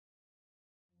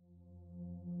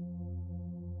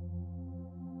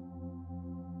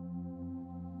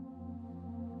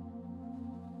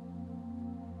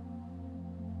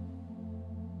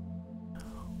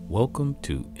Welcome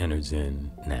to Enter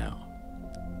Zen Now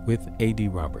with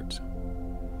A.D.Roberts.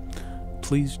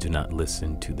 Please do not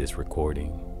listen to this recording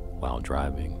while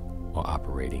driving or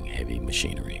operating heavy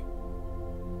machinery.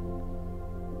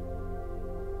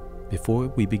 Before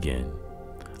we begin,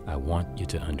 I want you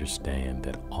to understand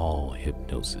that all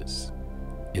hypnosis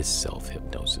is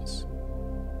self-hypnosis,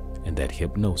 and that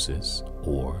hypnosis,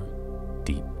 or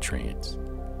deep trance,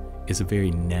 is a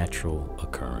very natural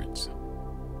occurrence.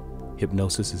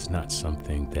 Hypnosis is not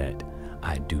something that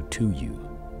I do to you.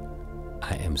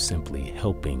 I am simply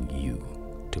helping you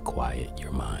to quiet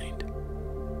your mind.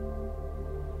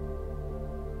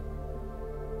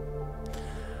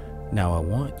 Now I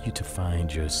want you to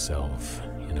find yourself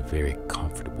in a very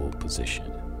comfortable position,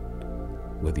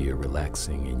 whether you're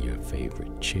relaxing in your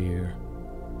favorite chair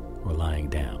or lying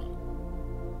down.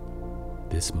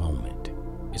 This moment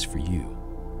is for you.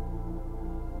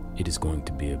 It is going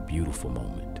to be a beautiful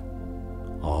moment.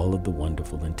 All of the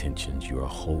wonderful intentions you are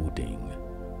holding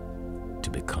to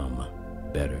become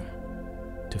better,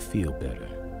 to feel better,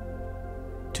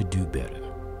 to do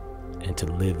better, and to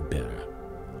live better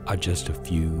are just a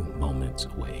few moments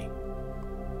away.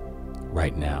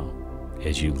 Right now,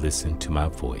 as you listen to my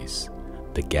voice,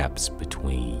 the gaps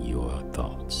between your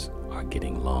thoughts are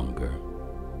getting longer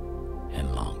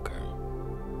and longer.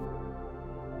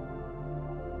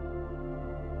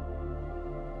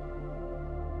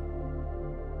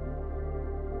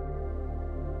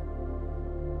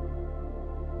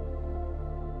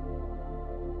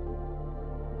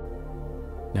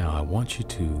 Now I want you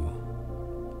to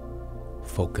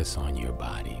focus on your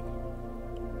body.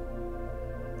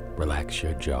 Relax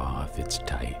your jaw if it's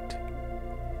tight,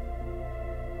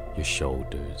 your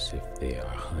shoulders if they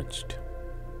are hunched,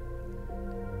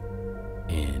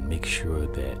 and make sure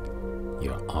that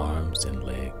your arms and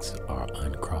legs are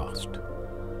uncrossed.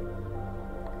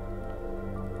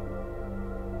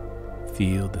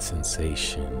 Feel the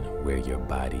sensation where your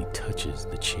body touches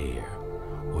the chair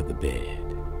or the bed.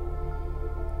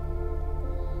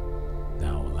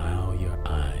 Now allow your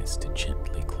eyes to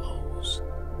gently close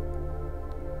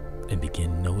and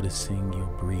begin noticing your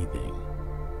breathing.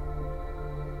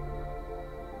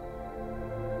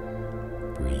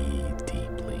 Breathe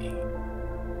deeply.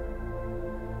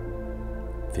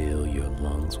 Fill your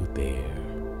lungs with air,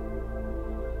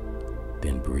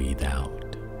 then breathe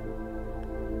out.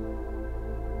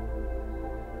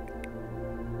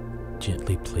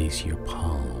 Gently place your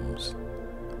palms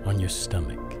on your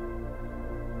stomach.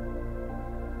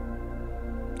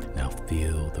 Now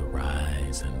feel the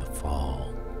rise and the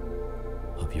fall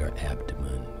of your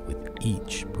abdomen with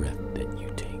each breath that you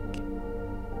take.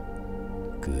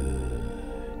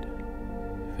 Good.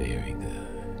 Very good.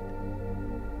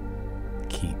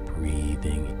 Keep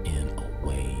breathing in a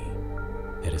way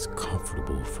that is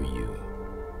comfortable for you.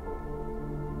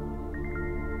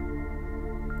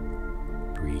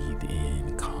 Breathe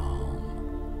in calm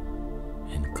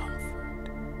and comfort.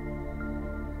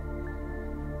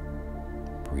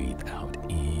 Breathe out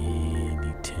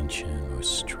any tension or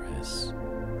stress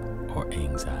or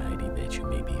anxiety that you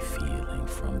may be feeling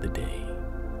from the day.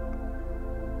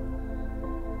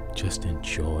 Just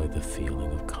enjoy the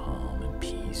feeling of calm and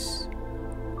peace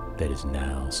that is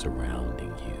now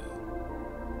surrounding you.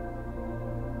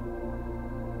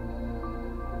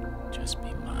 Just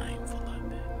be mindful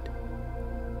of it.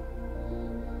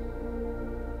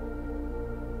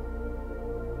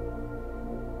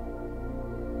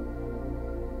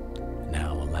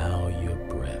 Now allow your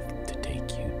breath to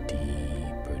take you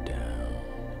deeper down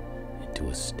into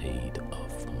a state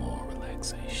of more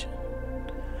relaxation,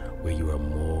 where you are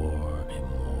more and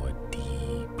more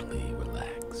deeply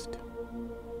relaxed.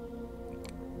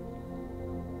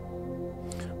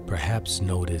 Perhaps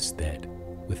notice that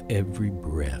with every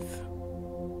breath,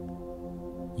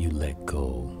 you let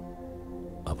go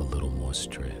of a little more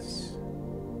stress.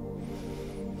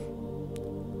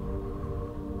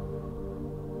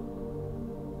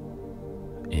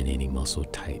 And any muscle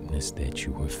tightness that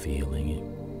you were feeling,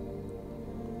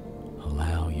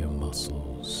 allow your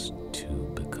muscles to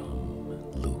become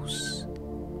loose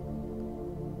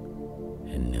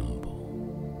and nimble.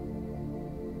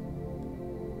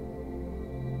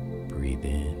 Breathe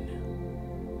in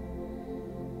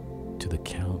to the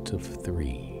count of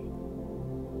 3.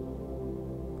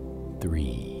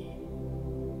 3,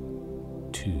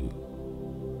 2,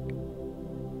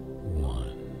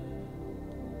 1.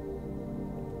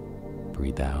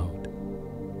 Breathe out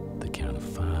the count of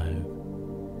 5,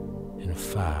 and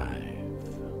 5,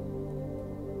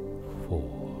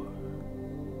 4,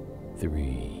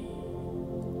 3,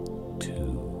 2,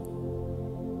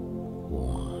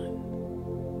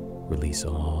 1. Release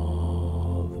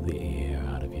all the pull the air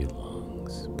out of your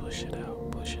lungs. Push it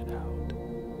out, push it out.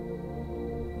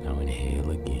 Now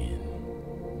inhale again.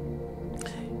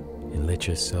 And let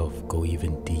yourself go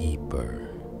even deeper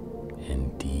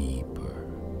and deeper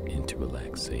into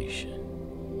relaxation.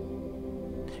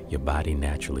 Your body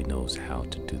naturally knows how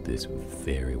to do this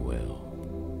very well.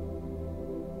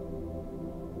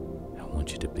 I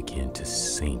want you to begin to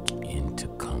sink into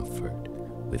comfort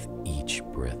with each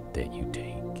breath that you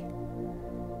take.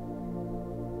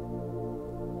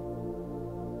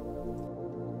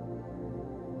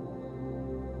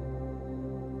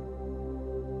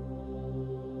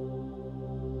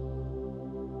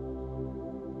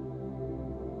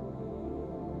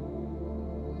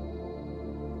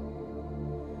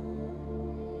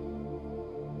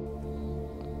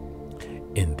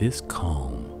 In this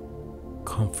calm,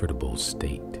 comfortable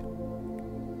state,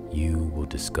 you will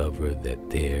discover that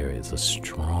there is a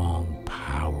strong,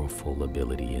 powerful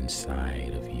ability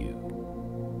inside of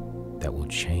you that will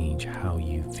change how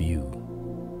you view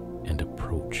and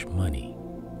approach money.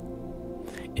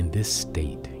 In this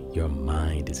state, your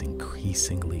mind is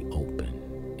increasingly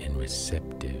open and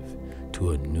receptive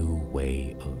to a new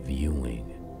way of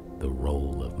viewing the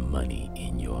role of money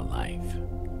in your life.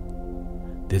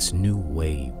 This new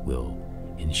way will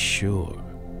ensure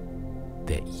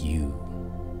that you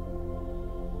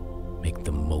make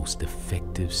the most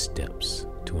effective steps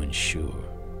to ensure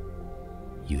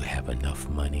you have enough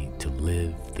money to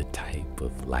live the type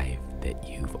of life that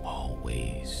you've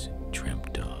always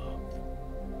dreamt of.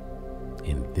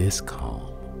 In this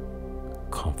calm,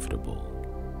 comfortable,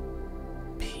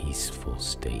 peaceful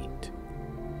state,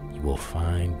 you will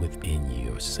find within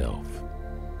yourself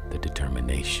the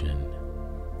determination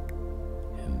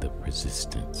and the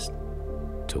persistence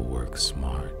to work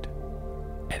smart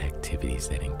at activities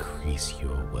that increase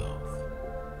your wealth.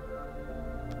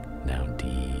 Now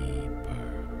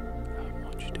deeper, I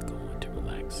want you to go into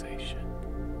relaxation.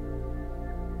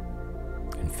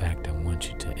 In fact, I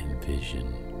want you to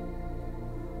envision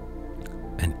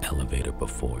an elevator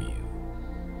before you.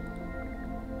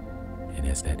 And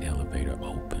as that elevator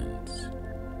opens,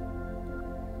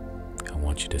 I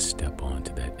want you to step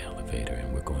onto that elevator,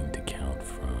 and we're going to count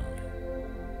from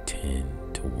 10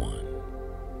 to 1.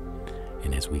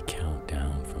 And as we count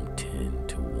down from 10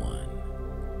 to 1,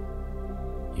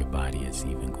 your body is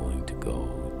even going to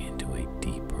go into a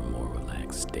deeper, more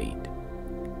relaxed state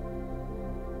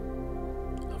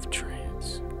of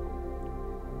trance.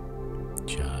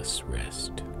 Just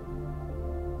rest,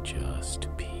 just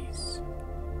peace.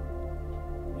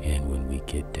 And when we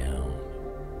get down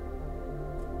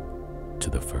to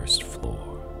the first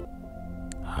floor,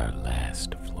 our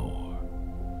last floor,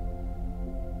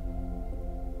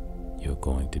 you're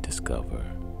going to discover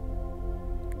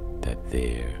that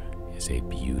there is a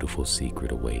beautiful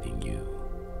secret awaiting you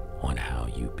on how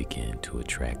you begin to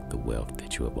attract the wealth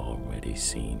that you have already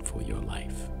seen for your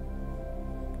life.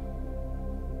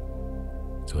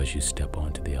 So as you step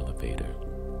onto the elevator,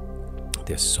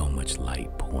 there's so much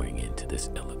light pouring into this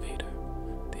elevator.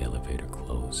 The elevator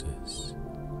closes,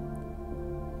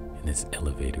 and this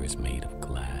elevator is made of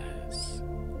glass.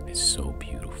 It's so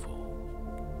beautiful.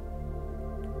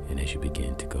 And as you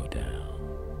begin to go down,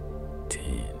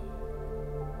 10,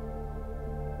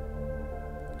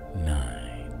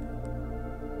 9,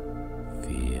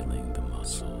 feeling the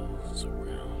muscles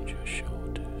around your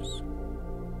shoulders,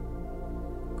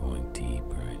 going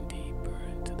deeper and deeper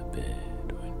into the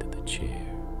bed or into the chair.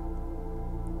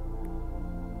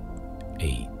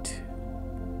 8,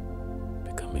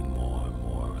 becoming more and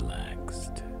more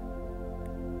relaxed.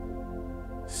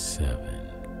 7,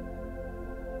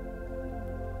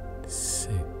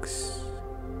 6,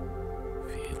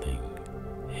 feeling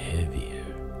heavier.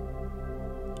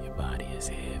 Your body is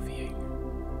heavier,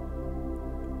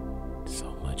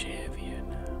 so much heavier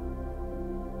now.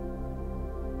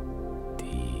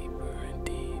 Deeper and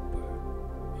deeper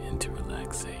into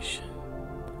relaxation.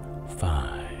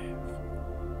 5,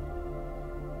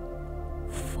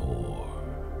 4,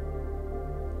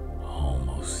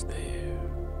 almost there.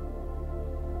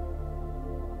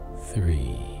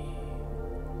 3,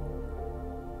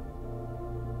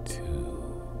 2,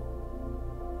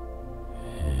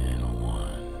 and 1.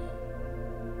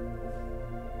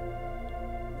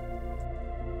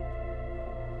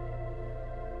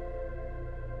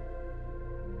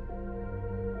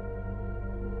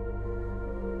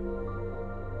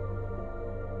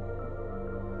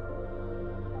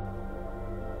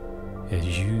 As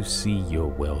you see your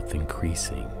wealth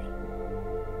increasing,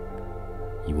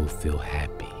 you will feel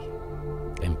happy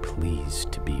and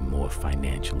pleased to be more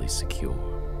financially secure.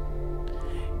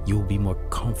 You'll be more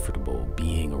comfortable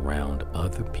being around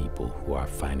other people who are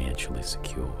financially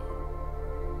secure.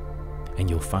 And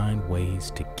you'll find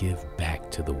ways to give back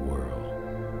to the world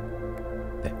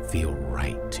that feel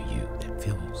right to you, that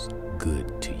feels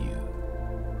good to you.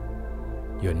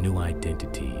 Your new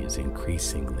identity is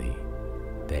increasingly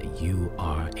that you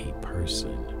are a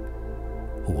person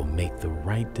who will make the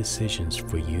right decisions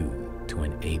for you to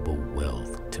enable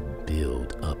wealth to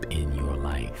build up in your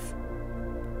life.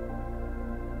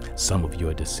 Some of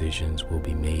your decisions will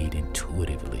be made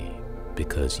intuitively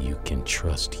because you can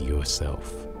trust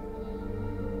yourself.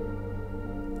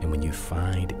 And when you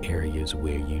find areas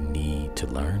where you need to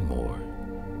learn more,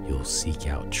 you'll seek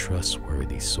out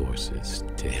trustworthy sources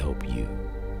to help you.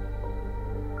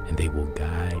 And they will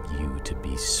guide you to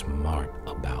be smart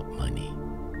about money.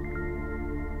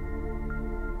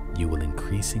 You will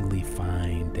increasingly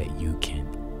find that you can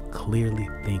clearly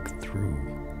think through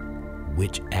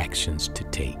which actions to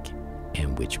take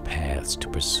and which paths to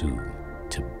pursue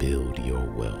to build your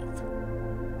wealth.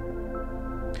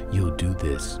 You'll do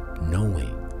this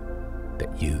knowing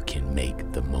that you can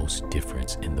make the most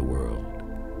difference in the world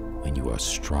when you are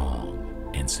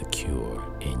strong and secure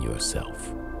in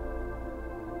yourself.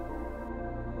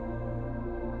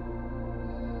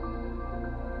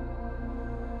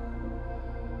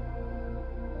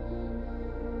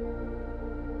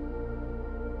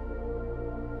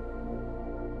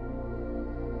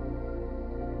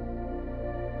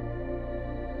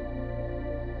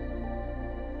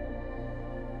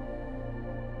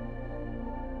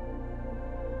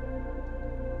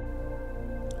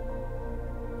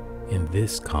 In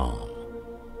this calm,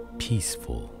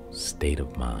 peaceful state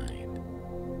of mind,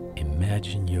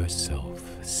 imagine yourself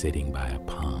sitting by a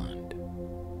pond.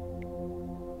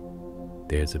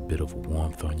 There's a bit of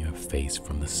warmth on your face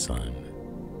from the sun,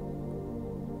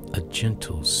 a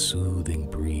gentle, soothing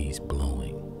breeze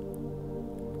blowing,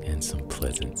 and some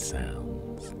pleasant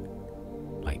sounds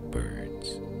like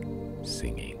birds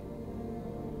singing.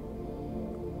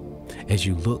 As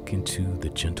you look into the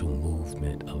gentle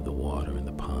movement of the water in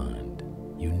the pond,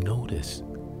 you notice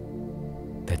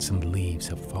that some leaves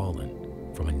have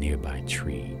fallen from a nearby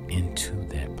tree into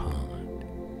that pond,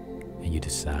 and you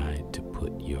decide to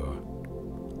put your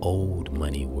old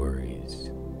money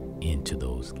worries into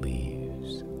those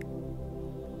leaves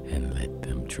and let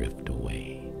them drift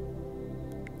away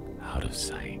out of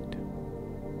sight.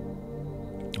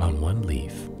 On one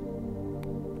leaf,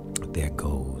 there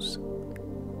goes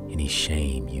any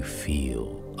shame you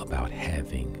feel about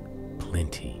having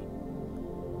plenty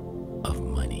of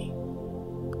money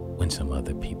when some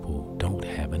other people don't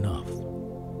have enough.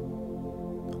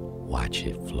 Watch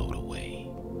it float away.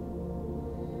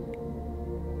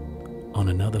 On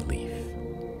another leaf,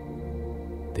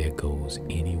 there goes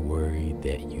any worry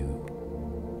that you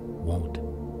won't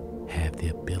have the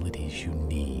abilities you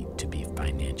need to be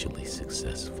financially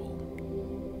successful.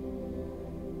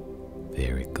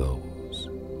 There it goes,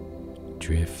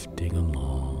 drifting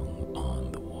along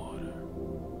on the water,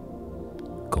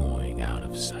 going out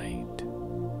of sight,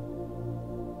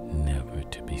 never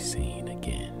to be seen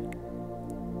again.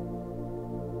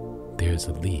 There's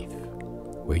a leaf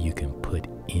where you can put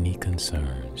any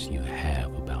concerns you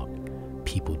have about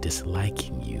people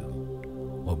disliking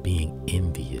you or being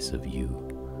envious of you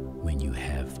when you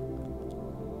have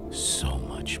so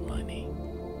much money.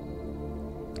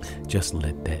 Just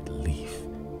let that leaf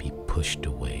be pushed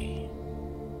away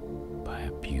by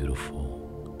a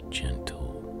beautiful,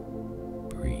 gentle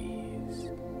breeze.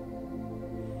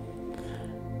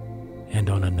 And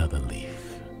on another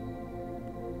leaf,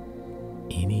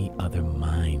 any other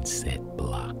mindset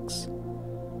blocks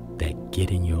that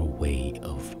get in your way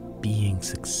of being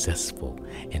successful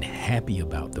and happy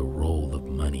about the role of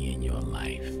money in your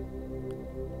life.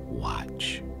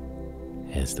 Watch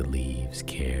as the leaves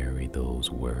carry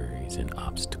those worries and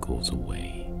obstacles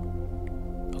away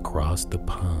across the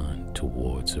pond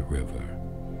towards a river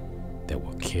that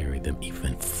will carry them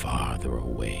even farther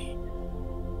away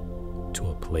to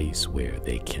a place where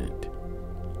they can't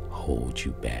hold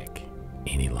you back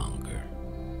any longer.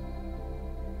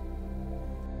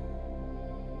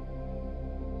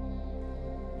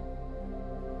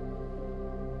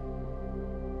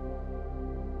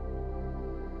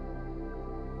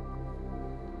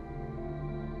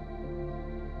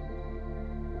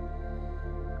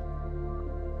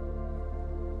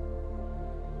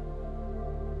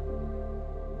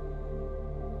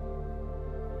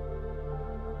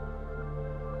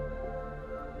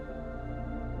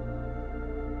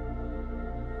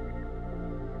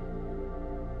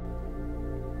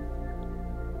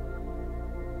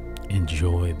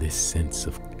 Enjoy this sense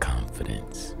of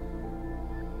confidence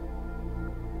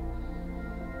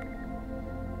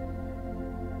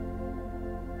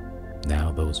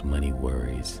now those money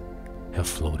worries have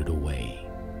floated away.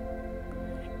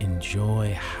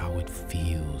 Enjoy how it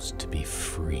feels to be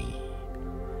free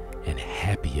and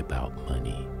happy about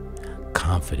money,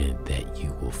 confident that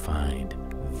you will find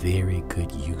very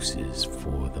good uses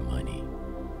for the money,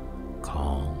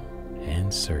 calm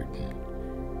and certain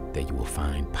that you will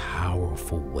find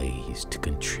powerful ways to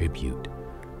contribute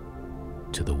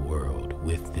to the world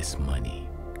with this money.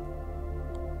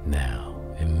 Now,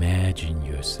 imagine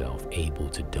yourself able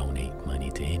to donate money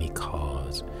to any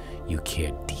cause you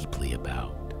care deeply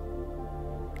about.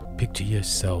 Picture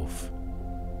yourself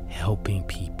helping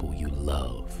people you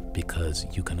love because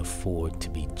you can afford to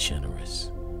be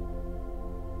generous.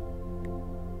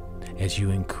 As you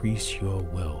increase your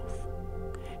wealth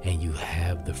and you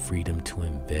have the freedom to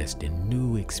invest in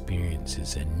new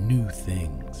experiences and new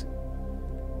things,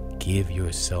 give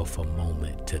yourself a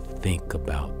moment to think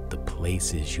about the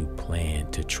places you plan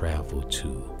to travel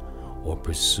to or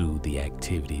pursue the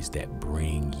activities that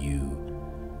bring you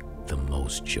the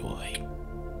most joy.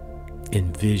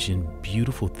 Envision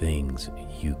beautiful things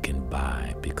you can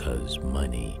buy because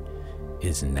money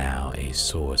is now a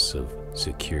source of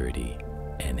security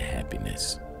and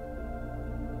happiness.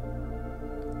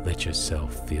 Let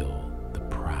yourself feel the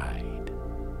pride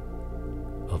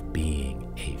of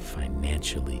being a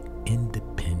financially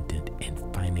independent and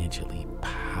financially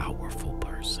powerful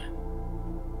person.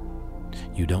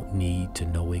 You don't need to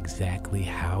know exactly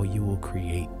how you will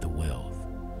create the wealth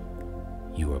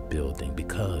you are building,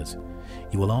 because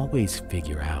you will always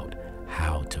figure out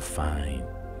how to find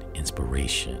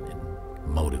inspiration and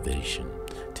motivation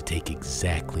to take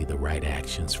exactly the right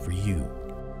actions for you.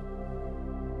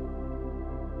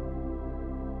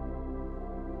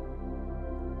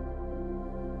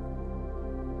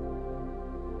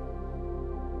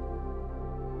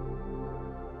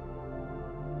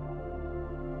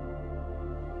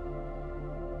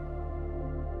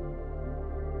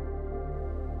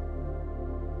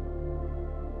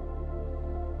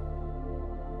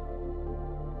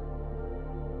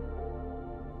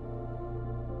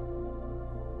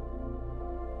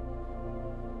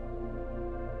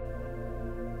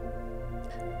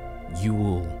 You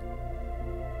will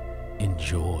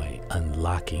enjoy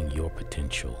unlocking your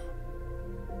potential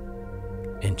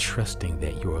and trusting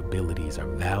that your abilities are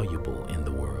valuable in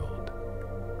the world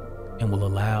and will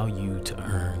allow you to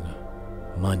earn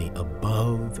money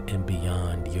above and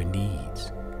beyond your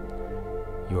needs.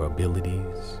 Your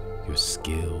abilities, your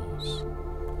skills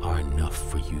are enough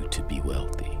for you to be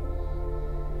wealthy.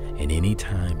 And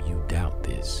anytime you doubt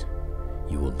this,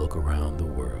 you will look around the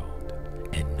world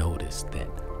and notice that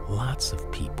lots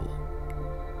of people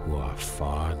who are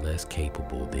far less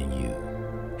capable than you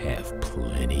have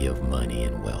plenty of money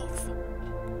and wealth.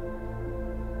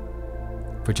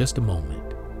 For just a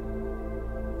moment,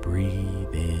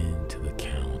 breathe in to the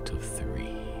count of 3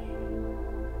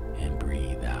 and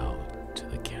breathe out to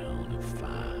the count of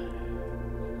 5.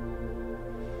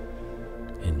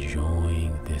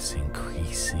 Enjoying this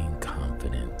increasing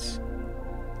confidence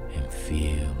and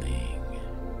feeling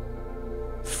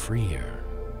freer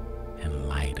and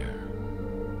lighter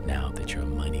now that your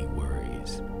money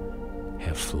worries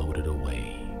have floated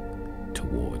away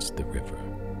towards the river.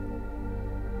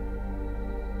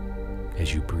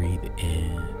 As you breathe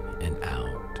in and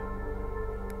out,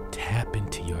 tap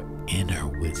into your inner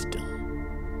wisdom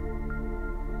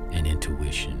and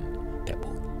intuition that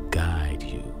will guide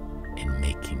you in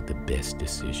making the best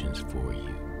decisions for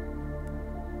you.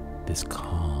 This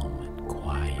calm and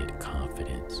quiet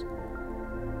confidence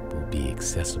will be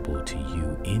accessible to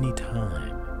you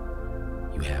anytime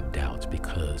you have doubts,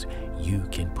 because you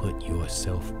can put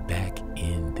yourself back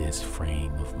in this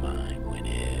frame of mind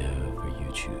whenever you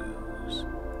choose.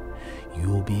 You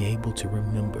will be able to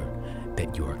remember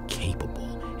that you are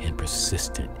capable and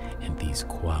persistent, and these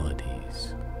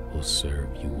qualities will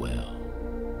serve you well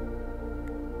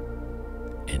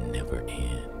and never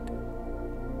end.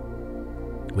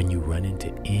 When you run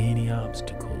into any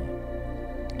obstacle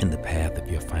in the path of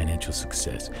your financial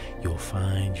success, you'll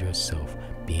find yourself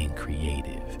being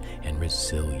creative and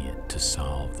resilient to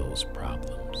solve those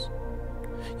problems.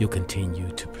 You'll continue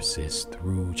to persist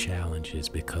through challenges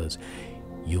because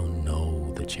you'll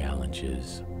know the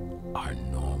challenges are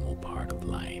a normal part of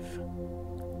life.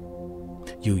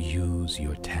 You'll use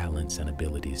your talents and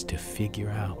abilities to figure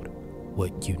out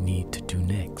what you need to do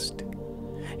next.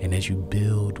 And as you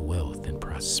build wealth and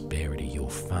prosperity, you'll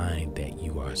find that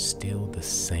you are still the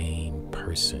same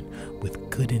person with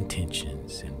good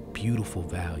intentions and beautiful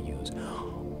values.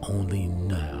 Only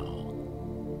now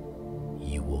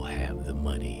you will have the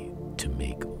money to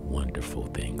make wonderful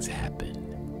things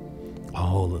happen.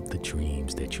 All of the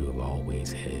dreams that you have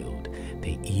always held,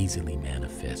 they easily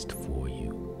manifest for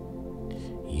you.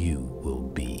 You will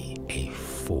be a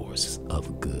force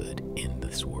of good in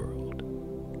this world.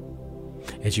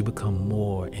 As you become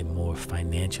more and more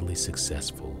financially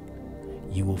successful,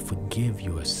 you will forgive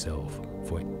yourself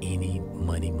for any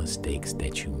money mistakes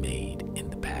that you made in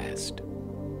the past.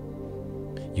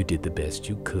 You did the best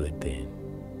you could then,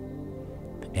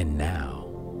 and now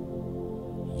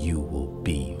you will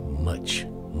be much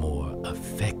more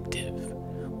effective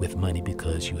with money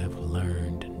because you have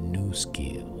learned new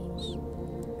skills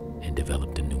and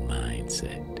developed a new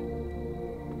mindset.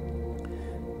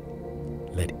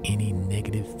 Let any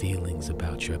negative feelings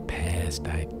about your past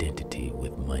identity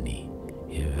with money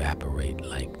evaporate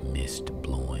like mist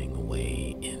blowing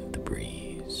away in the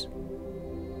breeze.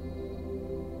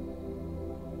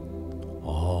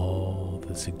 All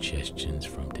the suggestions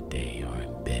from today are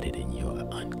embedded in your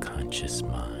unconscious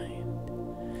mind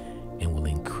and will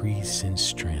increase in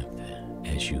strength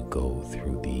as you go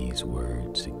through these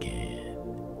words again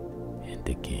and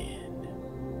again.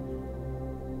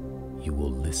 You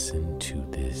will listen to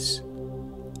this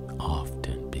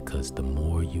often because the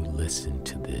more you listen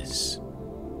to this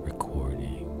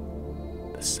recording,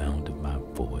 the sound of my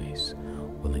voice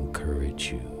will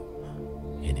encourage you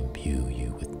and imbue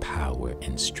you with power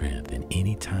and strength. And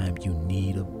anytime you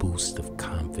need a boost of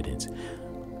confidence,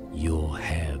 you'll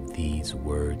have these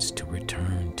words to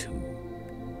return to.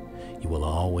 You will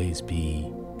always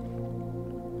be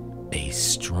a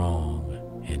strong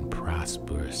and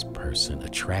prosperous person,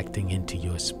 attracting into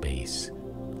your space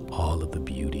all of the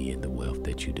beauty and the wealth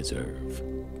that you deserve.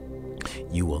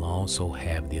 You will also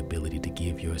have the ability to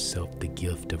give yourself the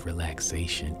gift of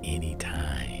relaxation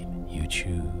anytime you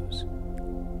choose,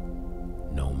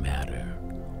 no matter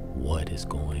what is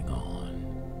going on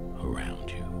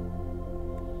around you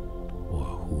or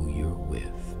who you're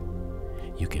with.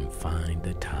 You can find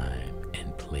the time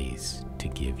and place to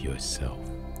give yourself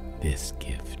this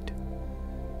gift.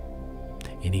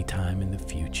 Anytime in the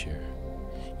future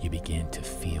you begin to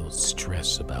feel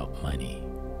stress about money,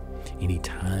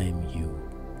 anytime you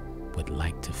would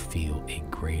like to feel a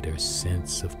greater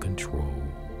sense of control,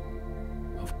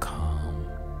 of calm,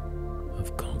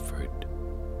 of comfort,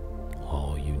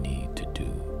 all you need to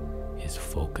do is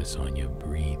focus on your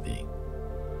breathing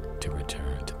to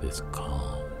return to this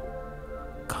calm,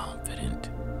 confident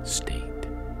state.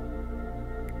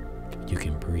 You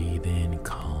can breathe in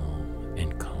calm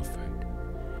and comfort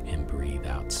and breathe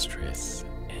out stress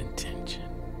and tension.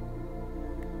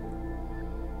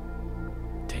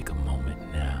 Take a moment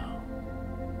now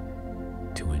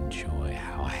to enjoy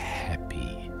how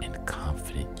happy and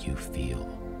confident you feel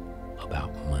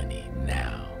about money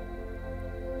now.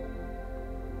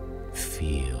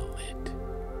 Feel it,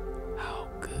 how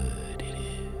good it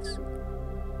is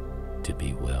to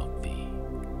be wealthy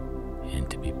and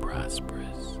to be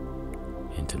prosperous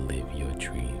and to live your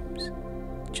dreams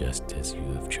just as you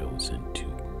have chosen to.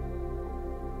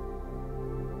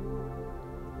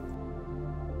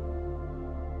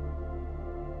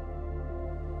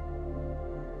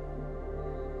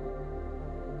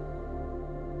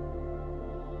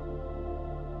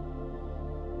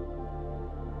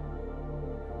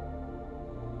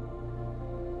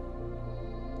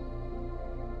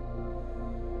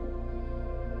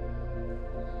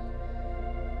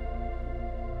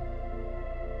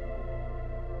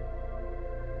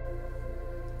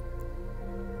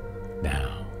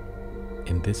 Now,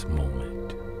 in this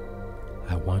moment,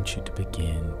 I want you to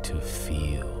begin to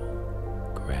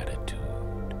feel gratitude.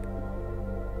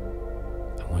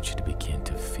 I want you to begin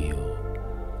to feel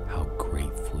how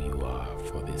grateful you are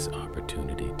for this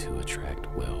opportunity to attract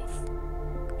wealth,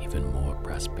 even more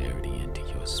prosperity into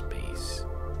your space.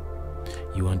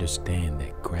 You understand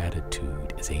that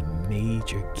gratitude is a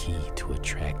major key to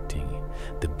attracting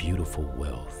the beautiful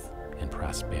wealth and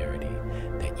prosperity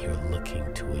that you're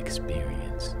looking to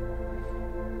experience.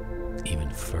 Even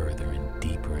further and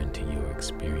deeper into your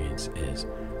experience as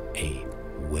a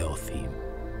wealthy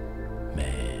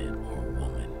man or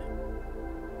woman.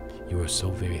 You are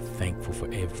so very thankful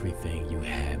for everything you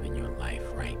have in your life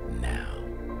right now.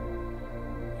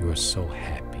 You are so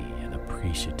happy and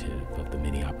appreciative of the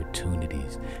many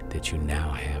opportunities that you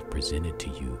now have presented to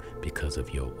you because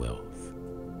of your wealth.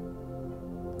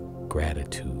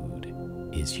 Gratitude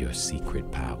is your secret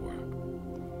power.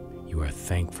 You are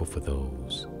thankful for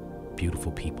those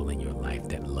beautiful people in your life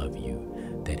that love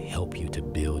you, that help you to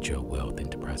build your wealth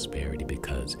into prosperity,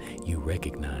 because you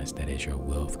recognize that as your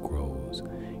wealth grows,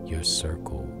 your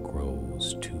circle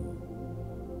grows too.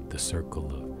 The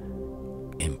circle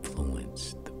of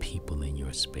influence the people in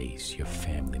your space, your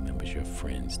family members, your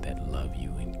friends that love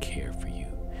you and care for you.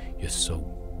 You're so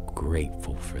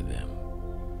grateful for them.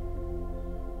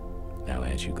 Now,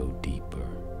 as you go deeper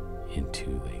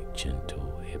into a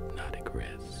gentle hypnotic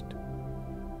rest,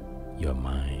 your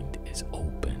mind is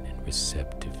open and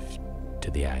receptive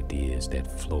to the ideas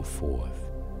that flow forth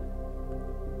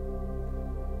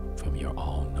from your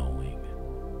all-knowing,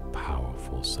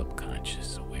 powerful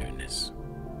subconscious awareness.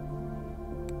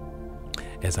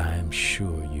 As I am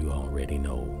sure you already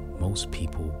know, most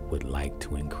people would like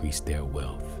to increase their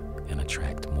wealth and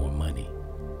attract more money.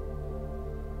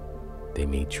 They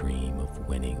may dream of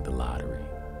winning the lottery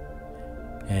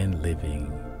and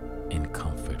living in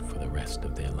comfort for the rest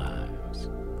of their lives.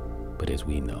 But as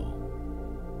we know,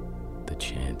 the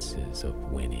chances of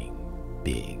winning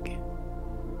big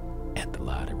at the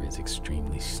lottery is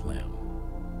extremely slim.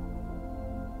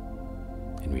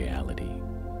 In reality,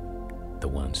 the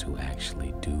ones who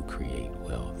actually do create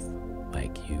wealth,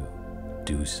 like you,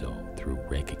 do so through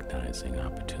recognizing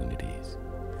opportunities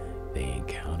they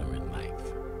encounter in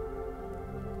life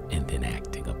and then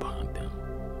acting upon them.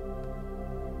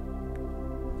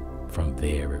 From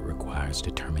there, it requires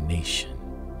determination,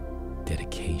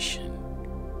 dedication,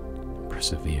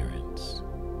 perseverance.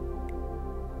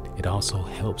 It also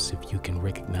helps if you can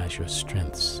recognize your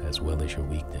strengths as well as your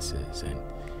weaknesses, and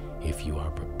if you are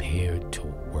prepared to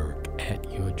work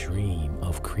at your dream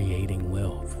of creating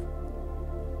wealth.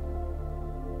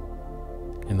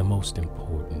 And the most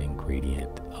important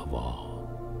ingredient of all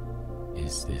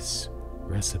is this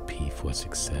recipe for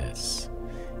success,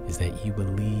 is that you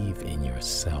believe in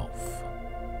yourself,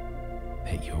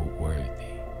 that you're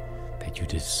worthy, that you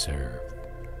deserve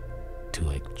to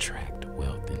attract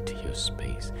wealth into your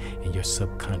space. And your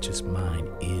subconscious mind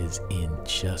is in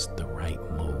just the right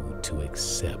mode to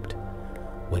accept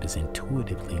what is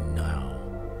intuitively now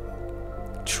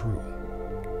true,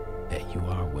 that you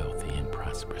are wealthy and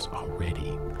prosperous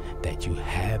already, that you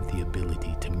have the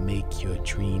ability to make your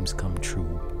dreams come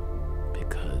true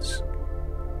because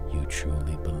you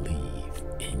truly believe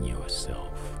in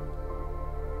yourself.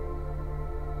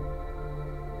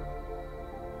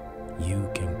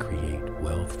 You can create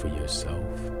wealth for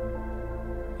yourself.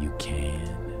 You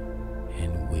can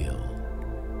and will,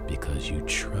 because you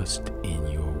trust in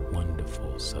your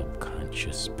wonderful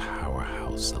subconscious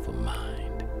powerhouse of a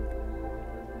mind.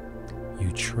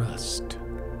 You trust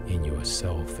in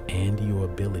yourself and your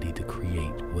ability to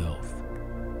create wealth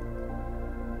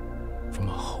from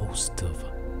a host of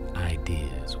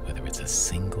ideas, whether it's a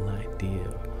single idea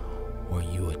or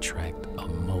you attract a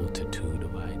multitude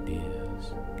of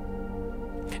ideas.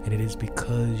 And it is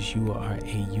because you are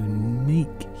a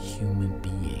unique human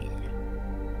being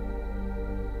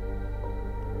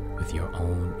with your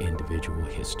own individual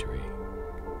history,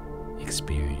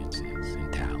 experiences,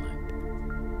 and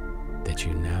talent that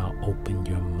you now open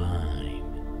your mind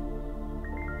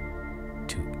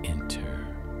to enter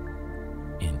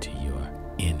into your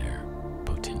inner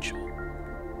potential.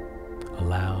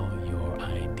 Allow your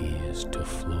ideas to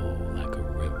flow like a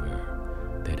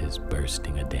river that is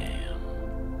bursting a dam.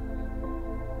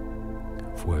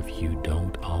 For if you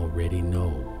don't already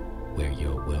know where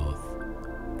your wealth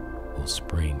will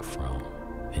spring from,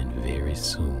 then very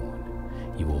soon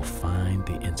you will find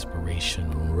the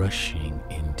inspiration rushing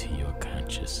into your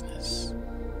consciousness.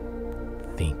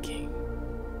 Thinking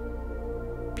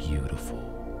beautiful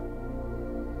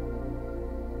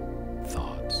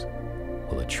thoughts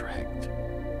will attract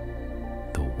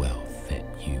the wealth that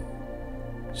you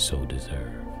so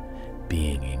deserve,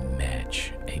 being a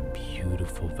match, a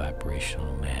beautiful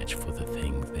vibrational match for the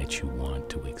things that you want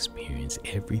to experience.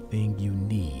 Everything you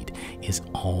need is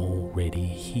already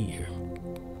here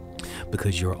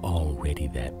because you're already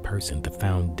that person. The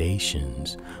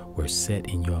foundations were set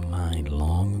in your mind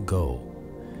long ago,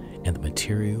 and the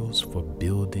materials for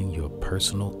building your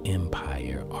personal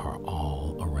empire are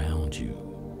all around you.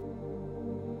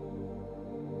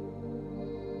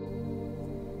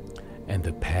 And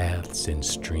the paths and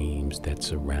streams that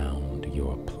surround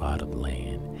your plot of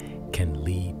land can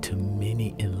lead to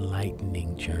many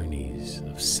enlightening journeys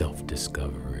of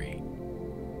self-discovery.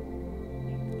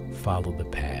 Follow the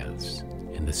paths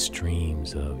and the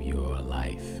streams of your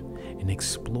life and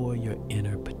explore your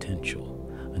inner potential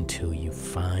until you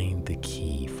find the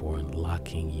key for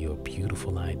unlocking your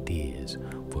beautiful ideas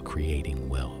for creating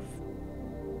wealth.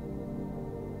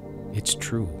 It's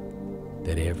true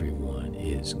that everyone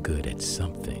is good at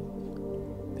something.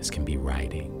 This can be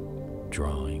writing,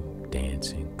 drawing,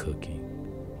 dancing, cooking,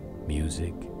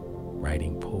 music,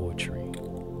 writing poetry,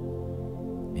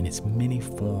 in its many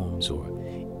forms, or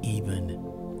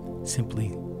even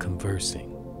simply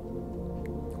conversing.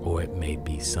 or it may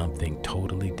be something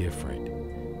totally different.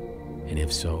 And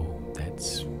if so,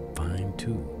 that's fine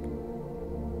too.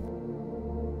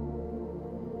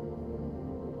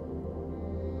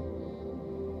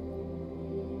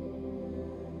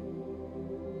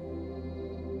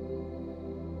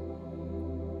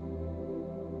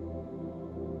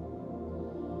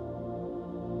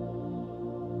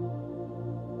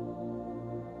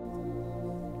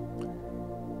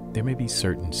 There may be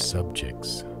certain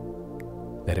subjects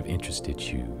that have interested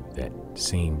you, that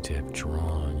seem to have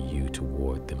drawn you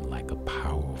toward them like a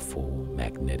powerful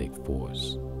magnetic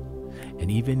force. And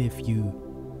even if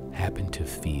you happen to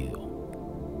feel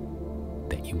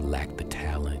that you lack the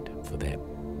talent for that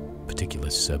particular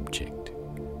subject,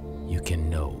 you can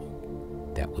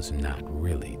know that was not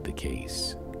really the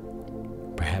case.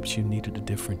 Perhaps you needed a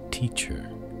different teacher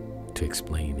to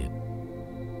explain it.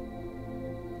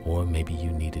 Or maybe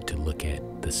you needed to look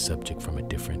at the subject from a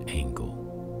different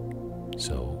angle.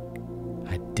 So,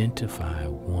 identify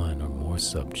one or more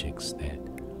subjects that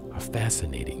are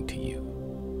fascinating to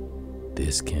you.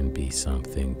 This can be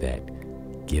something that,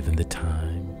 given the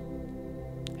time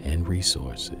and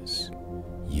resources,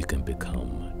 you can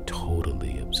become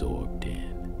totally absorbed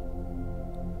in.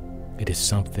 It is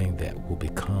something that will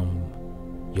become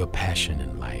your passion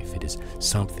in life. It is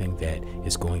something that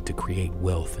is going to create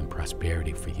wealth and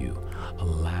prosperity for you.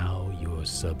 Allow your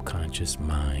subconscious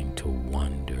mind to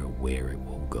wonder where it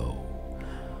will go.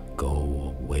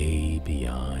 Go way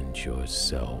beyond your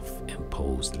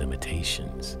self-imposed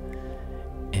limitations.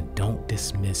 And don't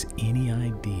dismiss any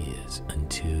ideas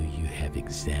until you have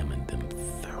examined them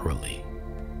thoroughly.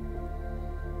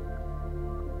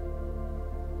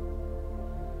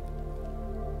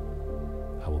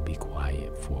 I will be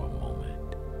quiet for a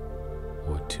moment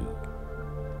or two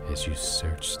as you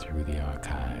search through the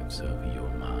archives of your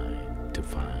mind to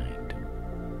find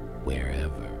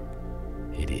wherever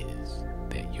it is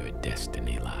that your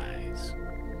destiny lies.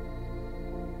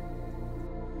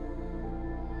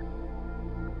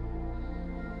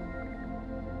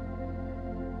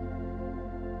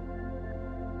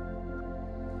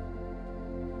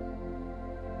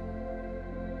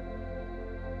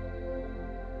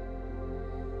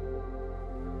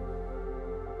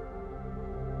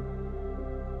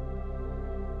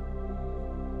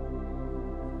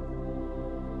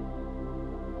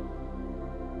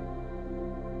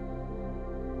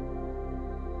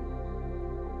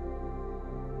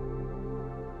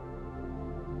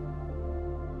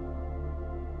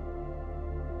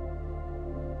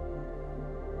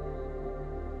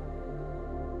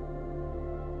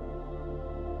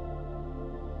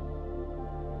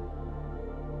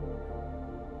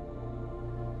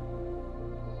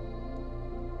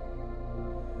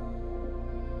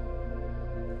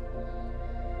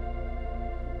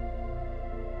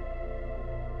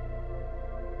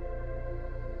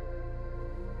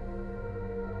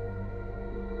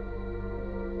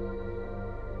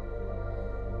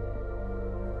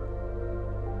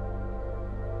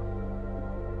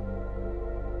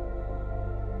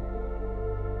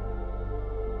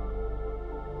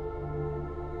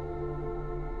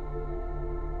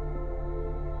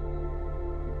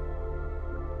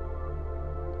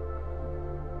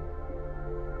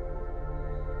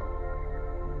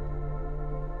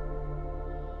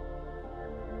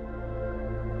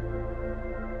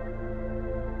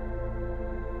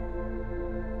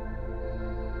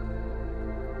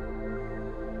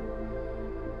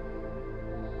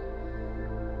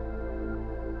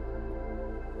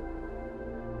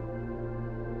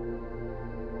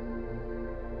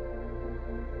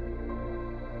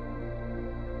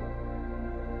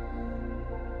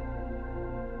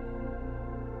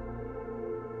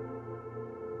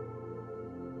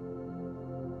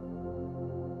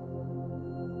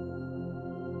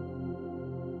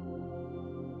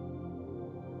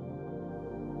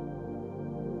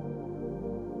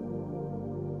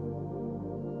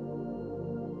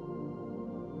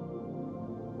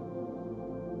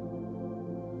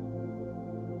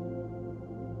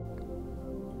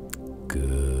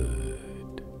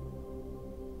 Good.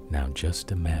 Now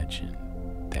just imagine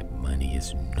that money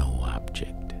is no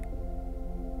object.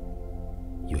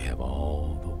 You have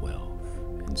all the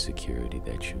wealth and security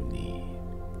that you need,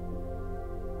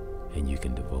 and you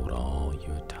can devote all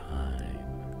your time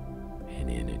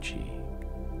and energy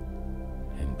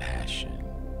and passion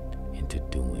into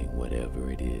doing whatever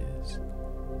it is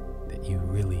that you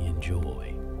really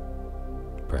enjoy.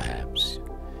 Perhaps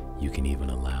you can even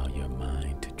allow your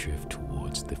mind to drift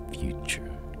towards the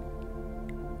future.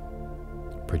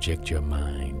 Project your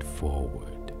mind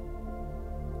forward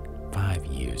 5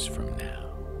 years from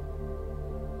now.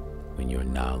 when your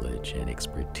knowledge and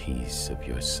expertise of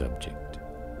your subject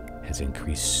has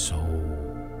increased so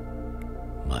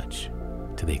much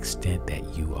to the extent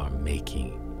that you are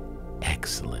making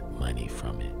excellent money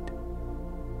from it.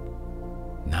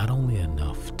 Not only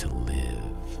enough to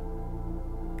live,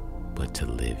 but to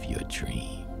live your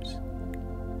dreams.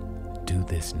 Do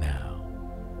this now.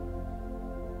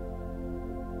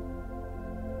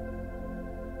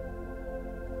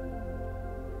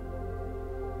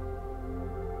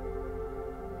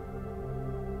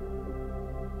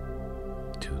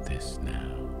 Do this now.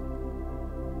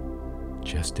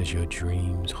 Just as your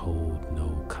dreams hold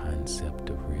no concept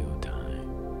of real time,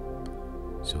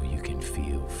 so you can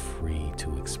feel free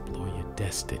to explore your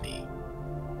destiny.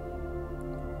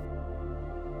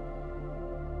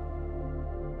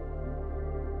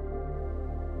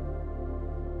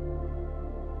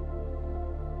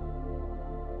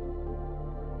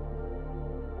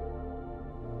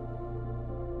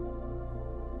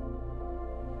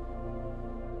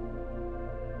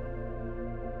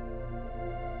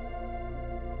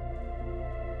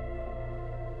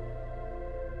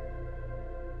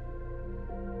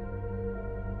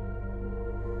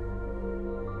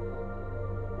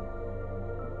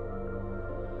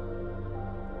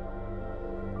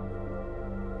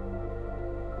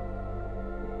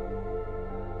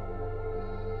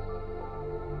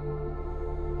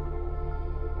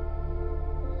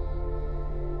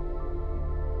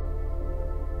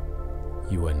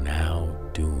 You are now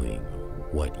doing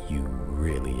what you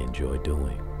really enjoy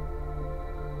doing.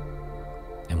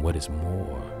 And what is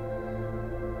more,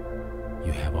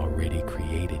 you have already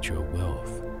created your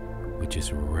wealth, which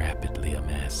is rapidly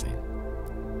amassing.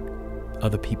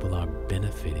 Other people are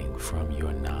benefiting from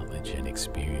your knowledge and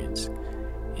experience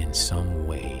in some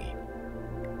way,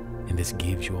 and this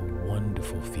gives you a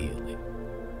wonderful feeling.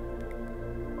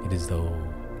 It is though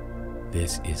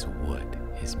this is what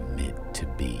is meant to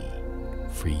be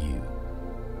for you.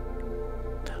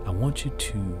 I want you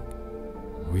to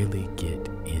really get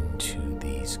into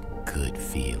these good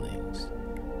feelings.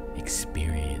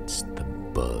 Experience the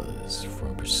buzz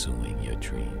from pursuing your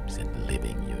dreams and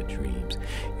living your dreams.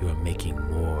 You are making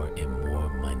more and more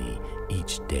money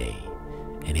each day,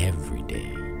 and every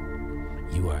day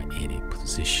you are in a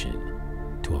position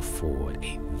to afford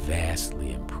a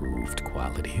vastly improved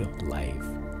quality of life.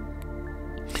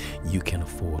 You can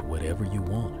afford whatever you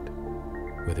want,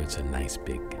 whether it's a nice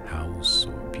big house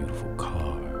or a beautiful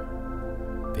car,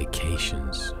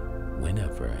 vacations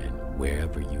whenever and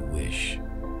wherever you wish,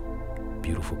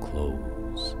 beautiful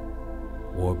clothes,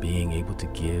 or being able to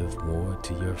give more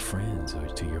to your friends or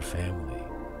to your family,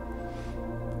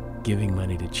 giving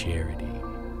money to charity,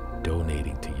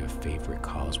 donating to your favorite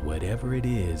cause, whatever it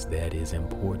is that is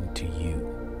important to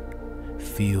you,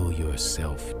 feel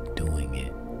yourself doing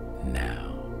it now.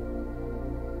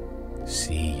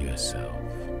 See yourself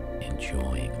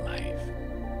enjoying life.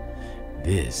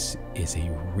 This is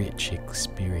a rich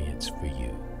experience for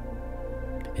you,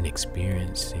 and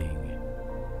experiencing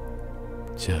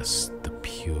just the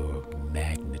pure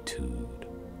magnitude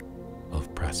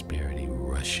of prosperity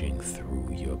rushing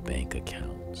through your bank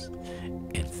accounts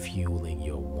and fueling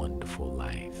your wonderful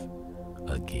life.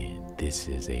 Again, this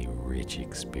is a rich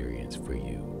experience for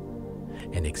you,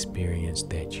 an experience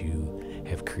that you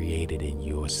have created in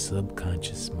your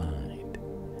subconscious mind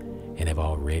and have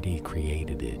already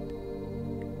created it.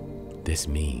 This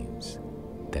means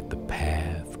that the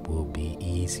path will be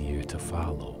easier to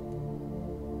follow.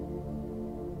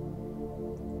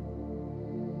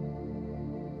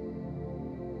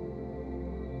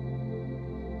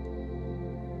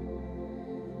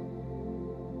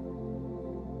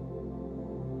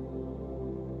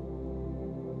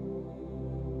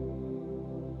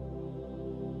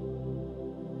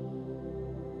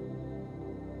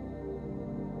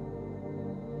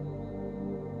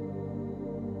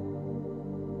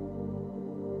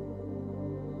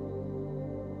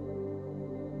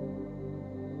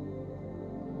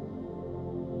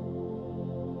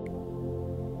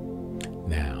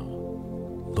 Now,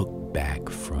 look back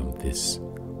from this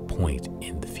point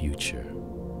in the future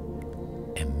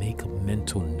and make a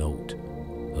mental note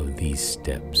of these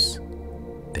steps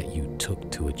that you took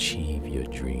to achieve your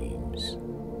dreams.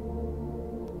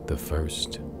 The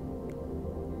first,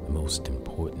 most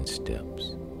important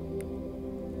steps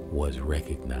was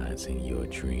recognizing your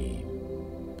dream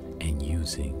and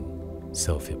using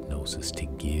self-hypnosis to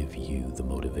give you the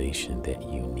motivation that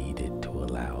you needed to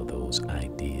allow those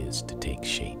ideas to take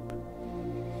shape.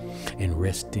 And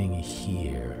resting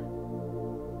here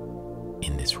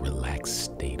in this relaxed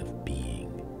state of being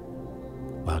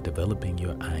while developing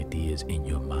your ideas in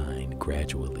your mind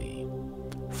gradually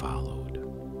followed.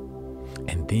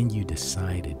 And then you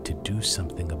decided to do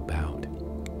something about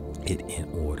it in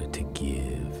order to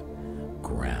give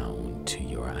ground to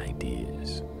your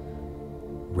ideas.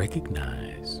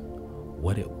 Recognize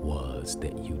what it was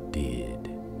that you did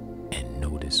and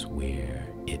notice where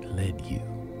it led you.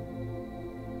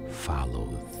 Follow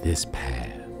this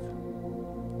path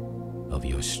of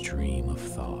your stream of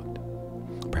thought.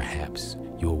 Perhaps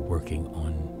you're working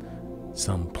on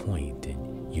some point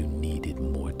and you needed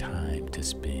more time to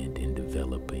spend in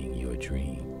developing your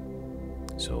dream.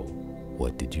 So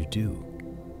what did you do?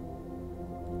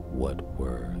 What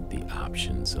were the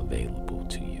options available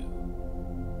to you?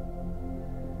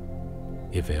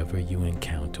 If ever you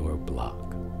encounter a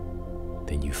block,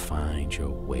 then you find your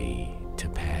way to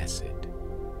pass it.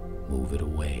 Move it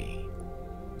away,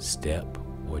 step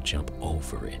or jump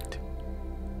over it.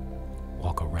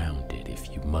 Walk around it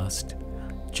if you must.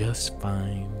 Just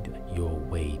find your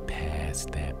way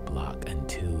past that block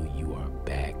until you are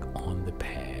back on the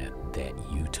path that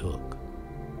you took.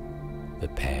 The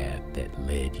path that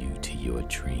led you to your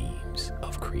dreams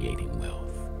of creating wealth.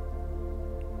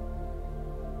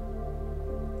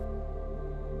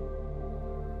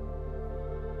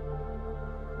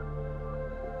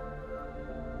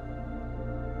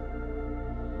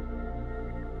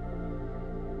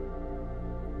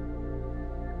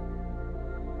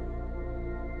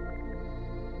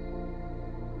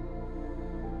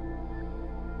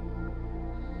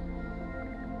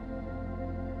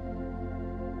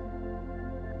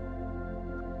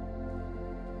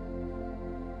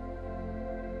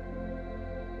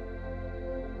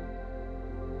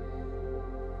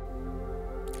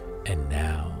 And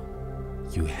now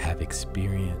you have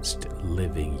experienced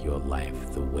living your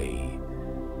life the way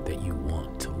that you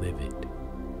want to live it.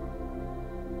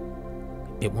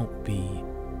 It won't be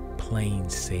plain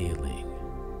sailing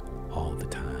all the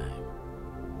time,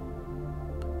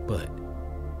 but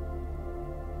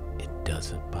it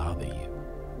doesn't bother you,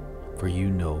 for you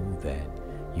know that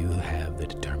you have the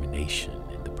determination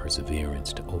and the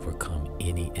perseverance to overcome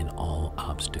any and all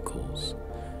obstacles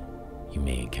you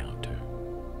may encounter.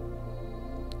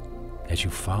 As you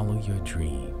follow your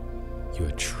dream,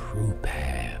 your true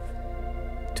path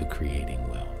to creating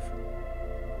wealth,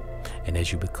 and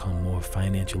as you become more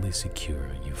financially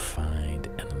secure, you find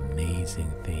an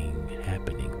amazing thing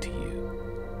happening to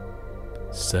you.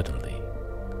 Suddenly,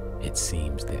 it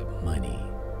seems that money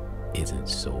isn't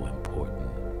so important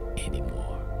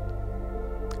anymore.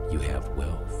 You have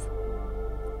wealth,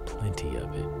 plenty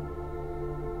of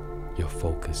it. Your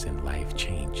focus in life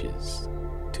changes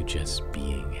to just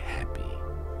being happy.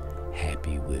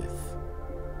 Happy with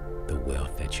the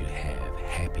wealth that you have,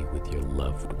 happy with your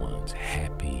loved ones,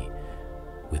 happy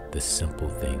with the simple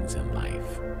things in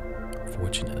life.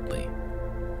 Fortunately,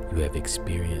 you have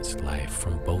experienced life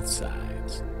from both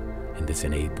sides, and this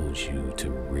enables you to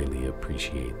really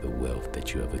appreciate the wealth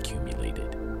that you have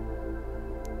accumulated,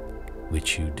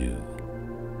 which you do.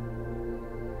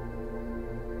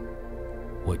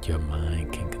 What your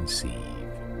mind can conceive,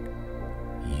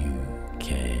 you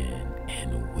can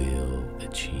and will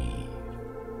achieve.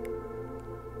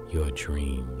 Your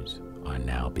dreams are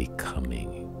now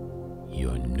becoming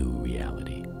your new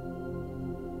reality.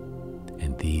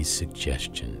 And these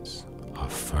suggestions are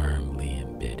firmly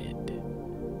embedded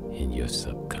in your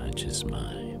subconscious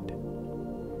mind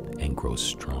and grow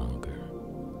stronger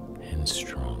and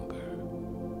stronger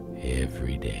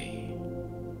every day.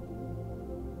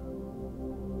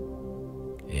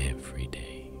 Every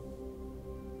day.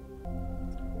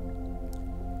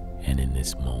 And in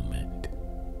this moment,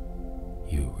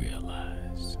 you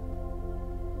realize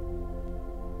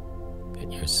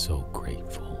that you're so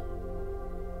grateful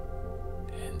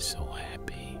and so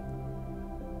happy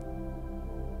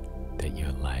that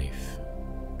your life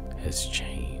has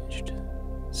changed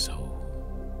so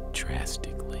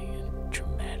drastically and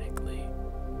dramatically,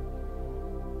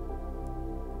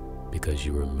 because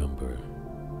you remember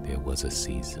there was a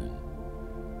season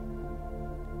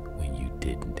when you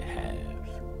didn't have.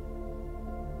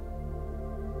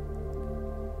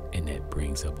 And that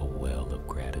brings up a well of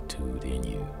gratitude in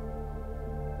you,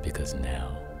 because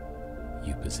now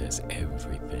you possess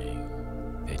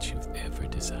everything that you've ever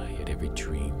desired, every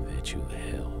dream that you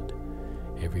held,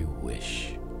 every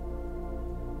wish.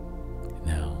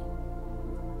 Now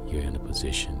you're in a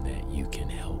position that you can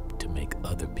help to make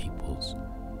other people's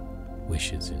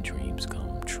wishes and dreams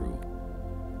come true,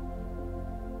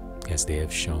 as they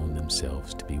have shown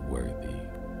themselves to be worthy,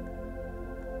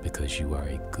 because you are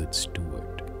a good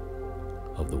steward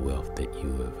of the wealth that you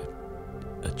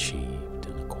have achieved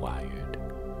and acquired.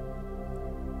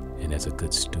 And as a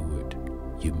good steward,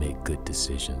 you make good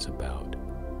decisions about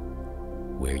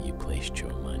where you placed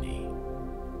your money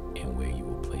and where you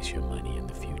will place your money in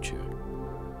the future,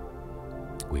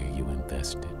 where you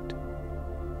invest it,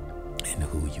 and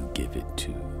who you give it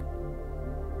to.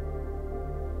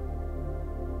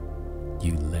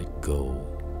 You let go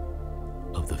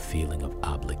of the feeling of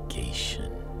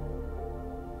obligation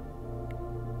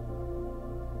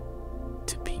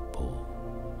to people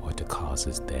or to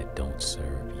causes that don't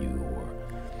serve you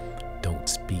or don't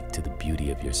speak to the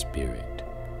beauty of your spirit.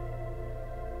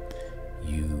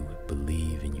 You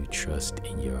believe and you trust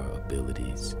in your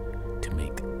abilities to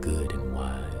make good and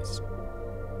wise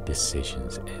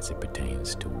decisions as it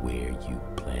pertains to where you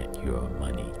plant your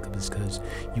money, because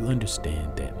you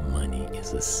understand that money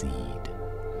is a seed.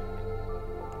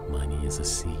 Money is a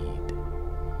seed,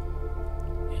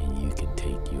 and you can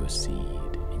take your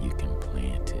seed and you can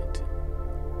plant it,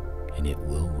 and it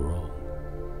will grow.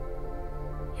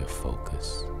 Your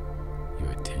focus,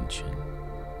 your attention,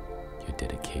 your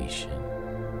dedication,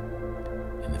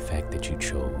 and the fact that you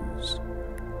chose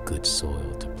good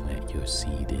soil to plant your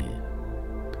seed in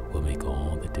will make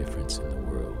all the difference in the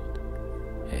world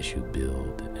as you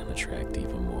build and attract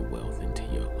even more wealth into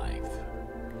your life.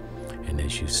 And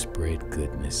as you spread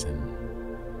goodness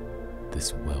and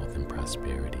this wealth and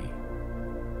prosperity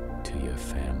to your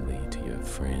family, to your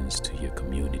friends, to your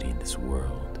community in this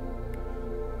world,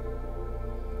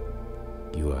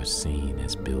 you are seen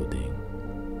as building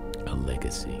a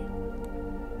legacy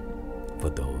for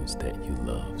those that you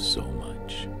love so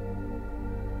much,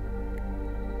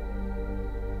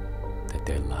 that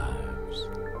their lives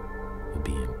will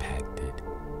be impacted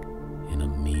in a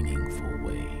meaningful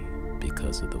way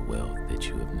because of the wealth that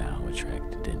you have now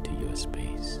attracted into your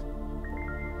space.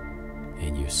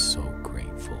 And you're so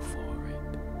grateful for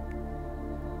it,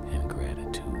 and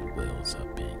gratitude wells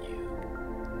up in you.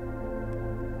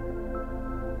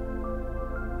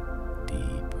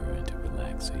 Deeper into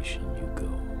relaxation you go.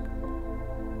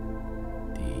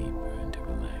 Deeper into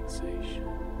relaxation.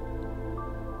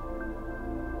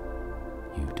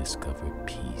 You've discovered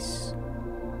peace.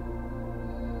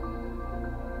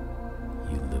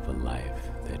 You live a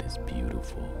life that is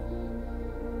beautiful,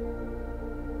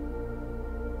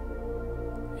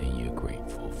 and you're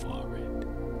grateful for it.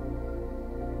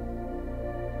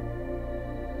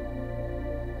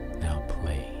 Now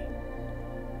play.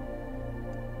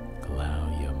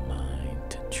 Allow your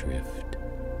mind to drift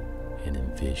and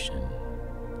envision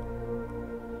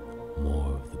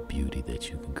more of the beauty that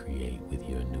you can create with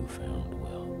your newfound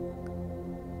wealth.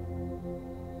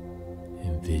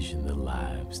 Envision the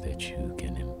lives that you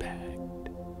can impact.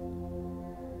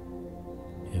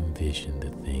 Envision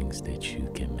the things that you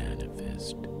can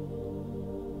manifest.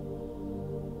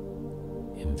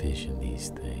 Envision these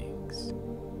things,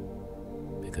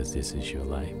 because this is your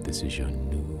life. This is your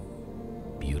new,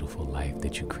 beautiful life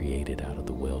that you created out of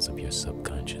the wells of your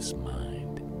subconscious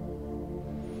mind.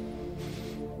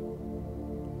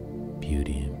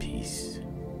 Beauty and peace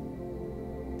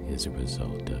is a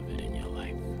result of it in your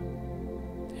life,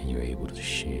 and you're able to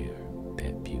share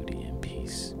that beauty and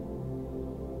peace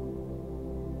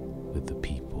with the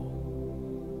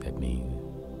people that mean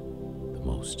the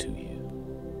most to you.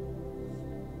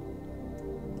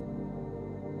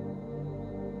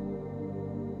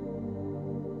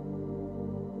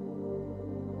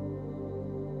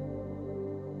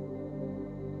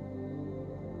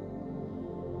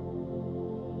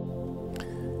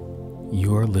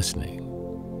 You're listening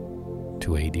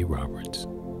to A.D.Roberts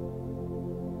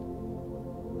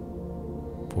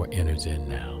for Enters In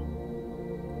Now.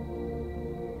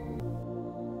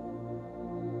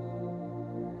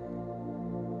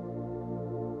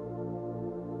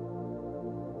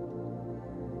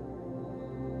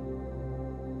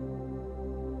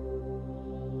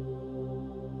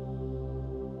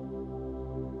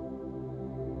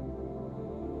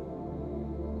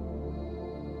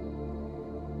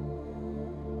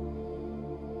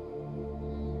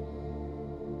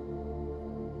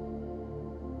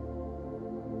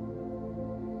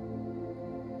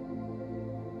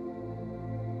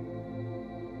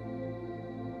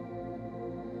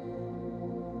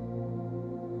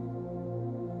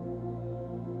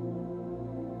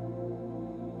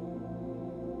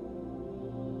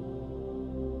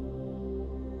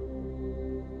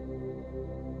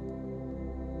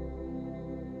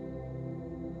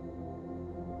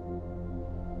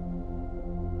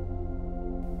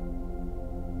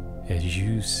 As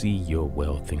you see your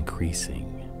wealth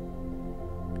increasing,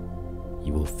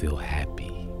 you will feel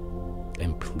happy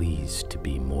and pleased to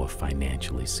be more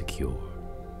financially secure.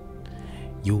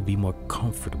 You'll be more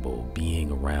comfortable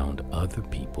being around other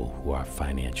people who are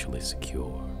financially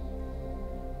secure.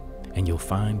 And you'll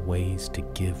find ways to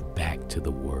give back to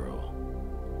the world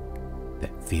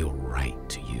that feel right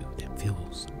to you, that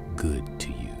feels good to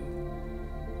you.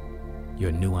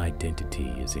 Your new identity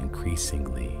is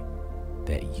increasingly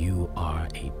that you are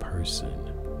a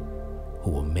person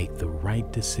who will make the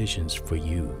right decisions for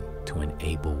you to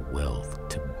enable wealth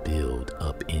to build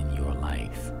up in your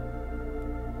life.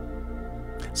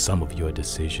 Some of your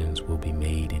decisions will be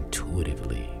made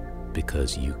intuitively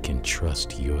because you can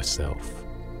trust yourself.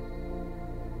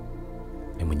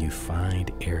 And when you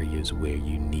find areas where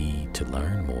you need to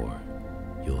learn more,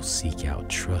 you'll seek out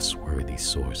trustworthy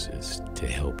sources to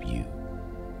help you.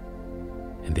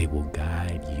 And they will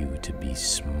guide you to be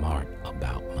smart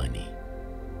about money.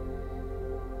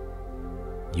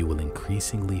 You will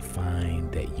increasingly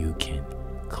find that you can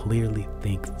clearly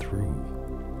think through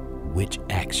which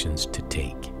actions to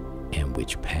take and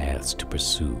which paths to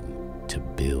pursue to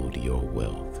build your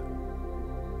wealth.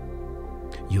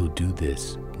 You'll do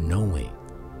this knowing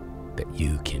that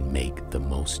you can make the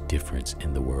most difference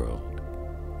in the world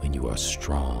when you are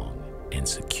strong and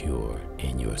secure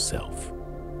in yourself.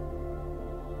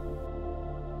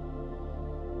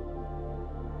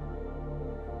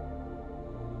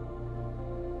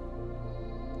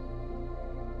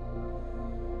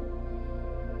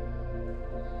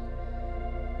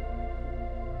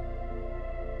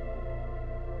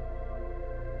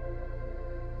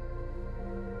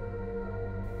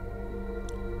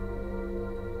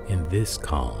 In this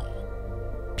calm,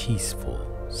 peaceful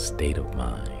state of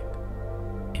mind,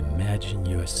 imagine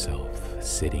yourself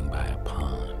sitting by a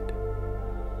pond.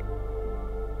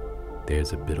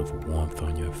 There's a bit of warmth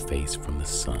on your face from the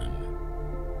sun,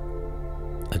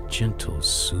 a gentle,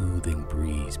 soothing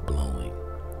breeze blowing,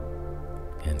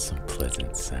 and some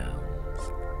pleasant sounds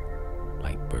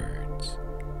like birds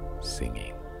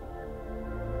singing.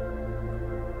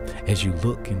 As you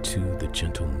look into the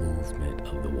gentle movement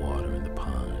of the water in the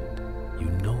pond, you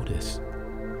notice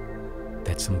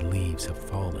that some leaves have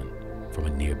fallen from a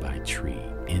nearby tree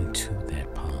into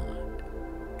that pond,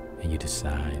 and you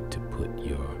decide to put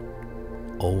your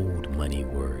old money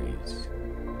worries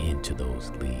into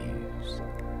those leaves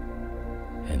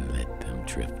and let them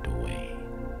drift away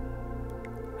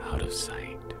out of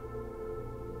sight.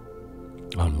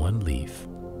 On one leaf,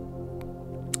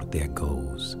 there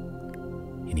goes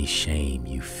any shame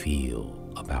you feel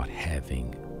about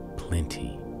having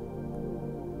plenty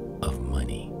of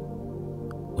money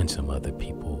when some other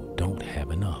people don't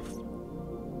have enough.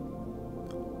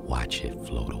 Watch it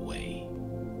float away.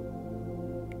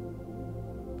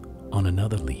 On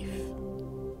another leaf,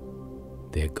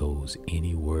 there goes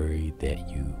any worry that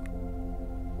you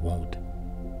won't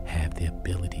have the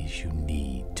abilities you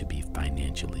need to be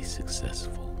financially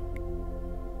successful.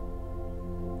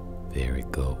 There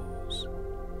it goes,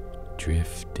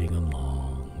 drifting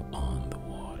along on the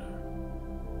water,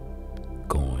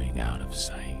 going out of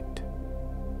sight,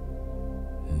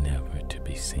 never to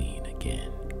be seen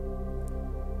again.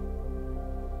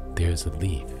 There's a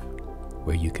leaf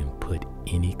where you can put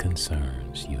any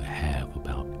concerns you have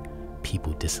about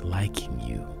people disliking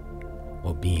you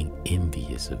or being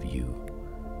envious of you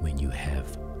when you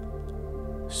have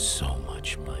so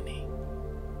much money.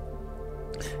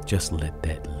 Just let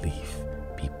that leaf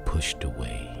be pushed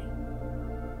away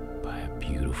by a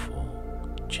beautiful,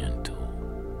 gentle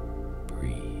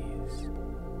breeze.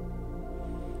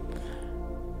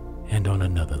 And on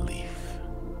another leaf,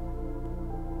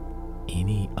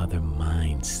 any other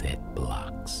mindset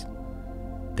blocks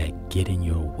that get in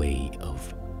your way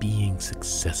of being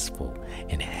successful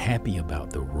and happy about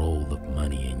the role of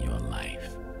money in your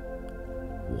life.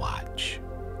 Watch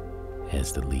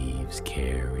as the leaves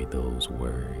carry those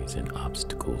worries and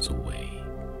obstacles away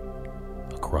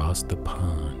across the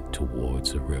pond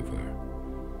towards a river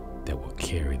that will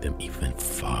carry them even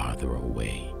farther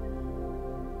away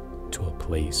to a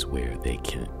place where they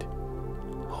can't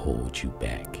hold you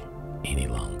back any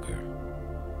longer.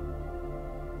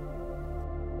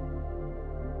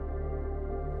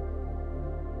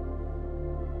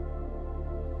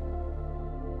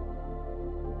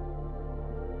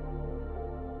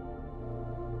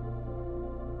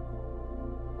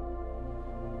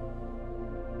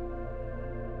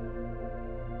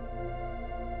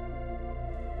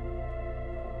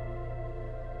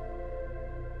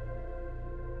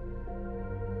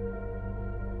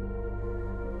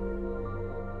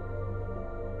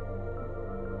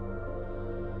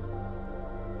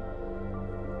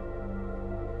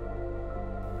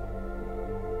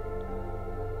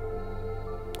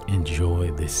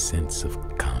 Enjoy this sense of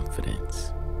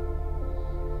confidence.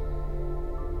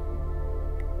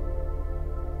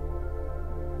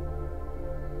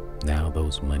 Now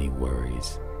those money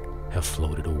worries have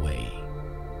floated away.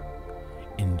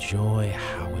 Enjoy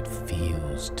how it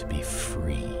feels to be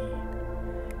free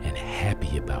and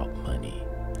happy about money,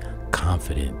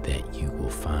 confident that you will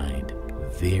find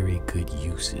very good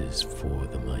uses for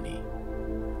the money,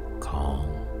 calm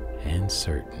and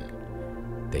certain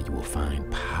that you will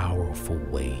find powerful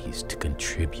ways to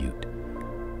contribute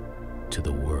to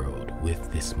the world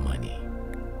with this money.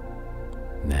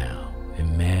 Now,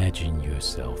 imagine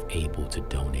yourself able to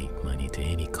donate money to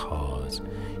any cause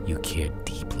you care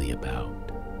deeply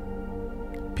about.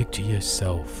 Picture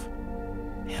yourself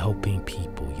helping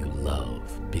people you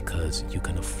love because you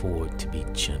can afford to be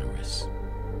generous.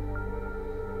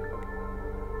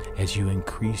 As you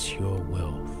increase your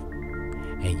wealth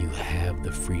and you have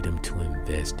the freedom to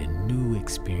invest in new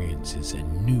experiences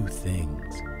and new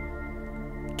things,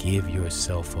 give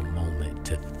yourself a moment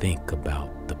to think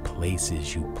about the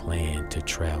places you plan to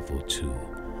travel to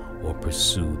or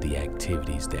pursue the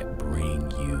activities that bring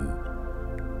you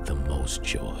the most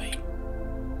joy.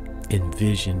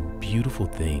 Envision beautiful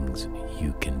things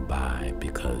you can buy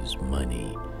because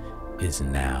money is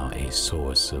now a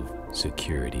source of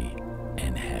security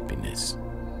and happiness.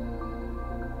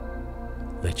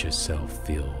 Let yourself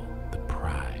feel the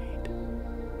pride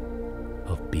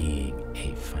of being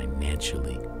a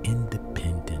financially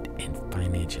independent and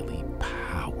financially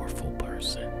powerful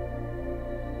person.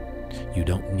 You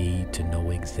don't need to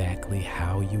know exactly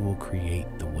how you will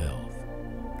create the wealth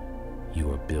you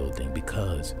are building,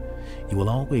 because you will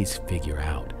always figure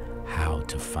out how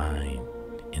to find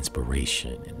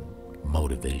inspiration and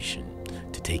motivation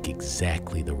to take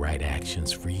exactly the right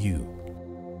actions for you.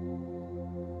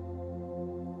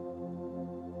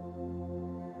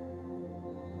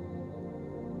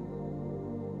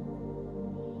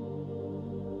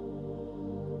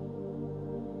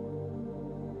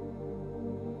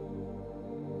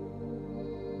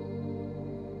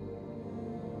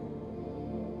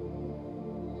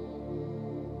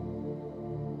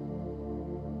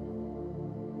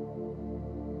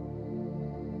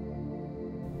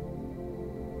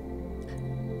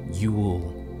 You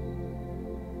will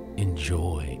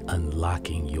enjoy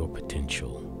unlocking your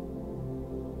potential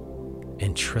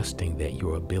and trusting that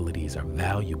your abilities are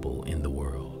valuable in the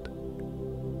world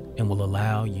and will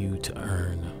allow you to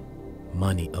earn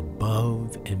money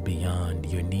above and beyond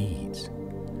your needs.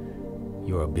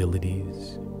 Your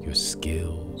abilities, your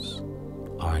skills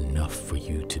are enough for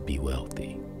you to be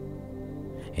wealthy.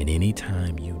 And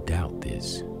anytime you doubt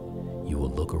this, you will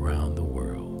look around the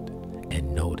world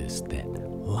and notice that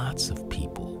lots of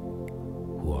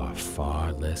people who are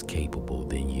far less capable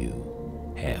than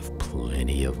you have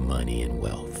plenty of money and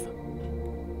wealth.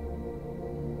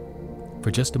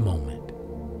 For just a moment,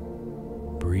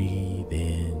 breathe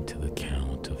in to the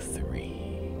count of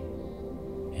 3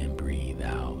 and breathe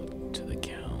out to the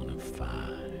count of 5.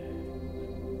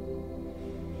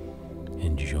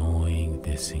 Enjoying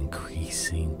this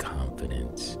increasing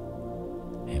confidence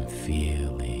and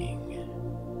feeling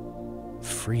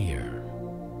freer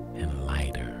and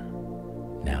lighter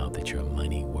now that your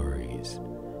money worries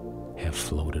have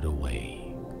floated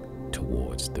away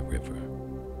towards the river.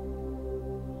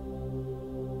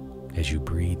 As you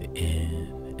breathe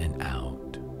in and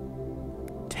out,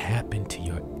 tap into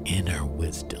your inner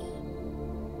wisdom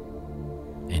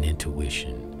and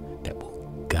intuition that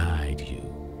will guide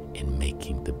you in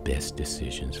making the best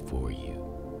decisions for you.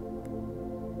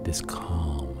 This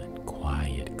calm and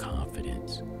quiet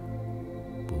confidence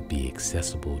will be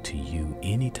accessible to you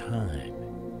anytime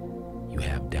you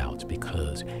have doubts,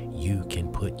 because you can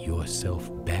put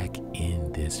yourself back in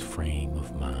this frame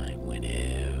of mind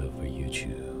whenever you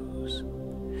choose.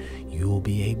 You'll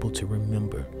be able to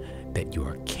remember that you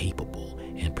are capable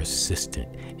and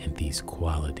persistent, and these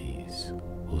qualities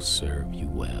will serve you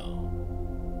well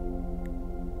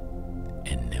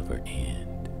and never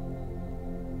end.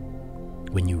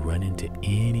 When you run into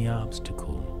any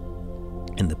obstacle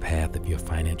in the path of your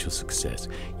financial success,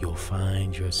 you'll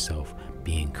find yourself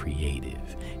being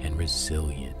creative and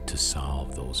resilient to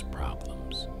solve those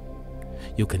problems.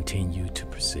 You'll continue to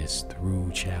persist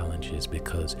through challenges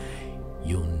because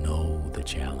you'll know the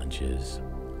challenges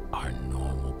are a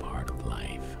normal part of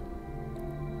life.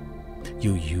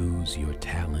 You'll use your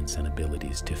talents and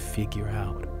abilities to figure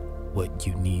out what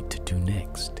you need to do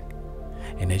next.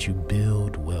 And as you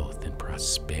build wealth and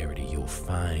prosperity, you'll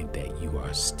find that you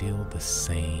are still the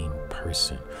same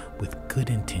person with good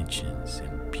intentions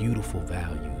and beautiful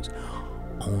values,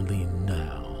 only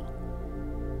now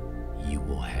you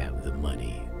will have the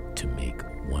money to make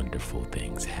wonderful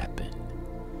things happen.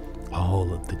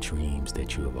 All of the dreams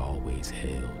that you have always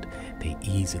held, they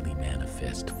easily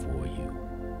manifest for you.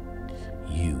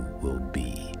 You will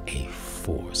be a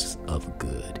of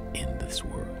good in this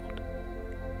world.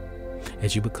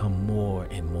 As you become more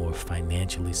and more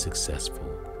financially successful,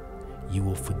 you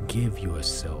will forgive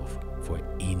yourself for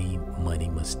any money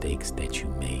mistakes that you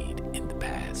made in the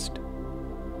past.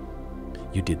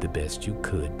 You did the best you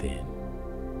could then,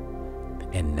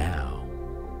 and now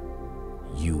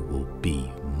you will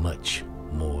be much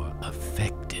more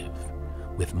effective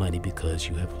with money because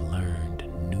you have learned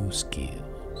new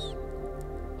skills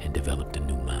and developed a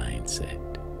new mindset.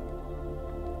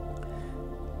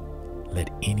 Let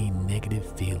any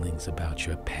negative feelings about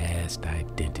your past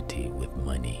identity with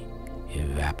money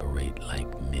evaporate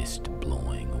like mist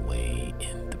blowing away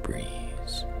in the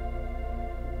breeze.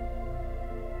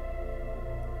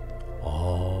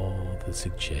 All the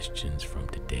suggestions from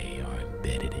today are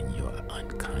embedded in your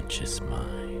unconscious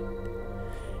mind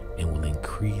and will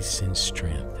increase in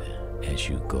strength as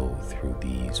you go through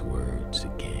these words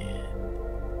again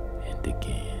and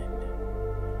again.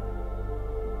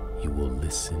 You will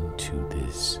listen to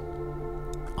this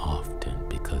often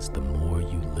because the more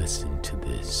you listen to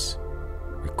this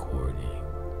recording,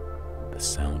 the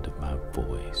sound of my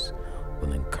voice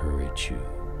will encourage you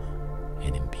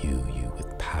and imbue you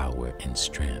with power and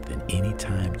strength. And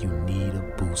anytime you need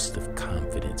a boost of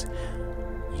confidence,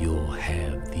 you'll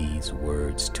have these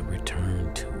words to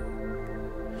return to.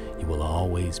 You will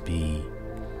always be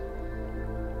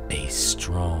a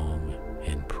strong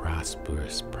and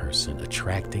prosperous person,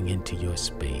 attracting into your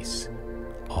space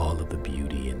all of the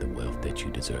beauty and the wealth that you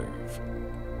deserve.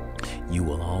 You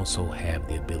will also have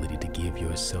the ability to give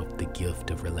yourself the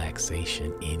gift of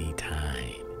relaxation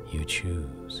anytime you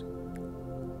choose,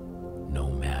 no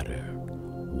matter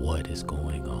what is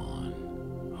going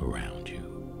on around you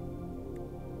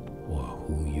or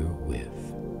who you're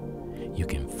with. You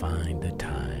can find the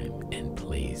time and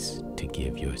place to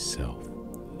give yourself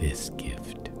this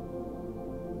gift.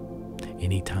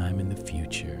 Anytime in the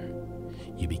future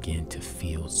you begin to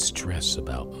feel stress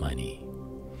about money,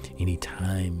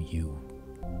 anytime you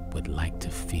would like to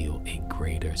feel a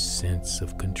greater sense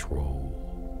of control,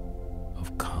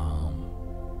 of calm,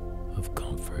 of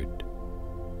comfort,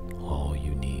 all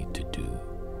you need to do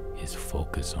is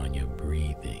focus on your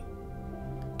breathing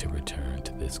to return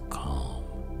to this calm,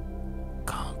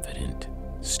 confident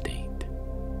state.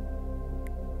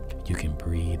 You can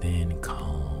breathe in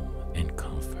calm and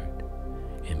comfort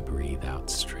and breathe out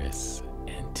stress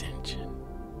and tension.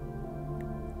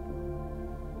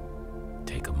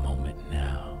 Take a moment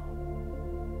now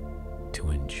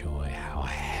to enjoy how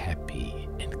happy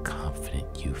and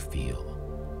confident you feel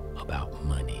about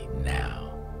money now.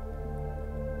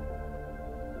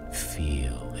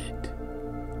 Feel it,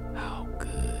 how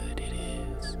good it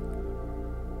is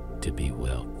to be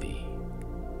wealthy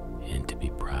and to be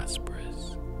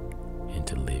prosperous and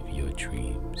to live your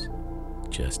dreams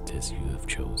just as you have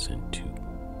chosen to.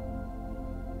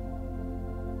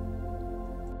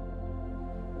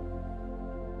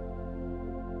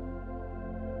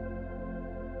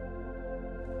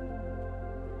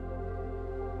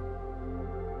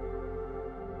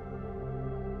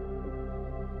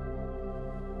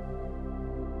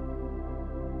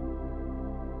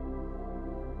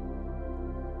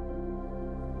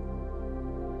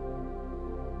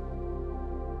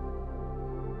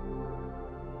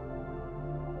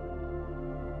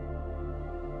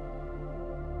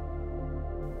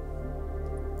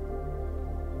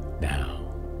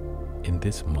 Now, in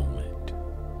this moment,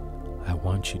 I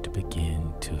want you to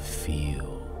begin to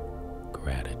feel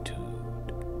gratitude.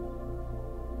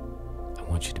 I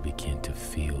want you to begin to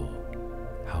feel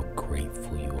how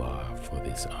grateful you are for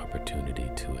this opportunity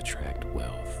to attract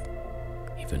wealth,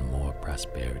 even more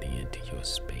prosperity into your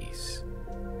space.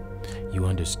 You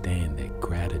understand that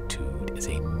gratitude is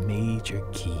a major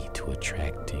key to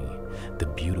attracting the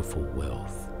beautiful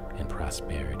wealth and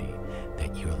prosperity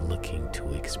that you're looking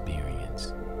to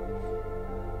experience,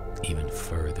 even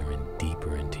further and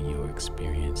deeper into your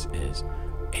experience as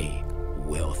a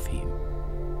wealthy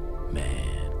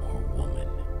man or woman.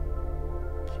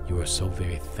 You are so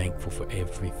very thankful for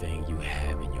everything you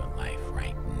have in your life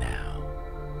right now.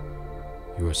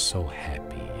 You are so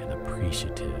happy and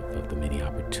appreciative of the many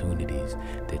opportunities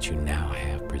that you now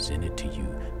have presented to you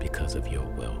because of your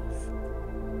wealth.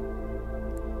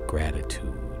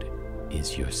 Gratitude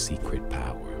is your secret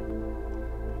power.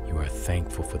 You are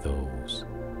thankful for those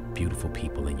beautiful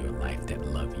people in your life that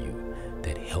love you,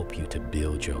 that help you to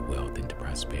build your wealth into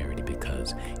prosperity,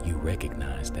 because you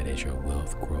recognize that as your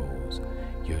wealth grows,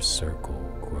 your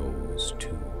circle grows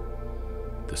too.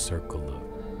 The circle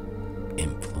of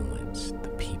influence, the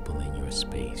people in your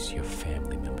space, your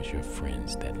family members, your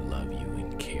friends that love you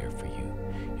and care for you.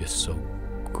 You're so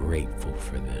grateful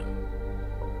for them.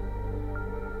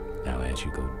 Now, as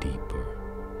you go deeper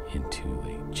into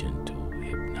a gentle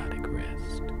hypnotic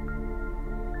rest,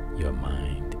 your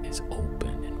mind is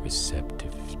open and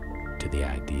receptive to the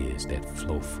ideas that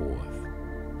flow forth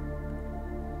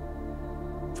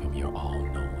from your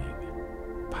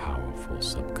all-knowing, powerful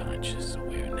subconscious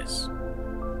awareness.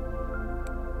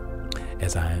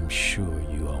 As I am sure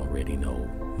you already know,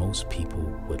 most people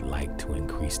would like to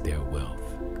increase their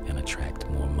wealth and attract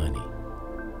more money.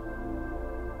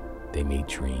 They may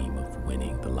dream of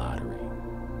winning the lottery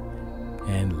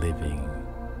and living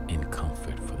in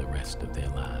comfort for the rest of their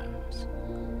lives.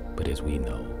 But as we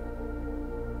know,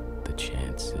 the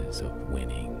chances of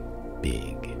winning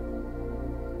big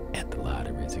at the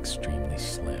lottery is extremely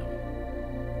slim.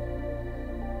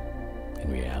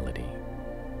 In reality,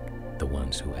 the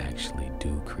ones who actually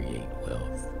do create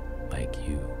wealth, like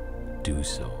you, do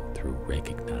so through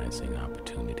recognizing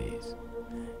opportunities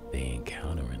they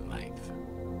encounter in life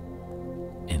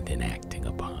and then acting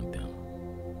upon them.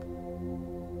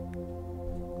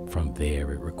 From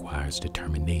there, it requires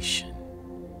determination,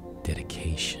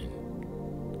 dedication,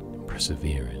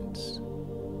 perseverance.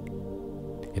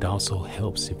 It also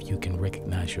helps if you can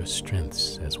recognize your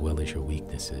strengths as well as your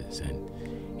weaknesses, and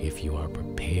if you are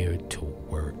prepared to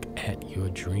work at your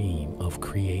dream of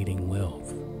creating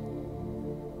wealth.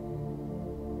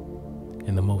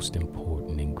 And the most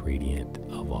important ingredient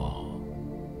of all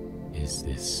is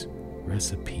this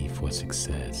recipe for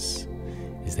success,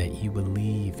 is that you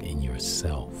believe in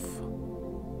yourself,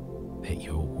 that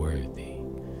you're worthy,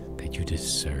 that you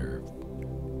deserve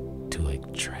to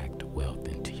attract wealth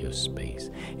into your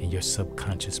space. And your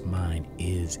subconscious mind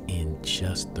is in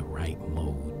just the right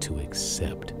mode to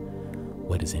accept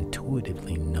what is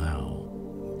intuitively now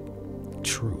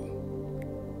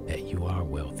true, that you are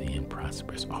wealthy and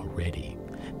prosperous already,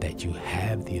 that you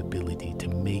have the ability to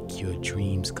make your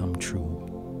dreams come true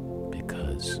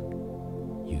because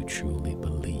you truly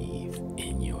believe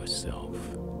in yourself.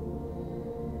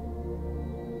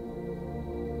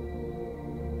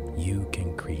 You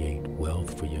can create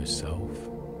wealth for yourself.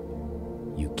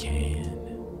 You can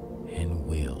and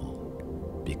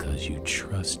will, because you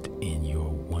trust in your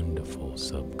wonderful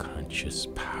subconscious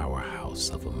powerhouse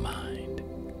of a mind.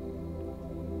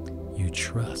 You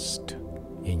trust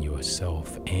in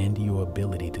yourself and your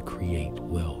ability to create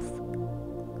wealth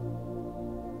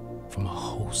from a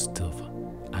host of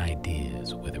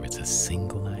ideas, whether it's a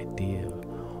single idea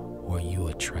or you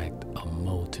attract a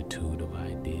multitude of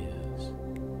ideas.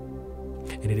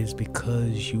 And it is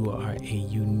because you are a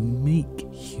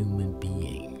unique human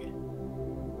being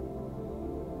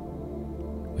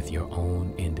with your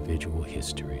own individual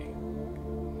history,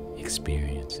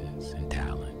 experiences, and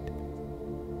talent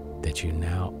that you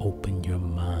now open your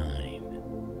mind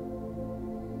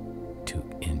to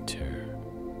enter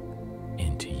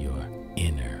into your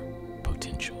inner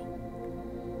potential.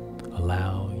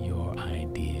 Allow your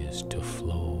ideas to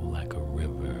flow like a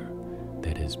river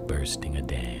that is bursting a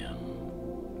dam.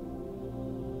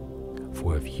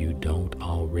 For if you don't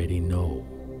already know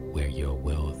where your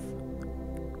wealth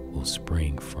will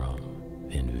spring from,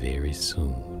 then very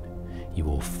soon you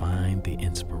will find the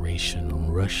inspiration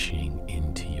rushing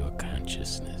into your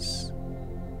consciousness,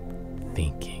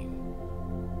 thinking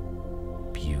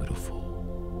beautiful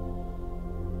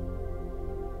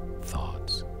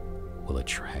thoughts will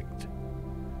attract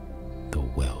the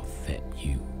wealth that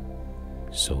you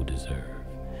so deserve,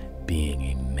 being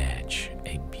a match,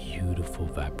 a beautiful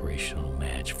vibrational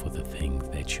match for the things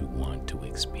that you want to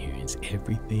experience.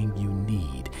 Everything you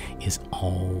need is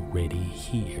already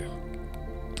here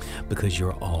because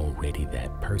you're already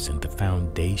that person. The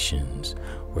foundations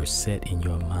were set in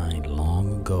your mind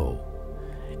long ago,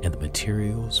 and the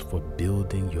materials for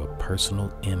building your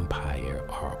personal empire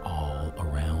are all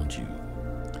around you.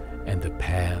 And the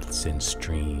paths and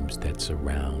streams that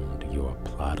surround your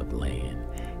plot of land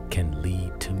can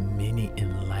lead to many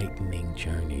enlightening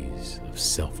journeys of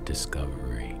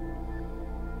self-discovery.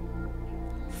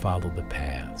 Follow the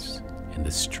paths and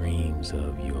the streams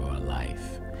of your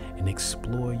life and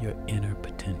explore your inner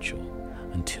potential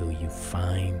until you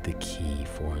find the key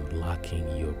for unlocking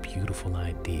your beautiful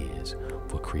ideas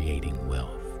for creating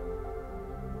wealth.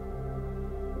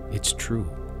 It's true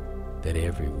that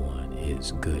everyone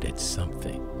is good at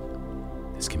something.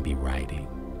 This can be writing,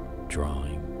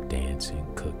 drawing, dancing,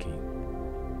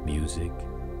 cooking, music,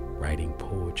 writing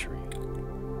poetry,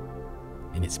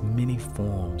 in its many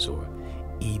forms, or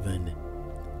even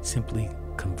simply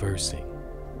conversing.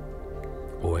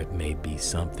 Or it may be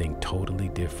something totally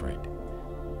different,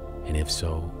 and if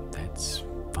so, that's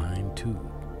fine too.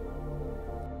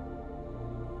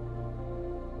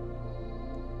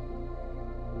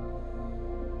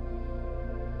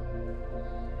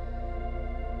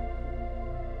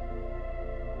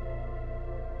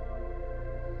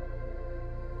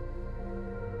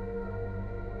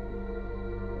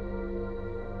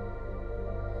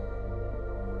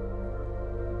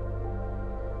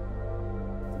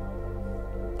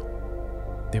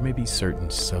 There may be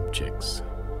certain subjects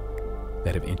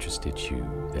that have interested you,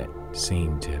 that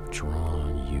seem to have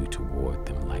drawn you toward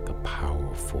them like a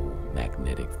powerful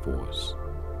magnetic force.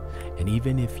 And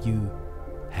even if you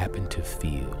happen to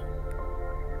feel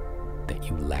that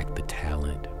you lack the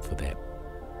talent for that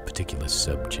particular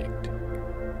subject,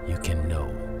 you can know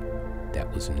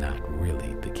that was not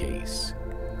really the case.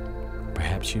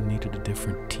 Perhaps you needed a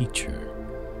different teacher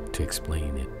to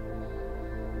explain it.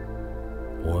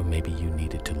 Or maybe you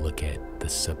needed to look at the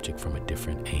subject from a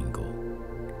different angle.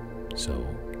 So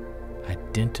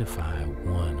identify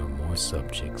one or more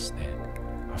subjects that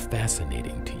are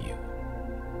fascinating to you.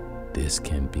 This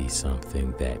can be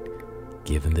something that,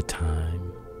 given the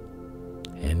time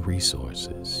and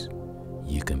resources,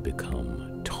 you can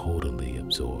become totally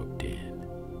absorbed in.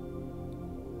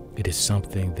 It is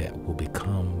something that will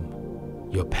become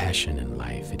your passion in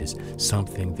life. It is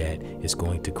something that is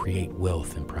going to create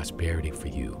wealth and prosperity for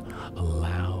you.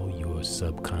 Allow your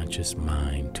subconscious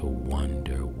mind to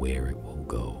wonder where it will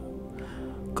go.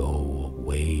 Go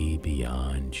way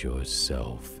beyond your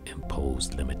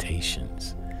self-imposed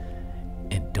limitations.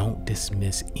 And don't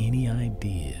dismiss any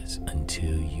ideas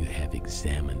until you have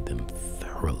examined them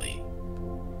thoroughly.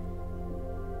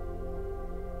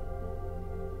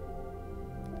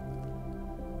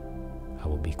 I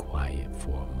will be quiet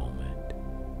for a moment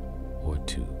or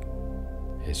two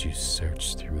as you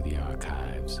search through the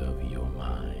archives of your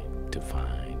mind to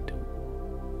find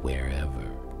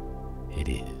wherever it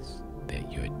is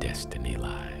that your destiny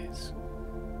lies.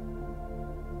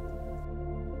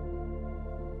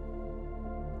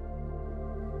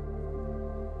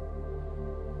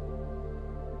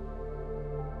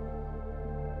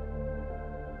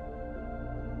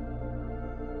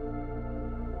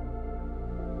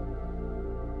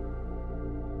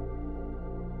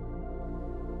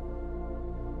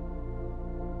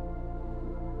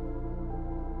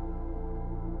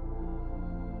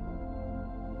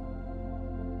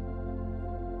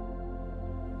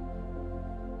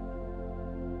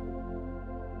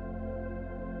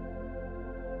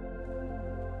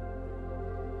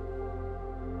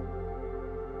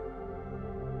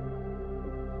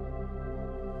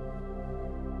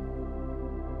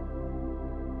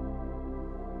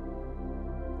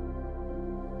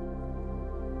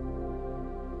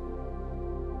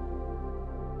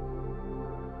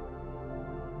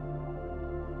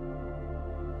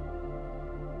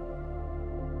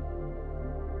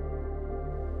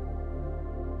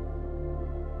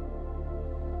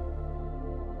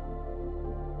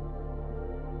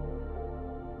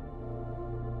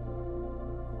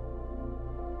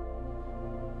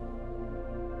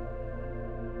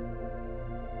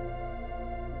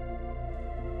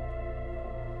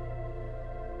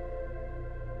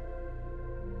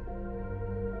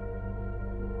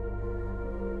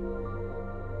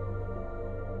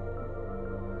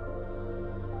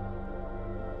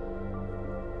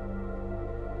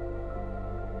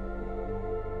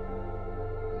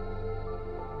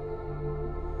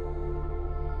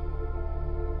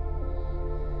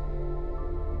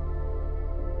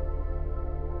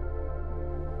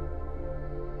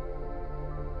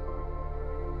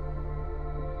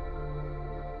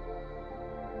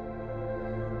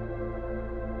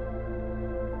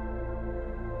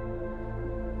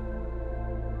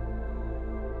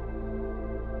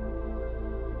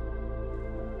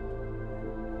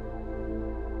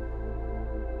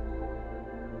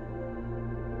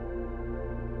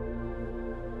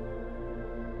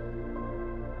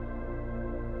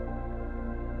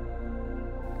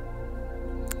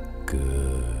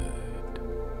 Good.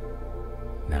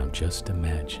 Now just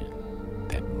imagine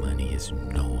that money is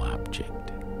no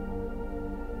object.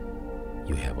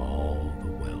 You have all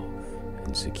the wealth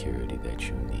and security that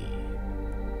you need.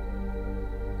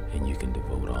 And you can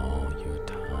devote all your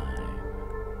time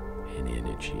and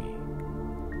energy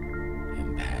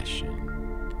and passion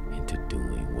into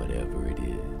doing whatever it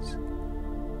is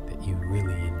that you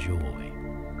really enjoy.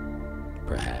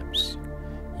 Perhaps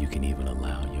you can even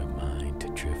allow your mind to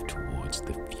drift towards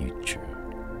the future.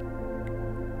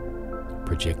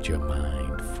 Project your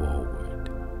mind forward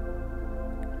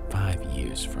 5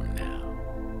 years from now,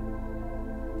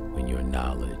 when your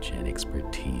knowledge and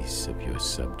expertise of your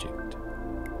subject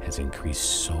has increased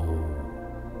so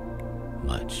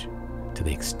much to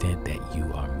the extent that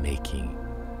you are making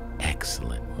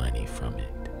excellent money from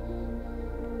it.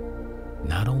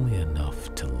 Not only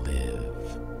enough to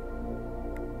live,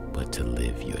 but to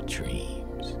live your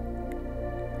dreams.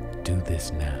 Do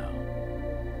this now.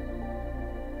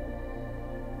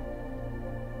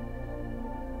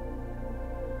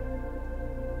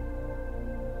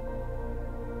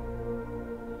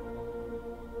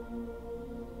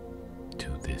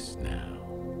 into this now.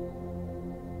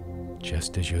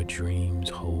 Just as your dreams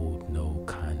hold no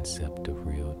concept of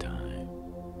real time,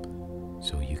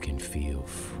 so you can feel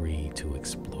free to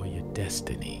explore your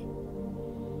destiny.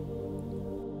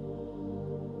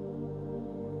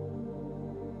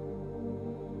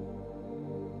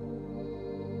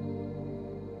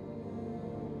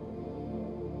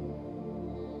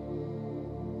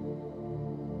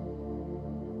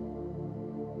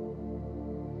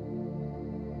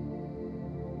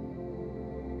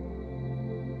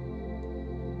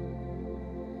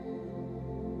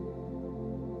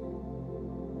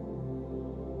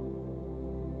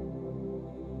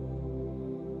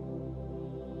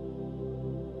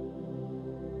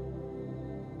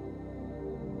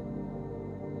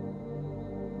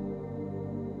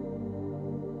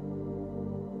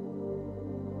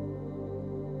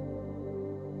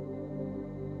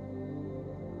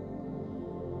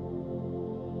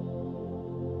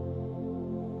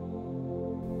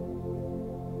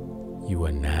 You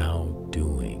are now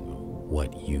doing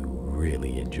what you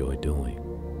really enjoy doing.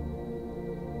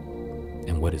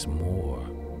 And what is more,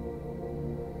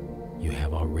 you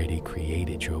have already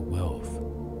created your wealth,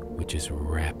 which is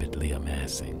rapidly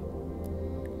amassing.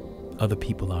 Other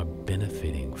people are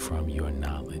benefiting from your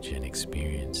knowledge and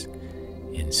experience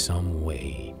in some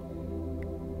way,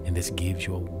 and this gives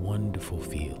you a wonderful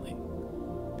feeling.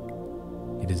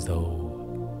 It is though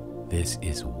this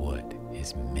is what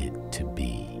is meant to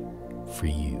be for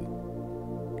you.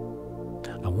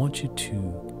 I want you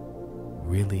to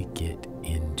really get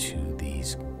into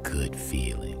these good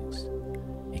feelings.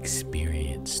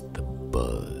 Experience the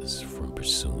buzz from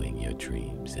pursuing your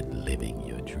dreams and living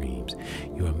your dreams.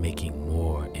 You are making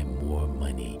more and more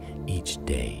money each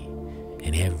day,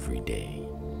 and every day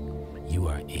you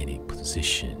are in a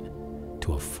position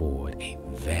to afford a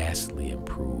vastly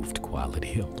improved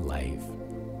quality of life.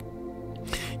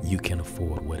 You can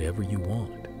afford whatever you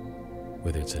want,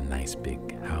 whether it's a nice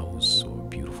big house or a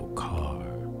beautiful car,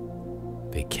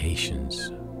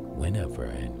 vacations whenever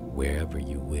and wherever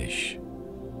you wish,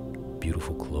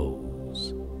 beautiful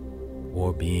clothes,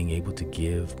 or being able to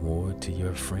give more to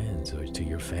your friends or to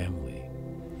your family,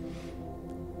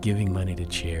 giving money to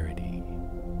charity,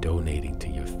 donating to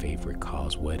your favorite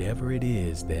cause, whatever it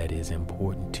is that is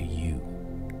important to you.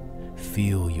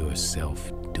 Feel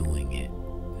yourself doing it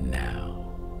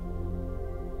now.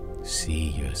 See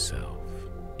yourself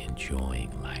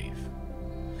enjoying life.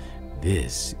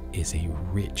 This is a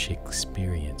rich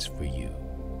experience for you,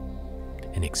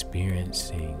 and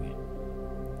experiencing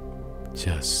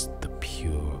just the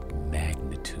pure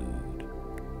magnitude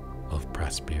of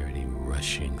prosperity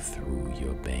rushing through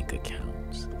your bank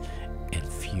accounts and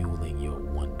fueling your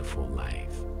wonderful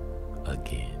life.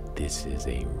 Again, this is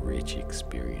a rich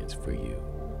experience for you,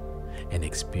 an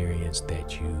experience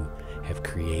that you have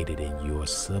created in your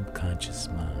subconscious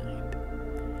mind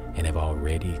and have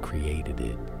already created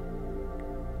it.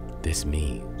 This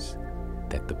means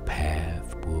that the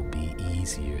path will be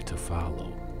easier to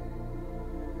follow.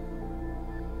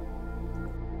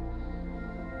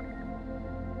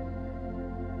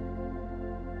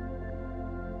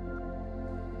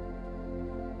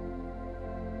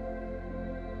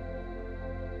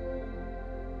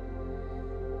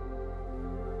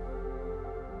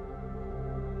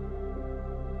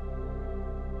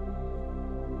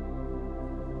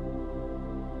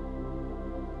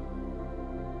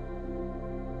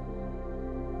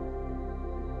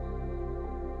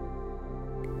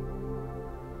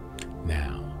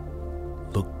 Now,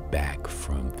 look back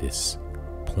from this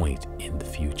point in the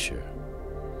future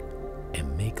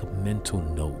and make a mental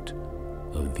note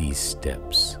of these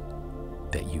steps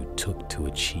that you took to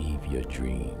achieve your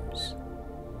dreams.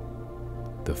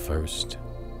 The first,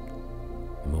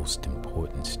 most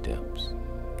important steps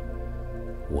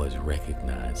was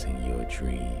recognizing your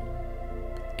dream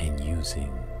and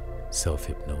using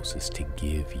self-hypnosis to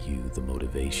give you the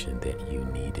motivation that you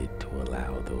needed to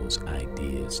allow those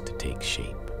ideas to take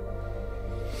shape.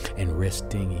 And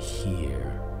resting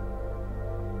here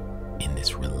in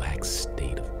this relaxed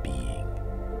state of being,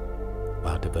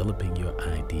 while developing your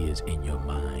ideas in your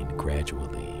mind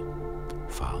gradually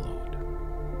followed.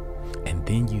 And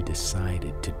then you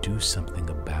decided to do something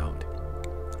about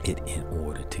it in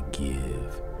order to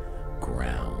give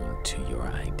ground to your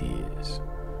ideas.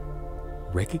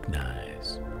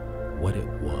 Recognize what it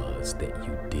was that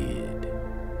you did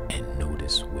and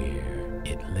notice where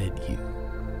it led you.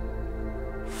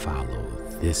 Follow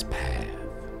this path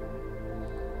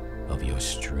of your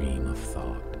stream of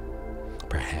thought.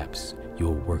 Perhaps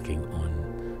you're working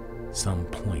on some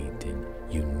point and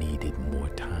you needed more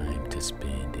time to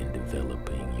spend in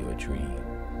developing your dream.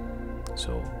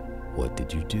 So What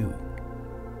did you do?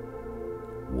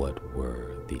 What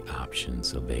were the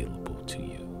options available to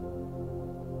you?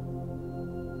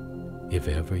 If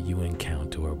ever you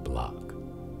encounter a block,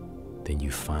 then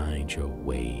you find your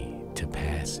way to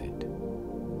pass it.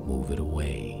 Move it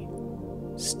away,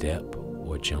 step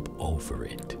or jump over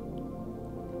it.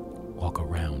 Walk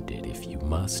around it if you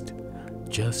must.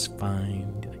 Just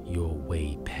find your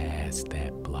way past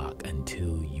that block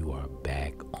until you are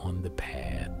back on the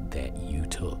path that you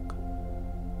took.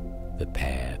 The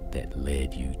path that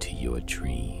led you to your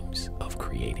dreams of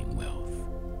creating wealth.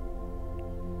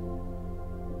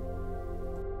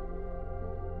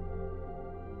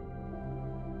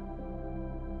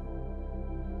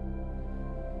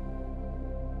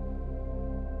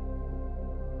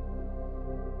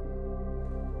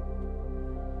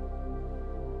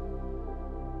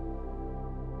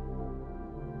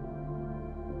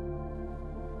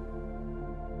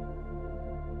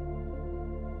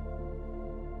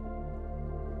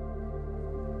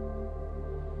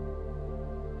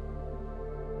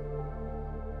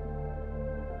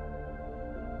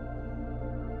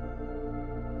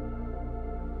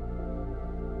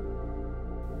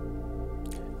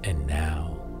 And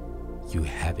now you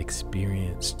have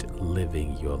experienced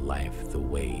living your life the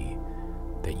way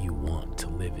that you want to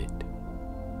live it.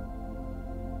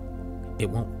 It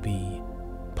won't be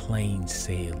plain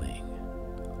sailing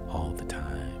all the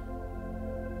time,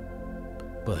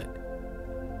 but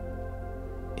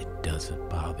it doesn't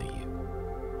bother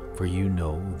you, for you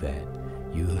know that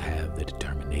you have the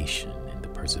determination and the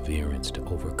perseverance to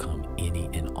overcome any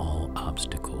and all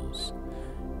obstacles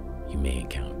you may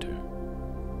encounter.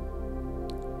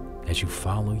 As you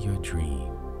follow your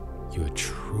dream, your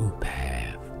true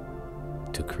path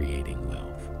to creating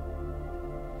wealth,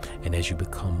 and as you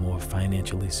become more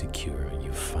financially secure,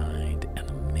 you find an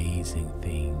amazing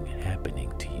thing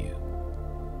happening to you.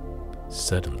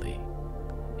 Suddenly,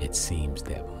 it seems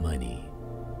that money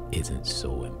isn't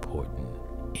so important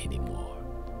anymore.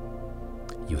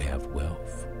 You have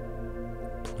wealth,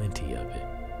 plenty of it.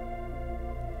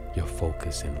 Your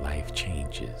focus in life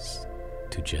changes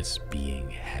to just being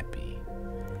happy.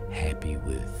 Happy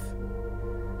with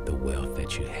the wealth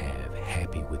that you have,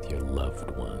 happy with your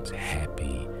loved ones,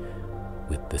 happy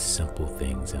with the simple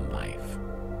things in life.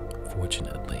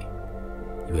 Fortunately,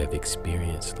 you have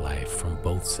experienced life from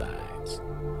both sides,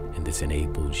 and this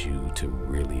enables you to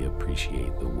really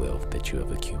appreciate the wealth that you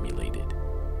have accumulated,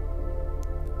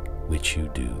 which you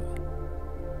do.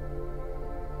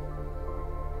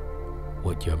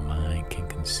 What your mind can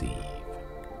conceive,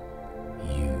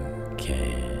 you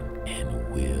can and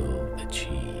will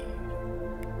achieve.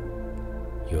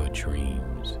 Your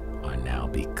dreams are now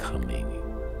becoming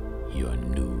your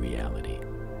new reality.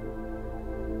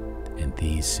 And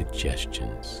these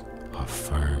suggestions are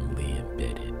firmly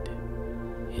embedded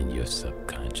in your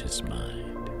subconscious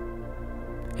mind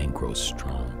and grow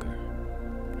stronger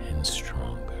and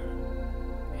stronger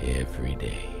every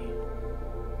day.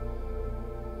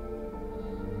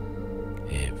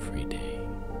 Every day.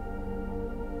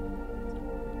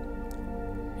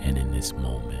 And in this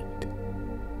moment,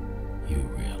 you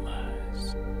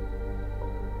realize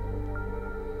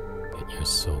that you're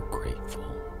so grateful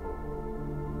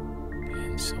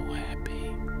and so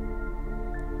happy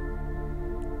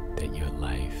that your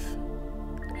life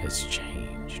has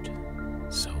changed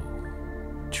so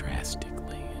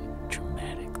drastically and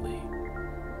dramatically,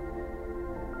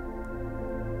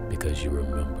 because you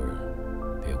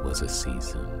remember there was a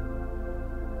season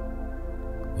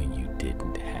when you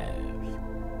didn't have.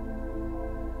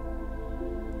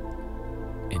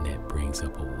 And that brings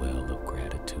up a well of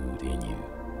gratitude in you,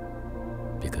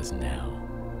 because now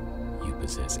you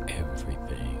possess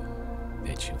everything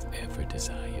that you've ever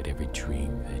desired, every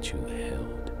dream that you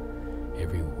held,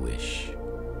 every wish.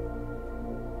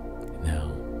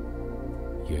 Now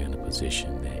you're in a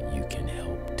position that you can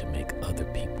help to make other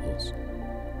people's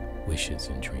wishes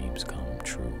and dreams come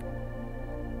true,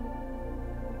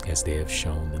 as they have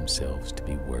shown themselves to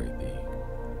be worthy,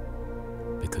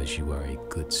 because you are a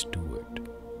good steward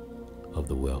of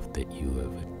the wealth that you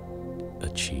have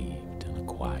achieved and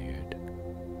acquired.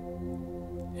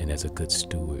 And as a good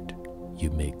steward, you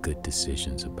make good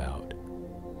decisions about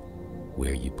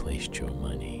where you placed your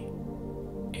money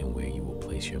and where you will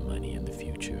place your money in the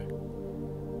future,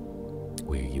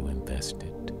 where you invest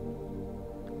it,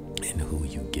 and who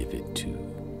you give it to.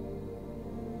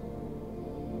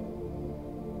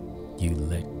 You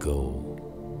let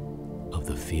go of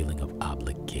the feeling of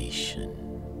obligation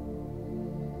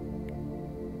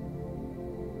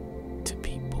to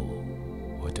people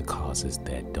or to causes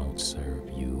that don't serve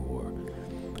you or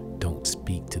don't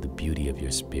speak to the beauty of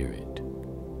your spirit.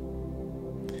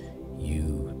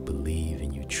 you believe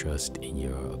and you trust in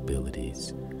your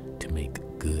abilities to make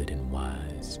good and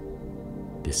wise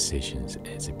decisions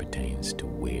as it pertains to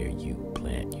where you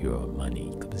plant your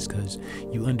money, because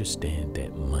you understand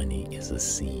that money is a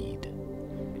seed.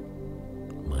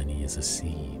 Money is a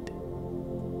seed,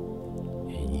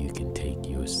 and you can take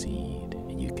your seed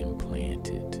and you can plant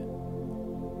it,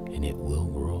 and it will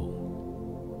grow.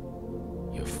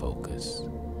 Your focus,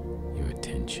 your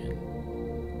attention,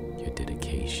 your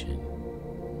dedication,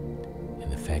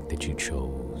 and the fact that you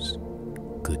chose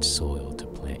good soil to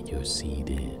plant your seed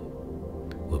in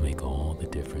will make all the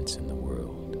difference in the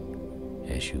world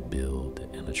as you build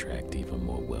and attract even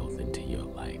more wealth into your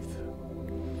life.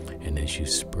 And as you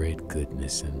spread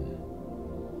goodness and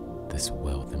this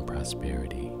wealth and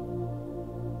prosperity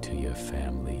to your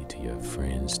family, to your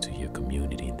friends, to your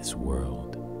community in this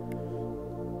world,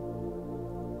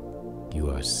 you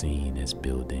are seen as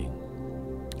building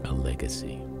a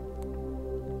legacy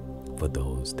for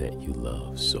those that you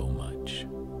love so much,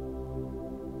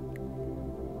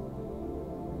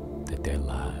 that their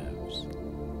lives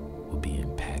will be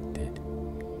impacted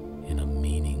in a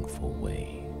meaningful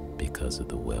way because of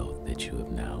the wealth that you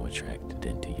have now attracted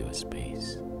into your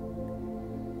space.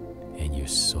 And you're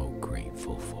so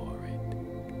grateful for it,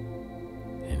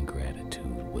 and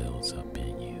gratitude wells up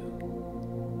in you.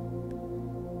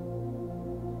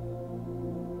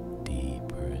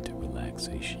 Deeper into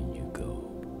relaxation you go.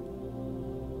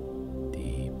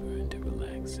 Deeper into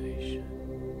relaxation.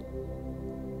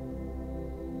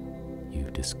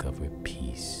 You've discovered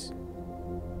peace.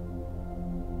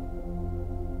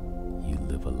 You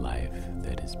live a life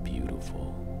that is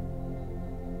beautiful,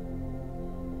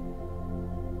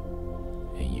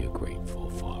 and you're grateful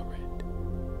for it.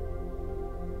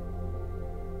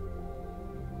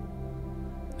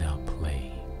 Now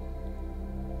play.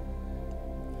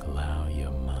 Allow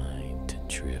your mind to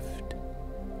drift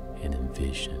and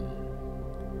envision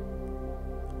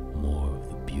more of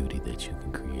the beauty that you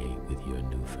can create with your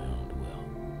newfound wealth.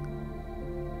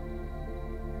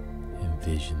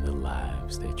 Envision the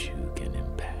lives that you can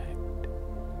impact.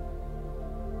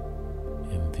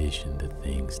 Envision the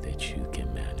things that you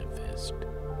can manifest.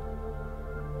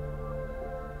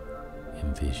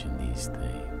 Envision these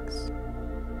things,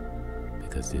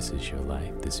 because this is your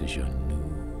life. This is your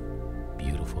new,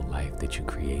 beautiful life that you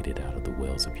created out of the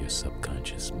wells of your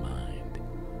subconscious mind.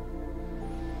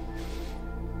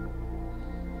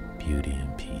 Beauty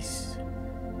and peace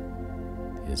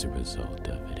is a result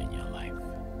of it in your life,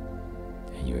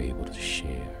 and you're able to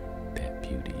share that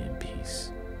beauty and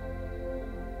peace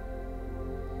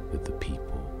with the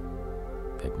people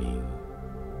that mean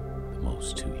the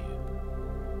most to you.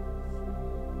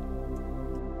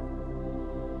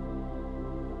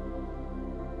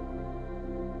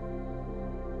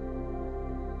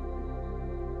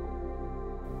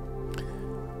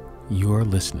 You're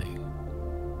listening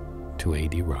to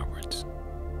A.D.Roberts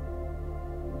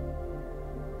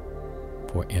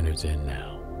for Enters In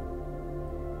Now.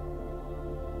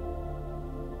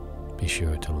 Be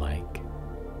sure to like,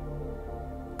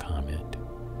 comment,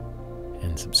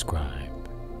 and subscribe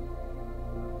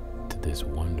to this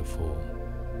wonderful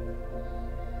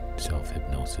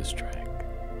self-hypnosis track.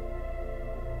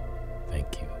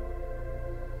 Thank you.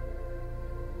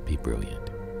 Be brilliant.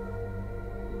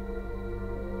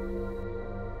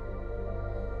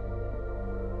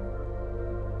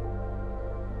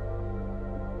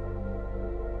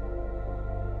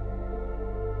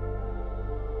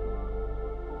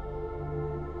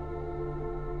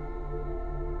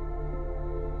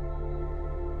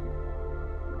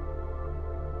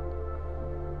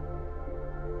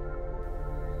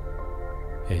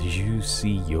 As you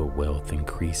see your wealth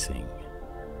increasing,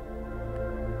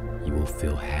 you will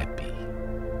feel happy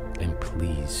and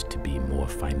pleased to be more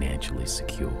financially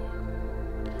secure.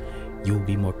 You will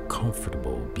be more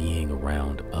comfortable being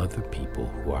around other people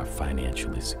who are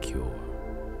financially secure.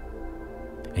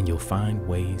 And you'll find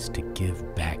ways to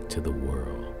give back to the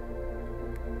world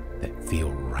that feel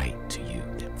right to you,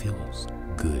 that feels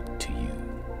good to you.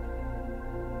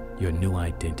 Your new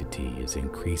identity is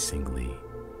increasingly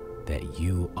that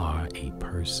you are a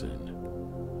person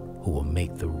who will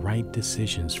make the right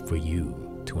decisions for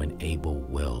you to enable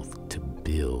wealth to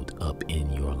build up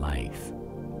in your life.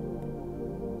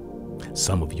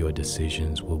 Some of your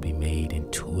decisions will be made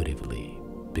intuitively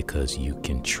because you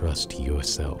can trust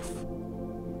yourself.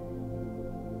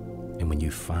 And when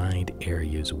you find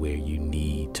areas where you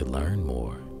need to learn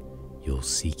more, you'll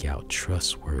seek out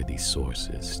trustworthy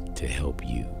sources to help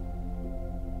you.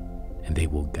 And they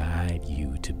will guide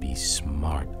you to be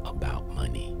smart about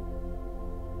money.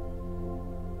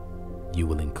 You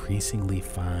will increasingly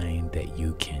find that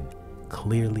you can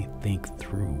clearly think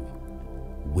through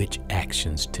which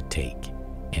actions to take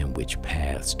and which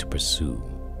paths to pursue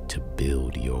to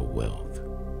build your wealth.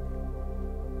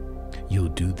 You'll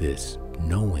do this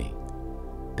knowing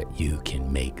that you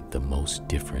can make the most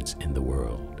difference in the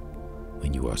world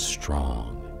when you are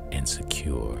strong and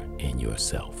secure in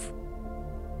yourself.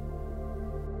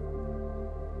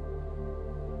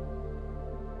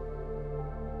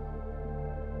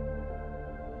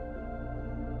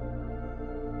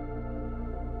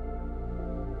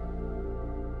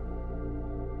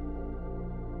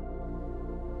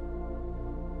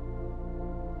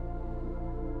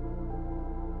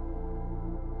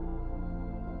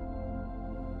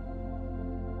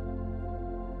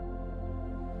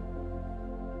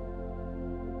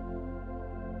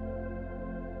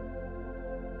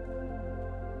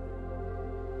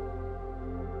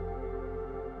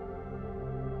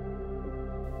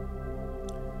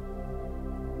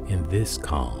 In this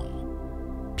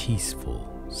calm, peaceful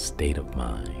state of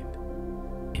mind,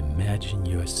 imagine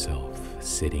yourself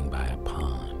sitting by a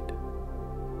pond.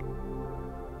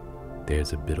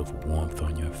 There's a bit of warmth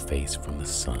on your face from the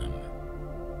sun,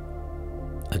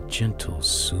 a gentle,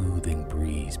 soothing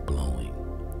breeze blowing,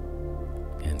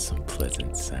 and some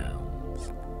pleasant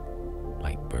sounds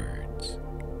like birds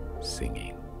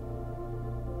singing.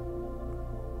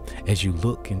 As you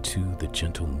look into the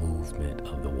gentle movement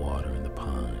of the water in the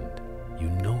pond, you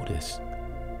notice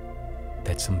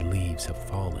that some leaves have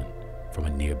fallen from a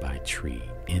nearby tree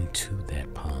into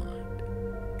that pond,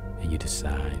 and you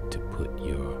decide to put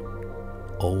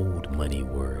your old money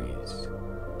worries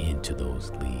into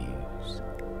those leaves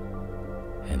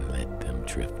and let them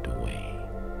drift away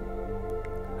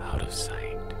out of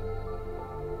sight.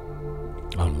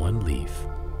 On one leaf,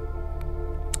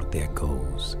 there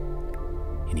goes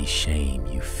any shame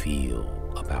you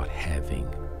feel about having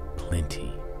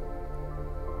plenty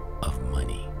of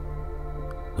money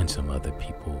when some other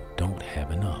people don't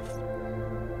have enough.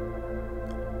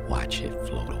 Watch it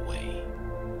float away.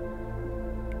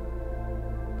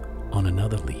 On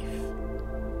another leaf,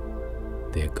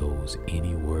 there goes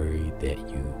any worry that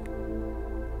you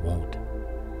won't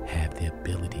have the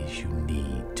abilities you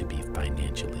need to be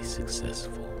financially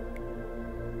successful.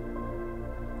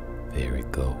 There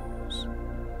it goes,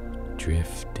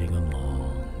 drifting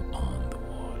along on the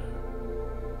water,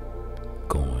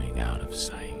 going out of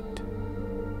sight,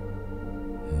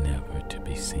 never to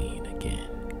be seen again.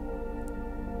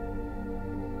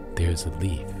 There's a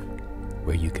leaf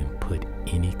where you can put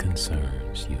any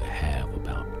concerns you have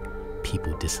about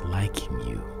people disliking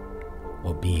you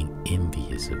or being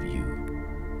envious of you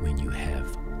when you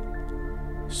have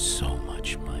so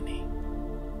much money.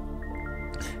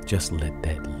 Just let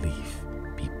that leaf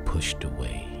be pushed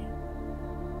away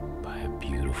by a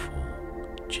beautiful,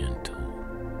 gentle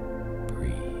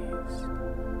breeze.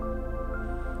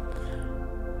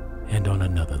 And on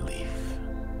another leaf,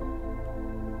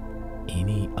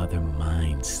 any other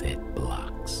mindset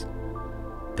blocks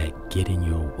that get in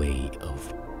your way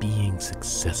of being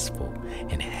successful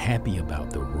and happy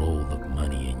about the role of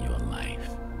money in your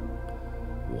life.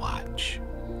 Watch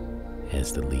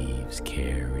as the leaves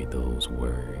carry those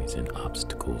worries and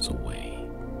obstacles away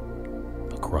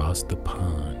across the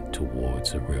pond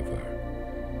towards a river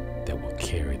that will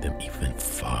carry them even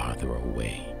farther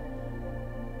away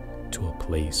to a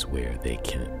place where they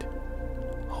can't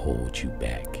hold you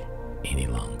back any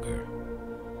longer.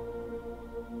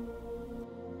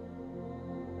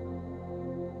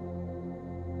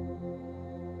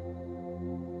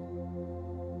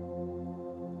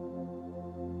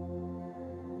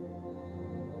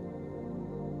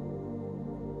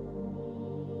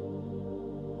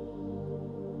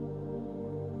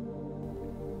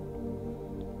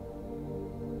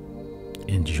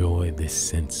 Enjoy this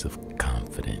sense of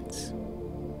confidence.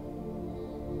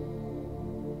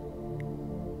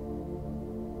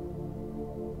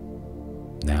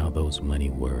 Now those money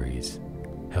worries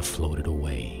have floated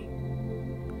away.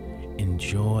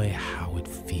 Enjoy how it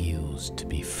feels to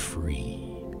be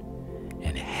free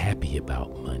and happy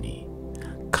about money,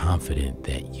 confident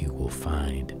that you will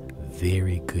find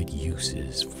very good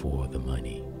uses for the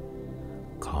money,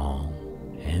 calm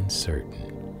and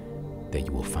certain that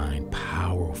you will find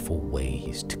powerful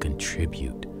ways to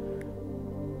contribute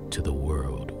to the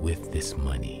world with this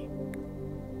money.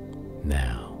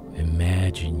 Now,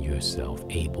 imagine yourself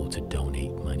able to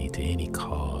donate money to any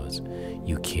cause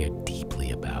you care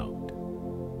deeply about.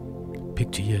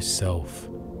 Picture yourself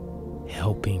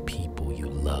helping people you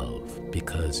love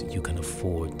because you can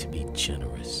afford to be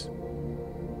generous.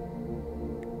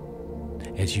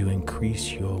 As you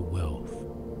increase your wealth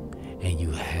and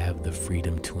you have the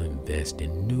freedom to invest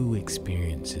in new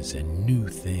experiences and new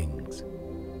things.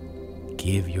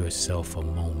 Give yourself a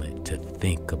moment to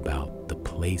think about the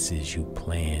places you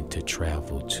plan to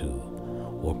travel to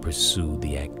or pursue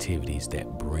the activities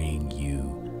that bring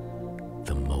you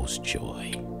the most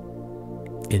joy.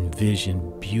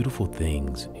 Envision beautiful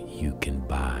things you can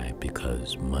buy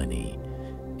because money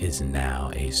is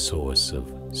now a source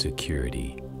of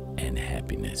security and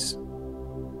happiness.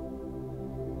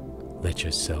 Let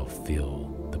yourself feel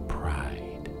the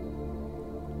pride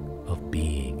of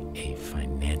being a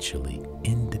financially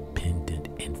independent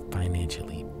and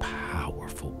financially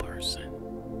powerful person.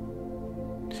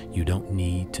 You don't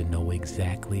need to know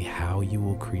exactly how you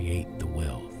will create the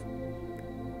wealth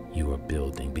you are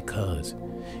building, because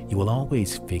you will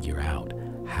always figure out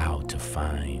how to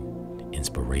find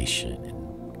inspiration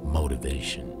and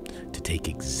motivation to take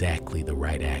exactly the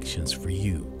right actions for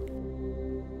you.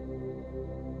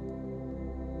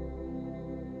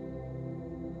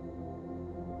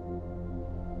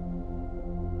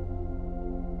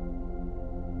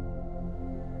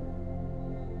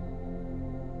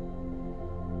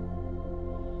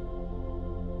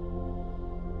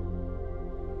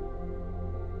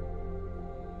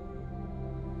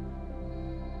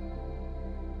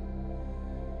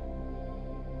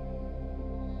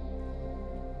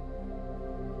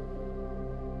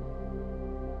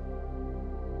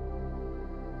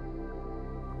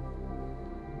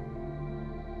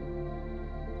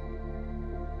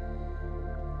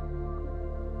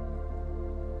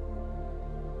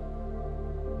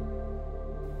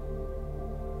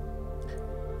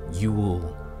 You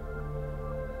will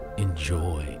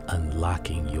enjoy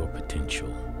unlocking your potential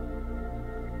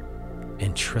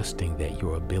and trusting that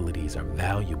your abilities are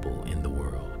valuable in the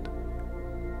world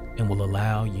and will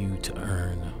allow you to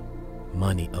earn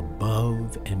money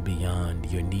above and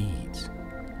beyond your needs.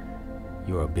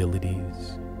 Your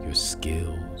abilities, your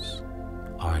skills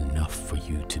are enough for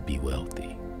you to be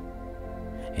wealthy.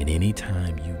 And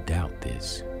anytime you doubt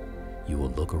this, you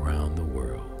will look around the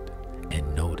world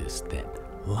and notice that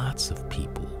lots of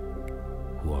people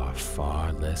who are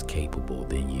far less capable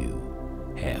than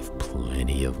you have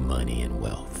plenty of money and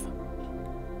wealth.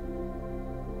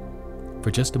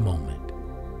 For just a moment,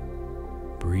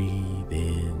 breathe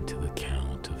in to the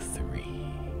count of 3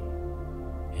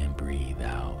 and breathe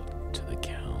out to the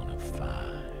count of 5.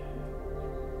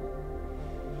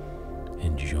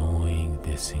 Enjoying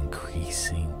this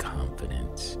increasing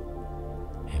confidence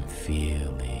and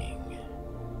feeling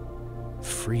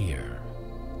freer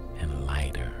and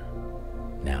lighter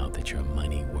now that your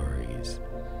money worries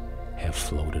have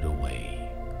floated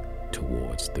away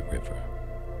towards the river.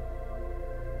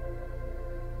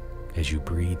 As you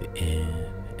breathe in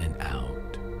and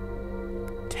out,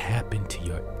 tap into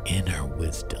your inner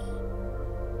wisdom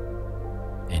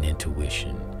and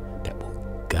intuition that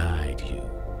will guide you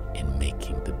in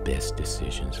making the best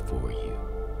decisions for you.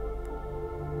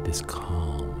 This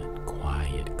calm and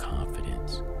quiet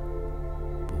confidence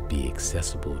will be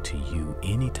accessible to you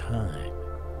anytime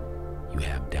you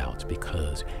have doubts,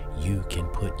 because you can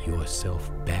put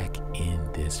yourself back in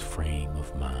this frame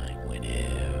of mind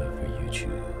whenever you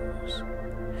choose.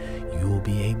 You will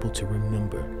be able to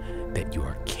remember that you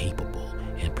are capable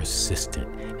and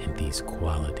persistent, and these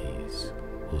qualities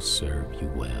will serve you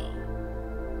well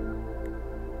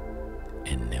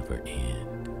and never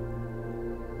end.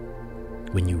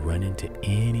 When you run into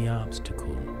any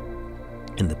obstacle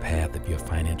in the path of your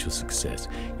financial success,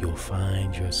 you'll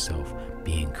find yourself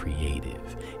being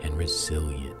creative and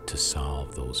resilient to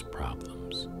solve those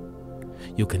problems.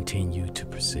 You'll continue to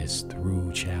persist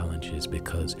through challenges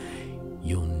because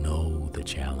you'll know the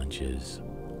challenges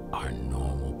are a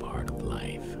normal part of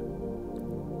life.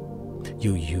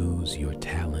 You'll use your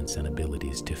talents and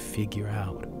abilities to figure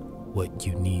out what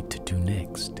you need to do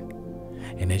next.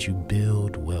 And as you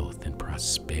build wealth and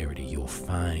prosperity, you'll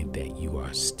find that you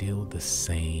are still the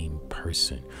same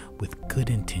person with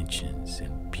good intentions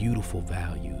and beautiful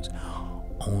values.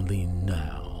 Only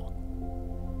now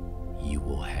you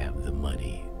will have the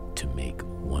money to make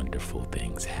wonderful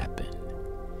things happen.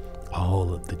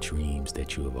 All of the dreams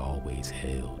that you have always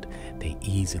held, they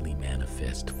easily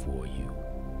manifest for you.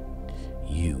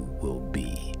 You will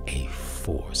be a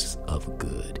force of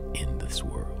good in this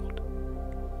world.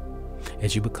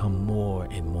 As you become more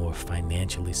and more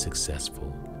financially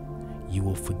successful, you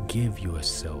will forgive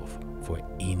yourself for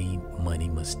any money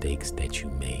mistakes that you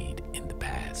made in the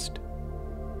past.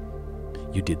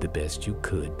 You did the best you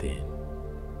could then,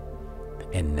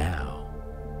 and now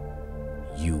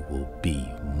you will be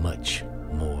much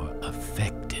more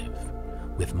effective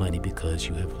with money because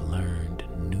you have learned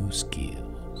new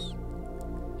skills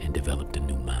and and developed a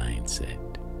new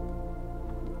mindset.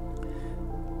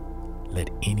 Let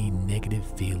any negative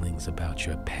feelings about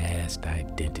your past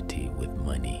identity with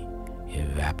money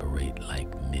evaporate like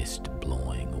mist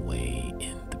blowing away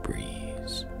in the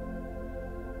breeze.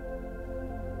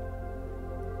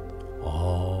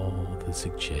 All the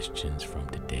suggestions from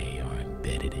today are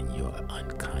embedded in your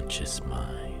unconscious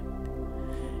mind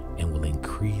and will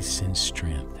increase in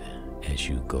strength as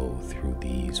you go through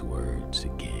these words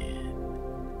again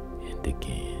and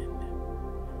again.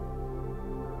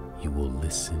 You will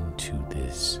listen to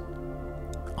this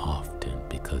often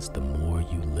because the more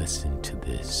you listen to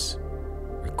this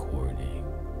recording,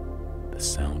 the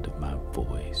sound of my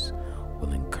voice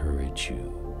will encourage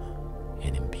you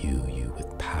and imbue you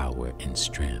with power and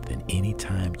strength. And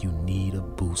anytime you need a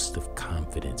boost of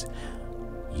confidence,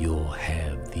 you'll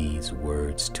have these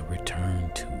words to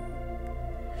return to.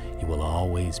 You will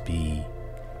always be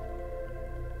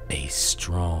a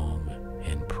strong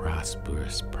and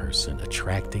prosperous person,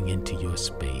 attracting into your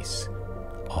space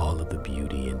all of the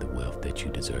beauty and the wealth that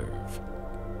you deserve.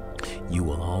 You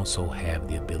will also have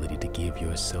the ability to give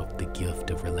yourself the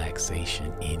gift of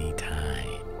relaxation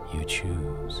anytime you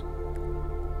choose,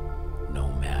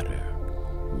 no matter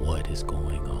what is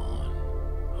going on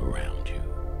around you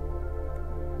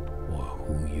or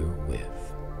who you're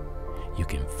with. You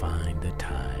can find the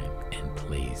time and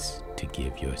place to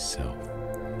give yourself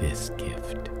this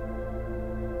gift.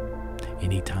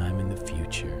 Anytime in the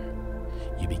future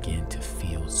you begin to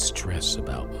feel stress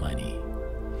about money,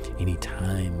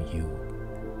 anytime you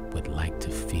would like to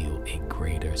feel a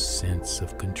greater sense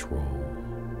of control,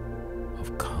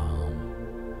 of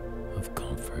calm, of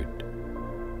comfort,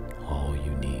 all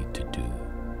you need to do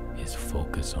is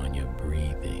focus on your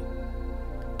breathing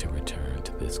to return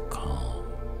to this calm,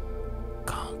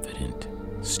 confident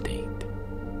state.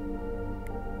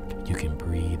 You can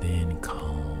breathe in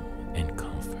calm and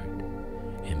comfort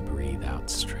and breathe out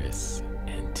stress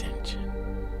and tension.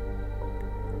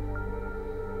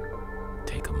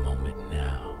 Take a moment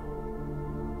now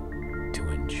to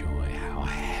enjoy how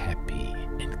happy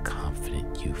and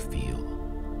confident you feel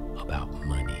about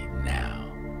money now.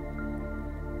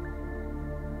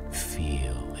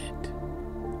 Feel it,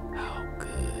 how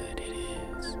good it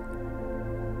is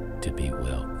to be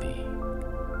wealthy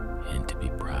and to be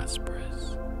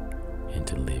prosperous and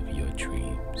to live your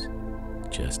dreams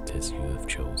just as you have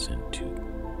chosen to.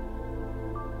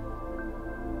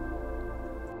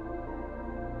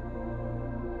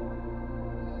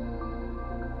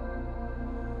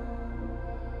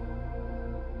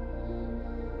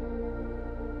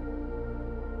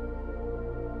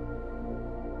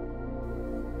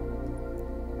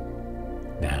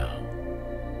 Now,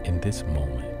 in this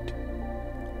moment,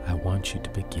 I want you to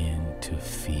begin to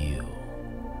feel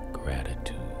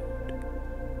gratitude.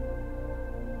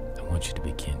 I want you to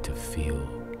begin to feel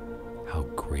how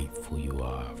grateful you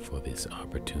are for this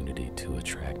opportunity to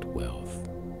attract wealth,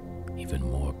 even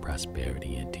more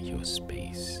prosperity into your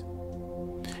space.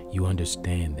 You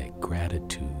understand that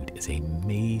gratitude is a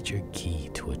major key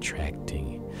to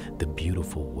attracting the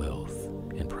beautiful wealth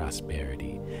and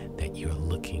prosperity that you're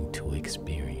looking to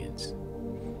experience,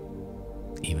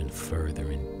 even further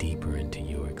and deeper into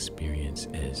your experience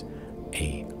as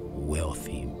a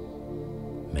wealthy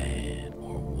man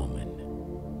or woman.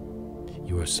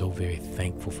 You are so very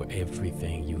thankful for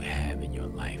everything you have in your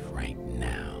life right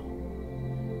now.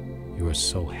 You are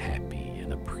so happy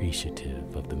and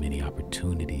appreciative of the many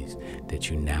opportunities that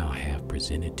you now have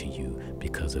presented to you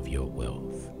because of your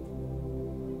wealth.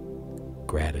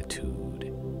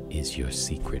 Gratitude is your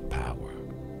secret power.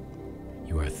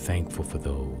 You are thankful for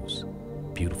those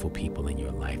beautiful people in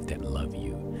your life that love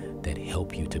you, that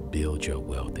help you to build your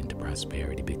wealth into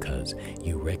prosperity, because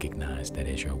you recognize that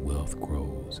as your wealth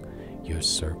grows, your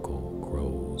circle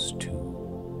grows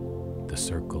too. The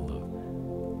circle of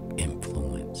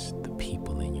influence, the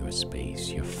people in your space,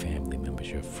 your family members,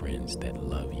 your friends that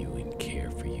love you and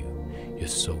care for you. You're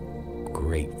so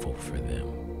grateful for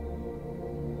them.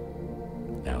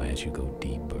 Now, as you go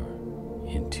deeper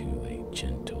into a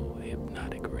gentle,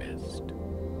 hypnotic rest,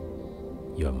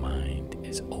 your mind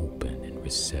is open and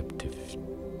receptive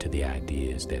to the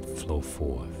ideas that flow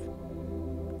forth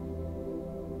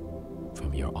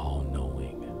from your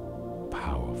all-knowing,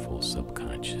 powerful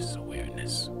subconscious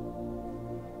awareness.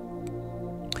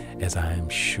 As I am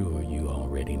sure you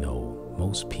already know,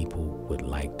 most people would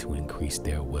like to increase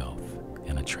their wealth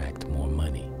and attract more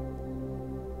money.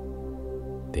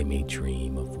 They may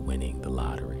dream of winning the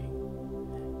lottery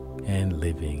and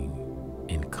living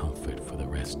in comfort for the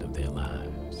rest of their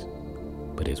lives.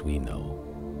 But as we know,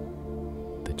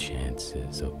 the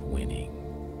chances of winning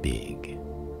big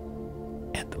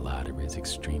at the lottery is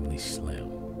extremely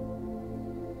slim.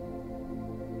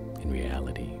 In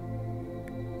reality,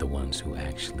 the ones who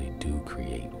actually do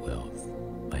create wealth,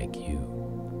 like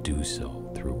you, do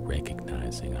so through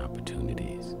recognizing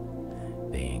opportunities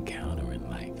they encounter in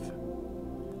life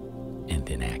and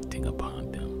then acting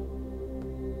upon them.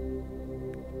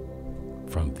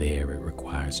 From there, it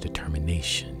requires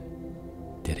determination,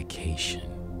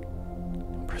 dedication,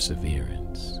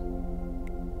 perseverance.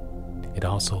 It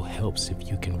also helps if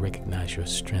you can recognize your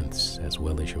strengths as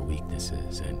well as your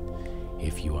weaknesses, and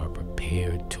if you are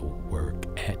prepared to work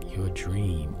at your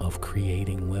dream of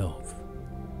creating wealth.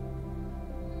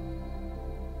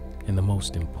 And the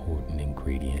most important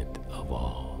ingredient of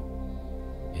all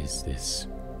is this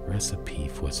recipe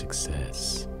for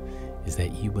success, is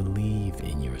that you believe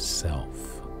in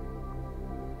yourself,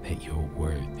 that you're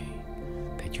worthy,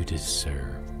 that you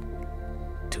deserve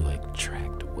to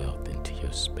attract wealth into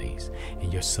your space,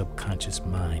 and your subconscious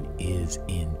mind is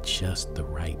in just the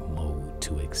right mode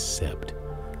to accept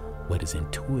what is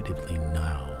intuitively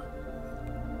now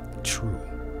true,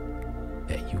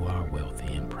 that you are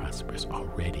wealthy and prosperous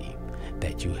already,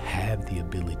 that you have the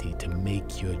ability to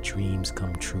make your dreams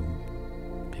come true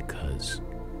because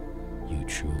you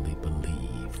truly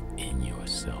believe in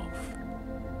yourself.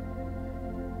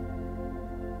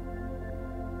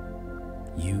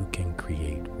 You can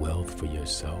create wealth for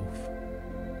yourself.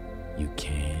 You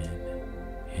can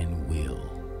and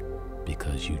will,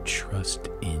 because you trust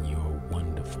in your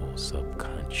wonderful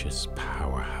subconscious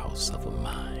powerhouse of a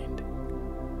mind.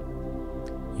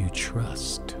 You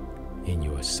trust in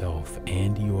yourself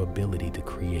and your ability to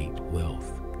create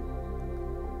wealth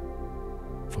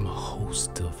from a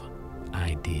host of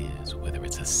ideas, whether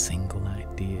it's a single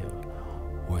idea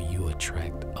or you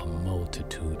attract a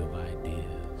multitude of ideas.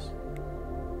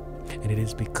 And it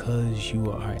is because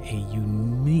you are a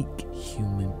unique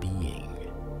human being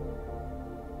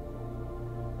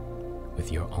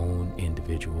with your own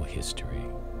individual history,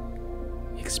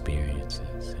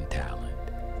 experiences, and talent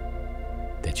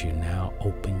that you now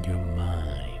open your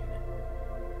mind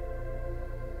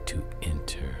to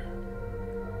enter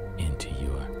into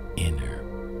your inner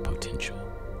potential.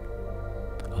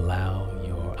 Allow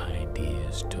your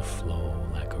ideas to flow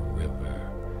like a river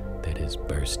that is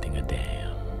bursting a dam.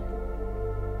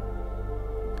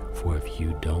 For if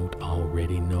you don't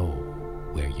already know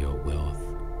where your wealth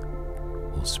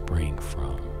will spring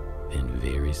from, then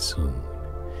very soon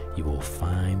you will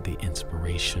find the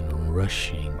inspiration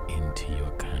rushing into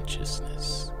your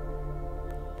consciousness.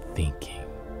 Thinking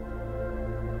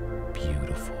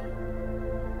beautiful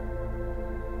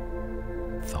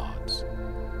thoughts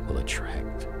will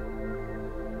attract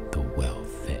the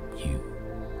wealth that you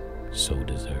so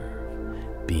deserve,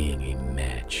 being a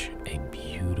match, a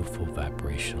beautiful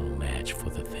vibrational match for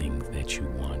the things that you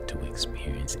want to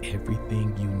experience.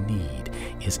 Everything you need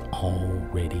is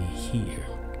already here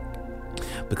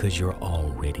because you're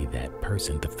already that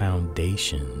person. The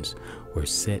foundations were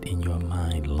set in your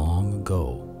mind long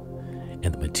ago,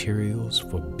 and the materials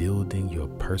for building your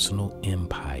personal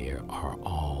empire are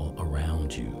all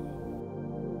around you.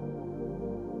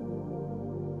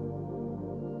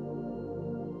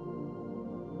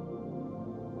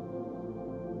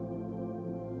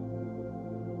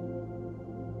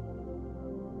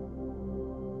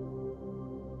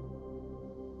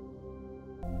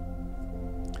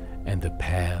 And the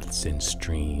paths and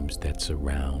streams that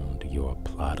surround your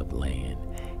plot of land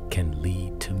can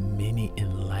lead to many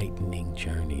enlightening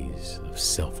journeys of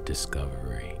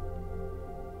self-discovery.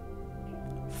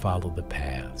 Follow the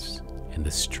paths and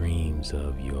the streams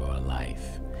of your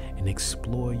life and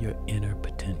explore your inner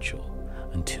potential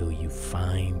until you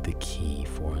find the key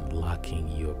for unlocking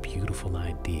your beautiful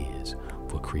ideas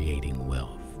for creating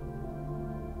wealth.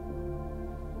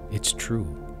 It's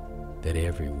true that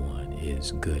everyone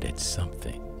is good at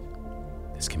something.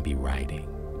 This can be writing,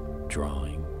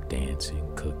 drawing, dancing,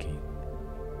 cooking,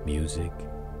 music,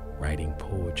 writing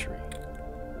poetry,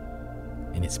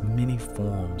 in its many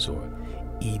forms, or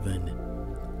even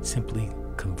simply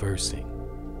conversing.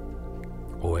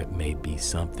 Or it may be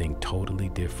something totally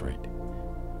different,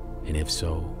 and if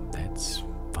so, that's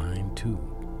fine too.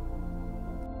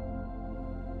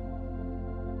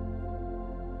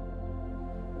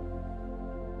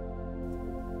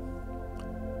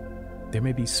 There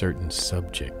may be certain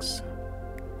subjects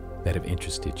that have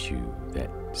interested you, that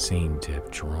seem to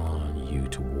have drawn you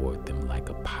toward them like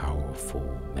a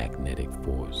powerful magnetic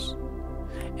force.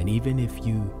 And even if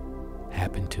you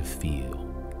happen to feel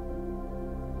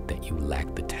that you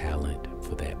lack the talent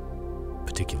for that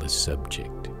particular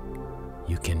subject,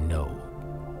 you can know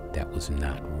that was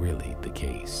not really the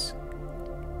case.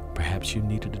 Perhaps you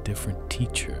needed a different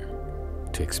teacher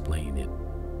to explain it.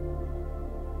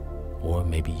 Or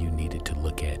maybe you needed to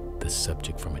look at the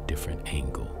subject from a different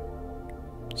angle.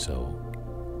 So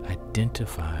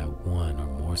identify one or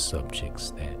more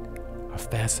subjects that are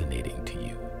fascinating to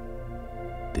you.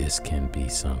 This can be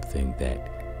something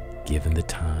that, given the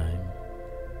time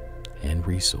and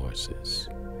resources,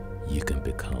 you can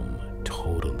become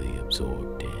totally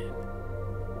absorbed in.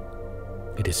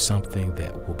 It is something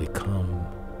that will become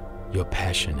your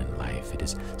passion in life. It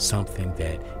is something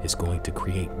that is going to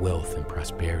create wealth and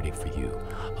prosperity for you.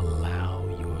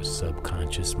 Allow your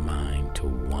subconscious mind to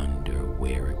wonder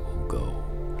where it will go.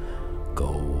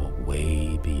 Go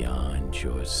way beyond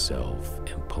your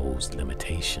self-imposed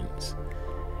limitations.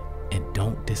 And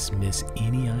don't dismiss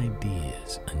any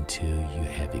ideas until you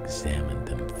have examined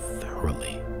them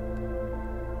thoroughly.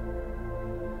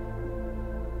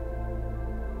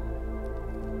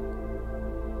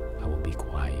 I will be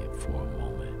quiet for a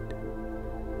moment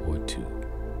or two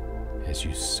as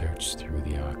you search through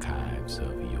the archives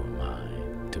of your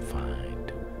mind to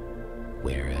find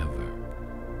wherever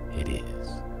it is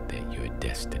that your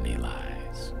destiny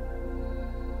lies.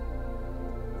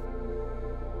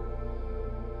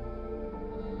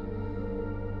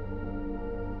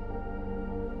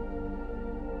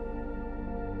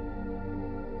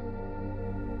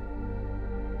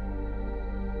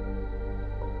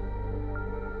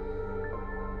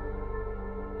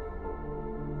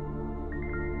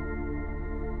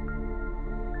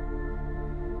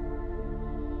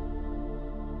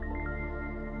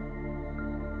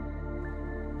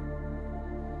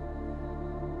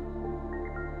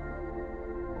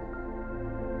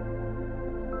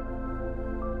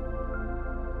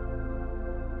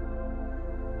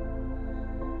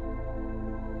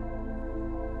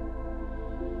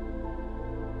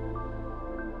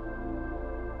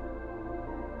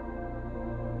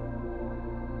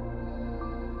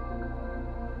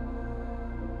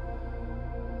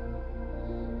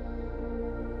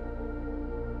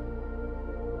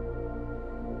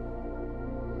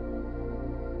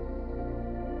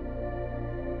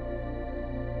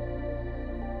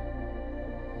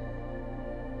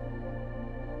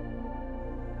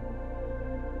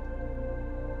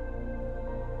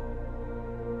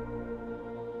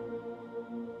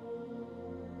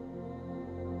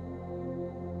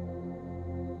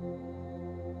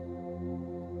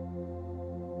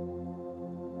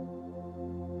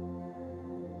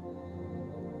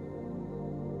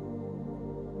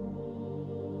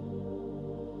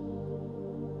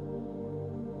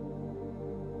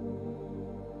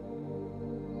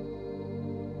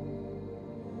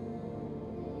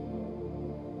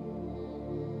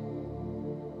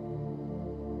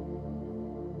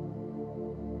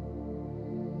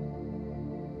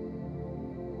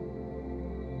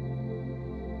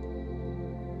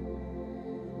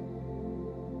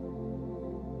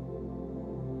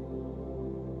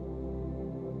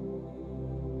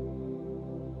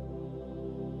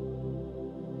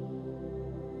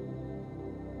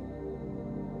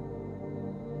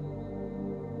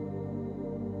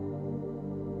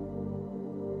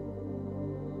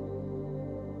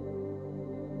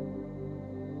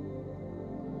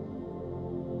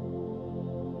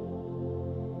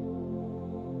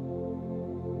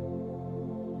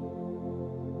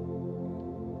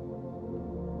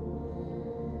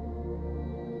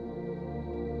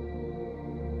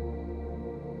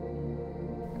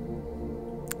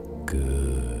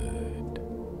 Good.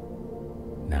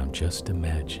 Now just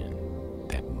imagine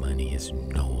that money is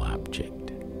no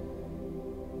object.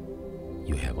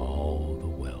 You have all the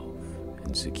wealth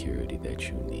and security that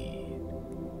you need,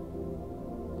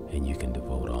 and you can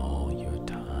devote all your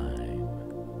time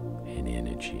and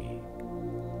energy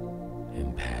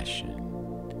and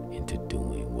passion into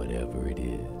doing whatever it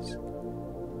is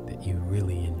that you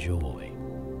really enjoy.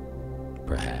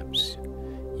 Perhaps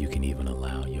you can even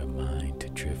allow your mind to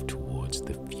drift towards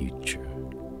the future.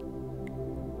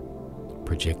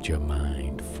 Project your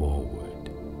mind forward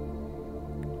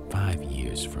 5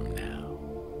 years from now,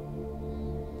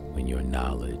 when your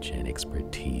knowledge and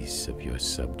expertise of your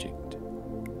subject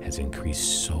has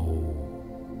increased so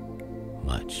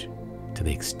much to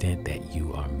the extent that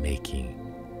you are making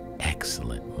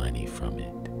excellent money from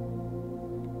it.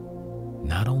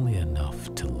 Not only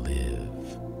enough to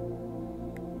live,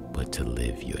 but to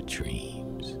live your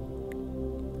dreams.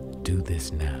 Do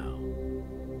this now.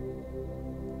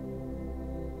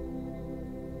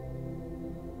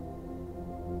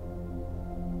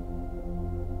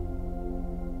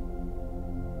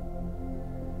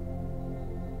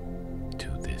 Do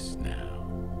this now.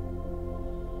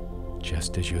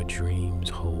 just as your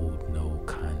dreams hold no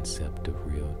concept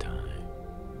of real time,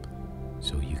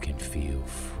 so you can feel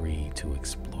free to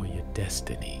explore your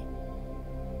destiny.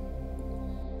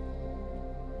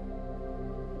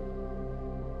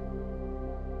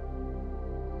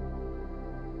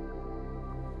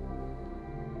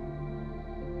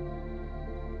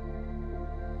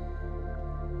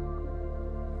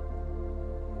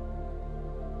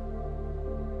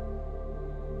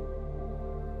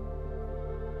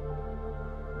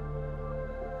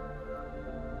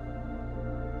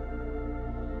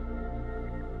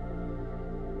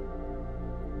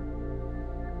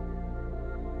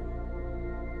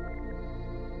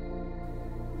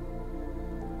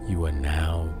 You are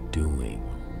now doing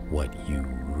what you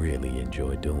really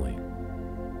enjoy doing.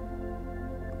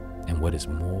 And what is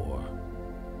more,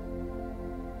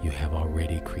 you have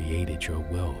already created your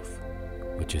wealth,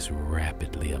 which is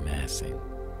rapidly amassing.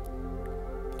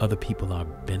 Other people are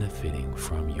benefiting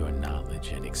from your knowledge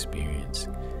and experience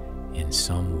in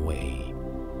some way,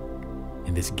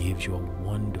 and this gives you a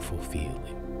wonderful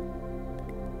feeling.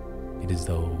 It is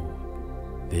though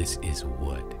this is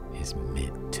what is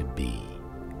meant to be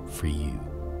for you.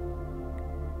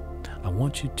 I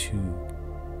want you to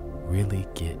really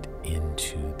get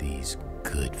into these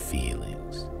good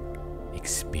feelings.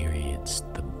 Experience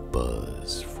the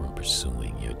buzz from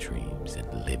pursuing your dreams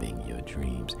and living your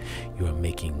dreams. You are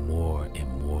making more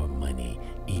and more money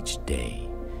each day,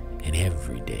 and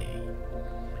every day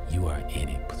you are in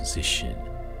a position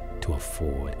to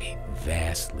afford a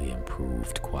vastly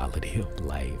improved quality of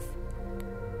life.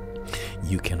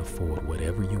 You can afford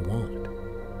whatever you want,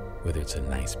 whether it's a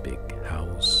nice big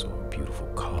house or a beautiful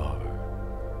car,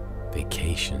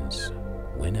 vacations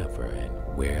whenever and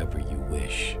wherever you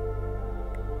wish,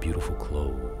 beautiful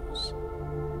clothes,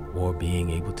 or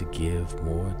being able to give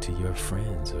more to your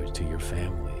friends or to your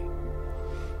family,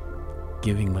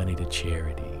 giving money to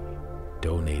charity,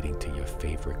 donating to your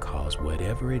favorite cause,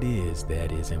 whatever it is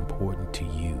that is important to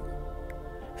you.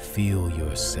 Feel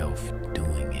yourself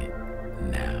doing it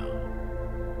now.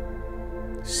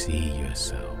 See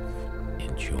yourself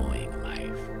enjoying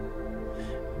life.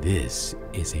 This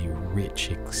is a rich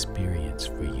experience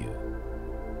for you,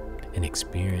 and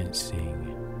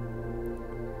experiencing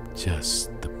just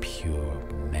the pure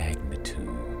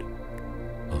magnitude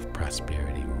of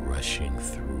prosperity rushing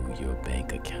through your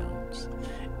bank accounts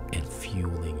and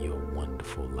fueling your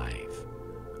wonderful life.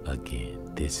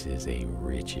 Again, this is a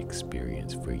rich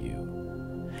experience for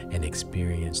you, an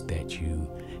experience that you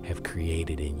have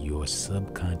created in your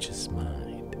subconscious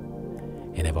mind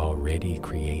and have already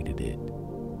created it.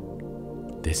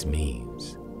 This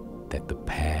means that the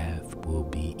path will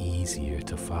be easier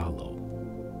to follow.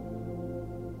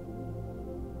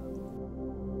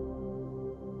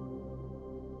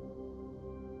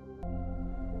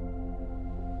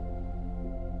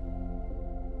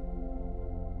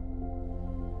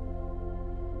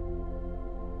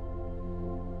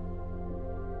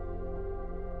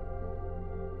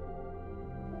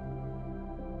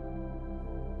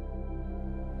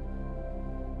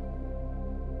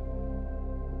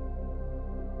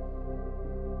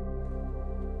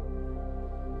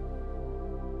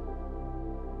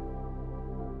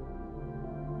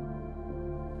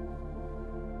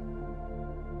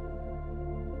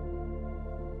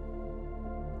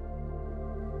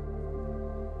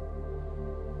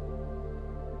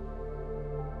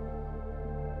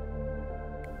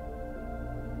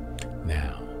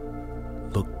 Now,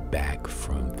 look back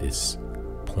from this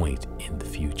point in the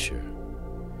future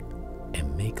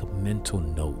and make a mental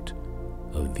note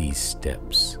of these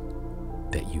steps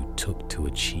that you took to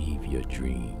achieve your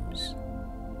dreams.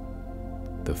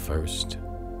 The first,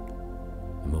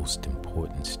 most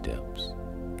important steps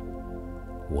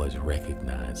was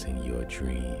recognizing your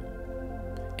dream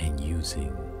and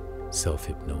using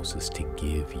self-hypnosis to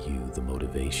give you the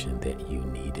motivation that you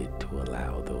needed to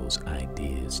allow those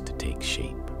ideas to take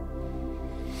shape.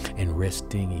 And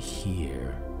resting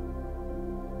here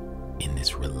in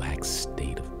this relaxed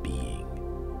state of being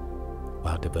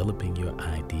while developing your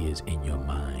ideas in your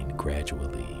mind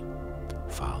gradually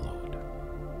followed.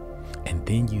 And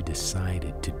then you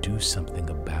decided to do something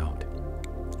about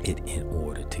it in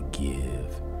order to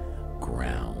give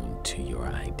ground to your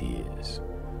ideas.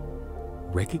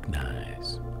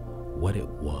 Recognize what it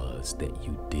was that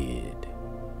you did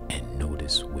and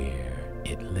notice where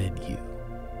it led you.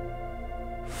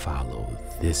 Follow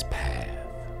this path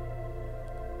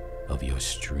of your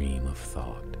stream of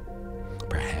thought.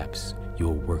 Perhaps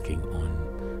you're working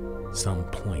on some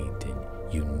point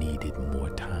and you needed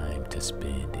more time to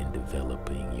spend in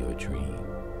developing your dream.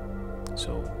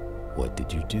 So what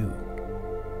did you do?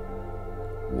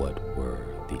 what were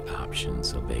the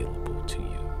options available to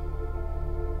you.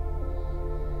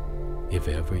 If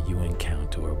ever you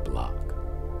encounter a block,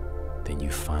 then you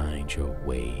find your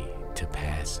way to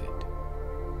pass it.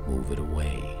 Move it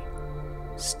away,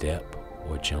 step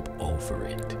or jump over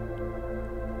it.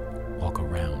 Walk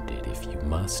around it if you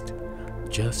must.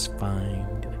 Just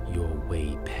find your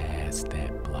way past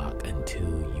that block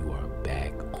until you are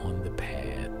back on the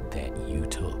path that you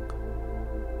took.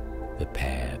 The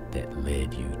path that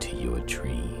led you to your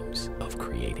dreams of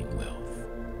creating wealth.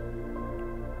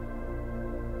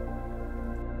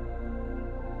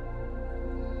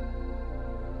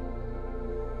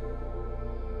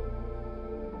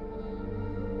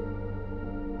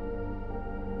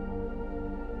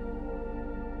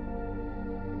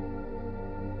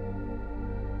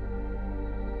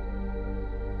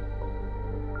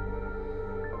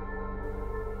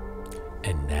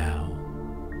 And now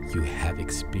you have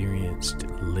experienced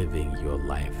living your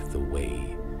life the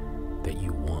way that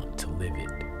you want to live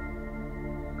it.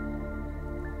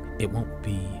 It won't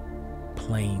be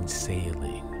plain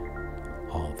sailing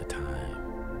all the time,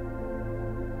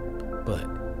 but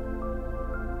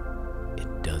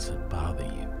it doesn't bother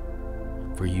you,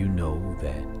 for you know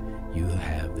that you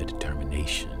have the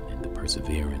determination and the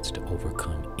perseverance to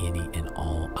overcome any and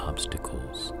all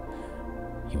obstacles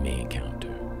you may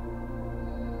encounter.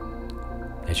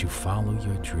 As you follow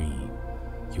your dream,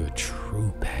 your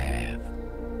true path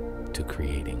to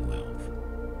creating wealth,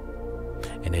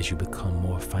 and as you become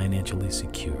more financially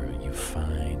secure, you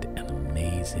find an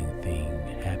amazing thing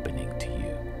happening to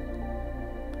you.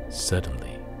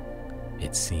 Suddenly,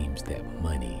 it seems that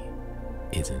money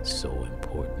isn't so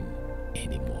important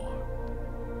anymore.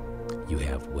 You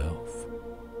have wealth,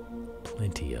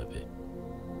 plenty of it.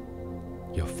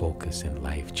 Your focus in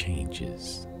life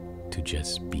changes to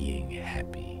just being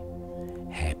happy.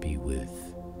 Happy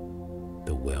with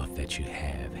the wealth that you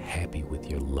have, happy with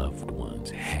your loved ones,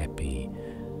 happy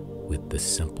with the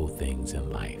simple things in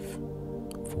life.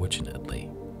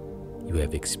 Fortunately, you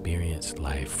have experienced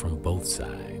life from both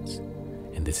sides,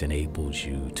 and this enables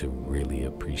you to really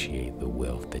appreciate the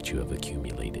wealth that you have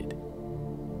accumulated,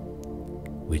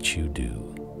 which you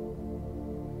do.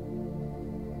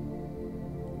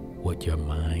 What your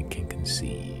mind can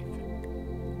conceive,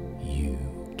 you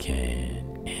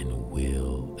can and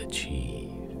will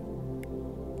achieve.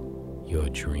 Your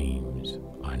dreams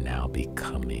are now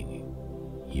becoming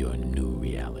your new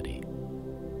reality.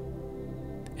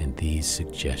 And these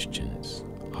suggestions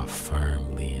are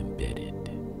firmly embedded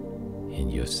in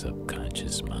your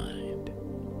subconscious mind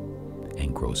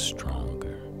and grow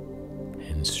stronger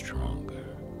and stronger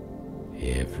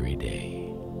every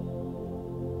day.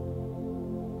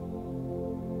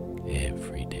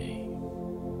 Every day.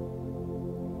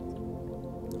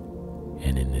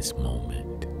 And in this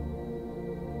moment,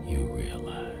 you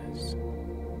realize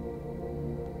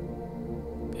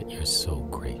that you're so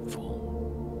grateful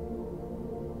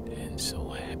and so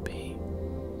happy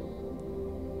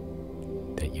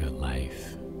that your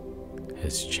life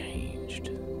has changed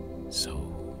so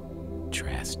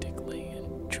drastically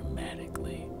and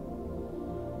dramatically,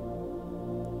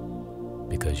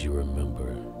 because you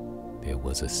remember there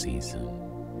was a season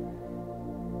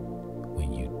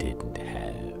when you didn't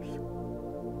have.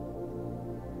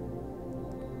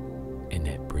 And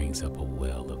that brings up a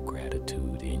well of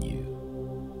gratitude in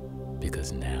you,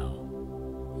 because now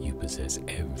you possess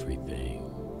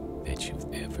everything that you've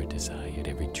ever desired,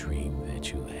 every dream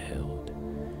that you held,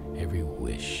 every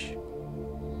wish.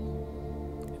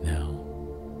 Now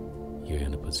you're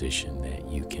in a position that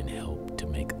you can help to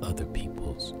make other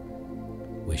people's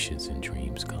wishes and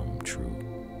dreams come true,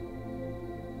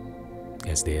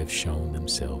 as they have shown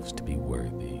themselves to be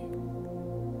worthy,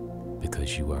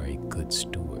 because you are a good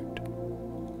steward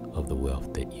of the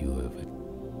wealth that you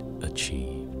have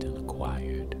achieved and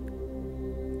acquired.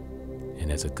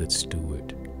 And as a good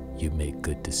steward, you make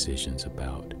good decisions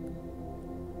about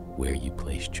where you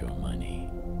placed your money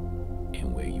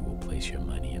and where you will place your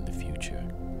money in the future,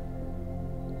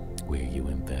 where you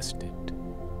invest it,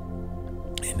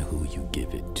 and who you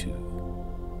give it to.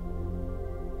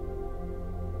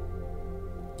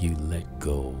 You let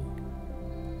go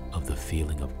of the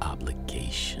feeling of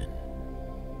obligation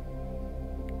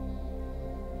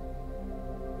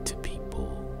to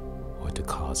people or to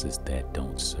causes that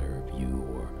don't serve you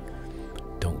or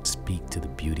don't speak to the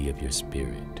beauty of your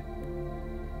spirit.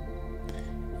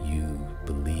 You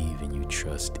believe and you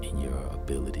trust in your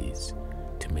abilities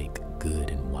to make good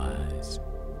and wise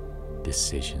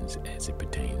decisions as it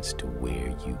pertains to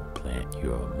where you plant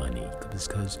your money,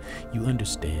 because you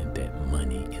understand that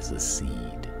money is a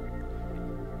seed.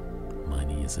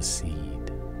 Money is a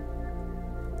seed.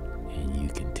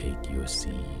 can take your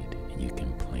seed and you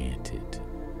can plant it,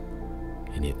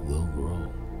 and it will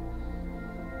grow.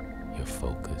 Your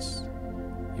focus,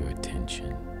 your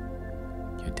attention,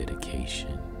 your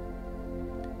dedication,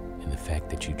 and the fact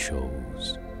that you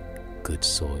chose good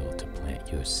soil to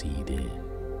plant your seed in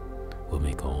will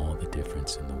make all the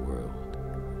difference in the world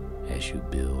as you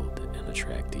build and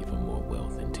attract even more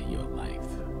wealth into your life.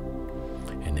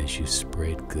 And as you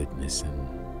spread goodness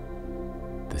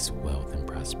and this wealth and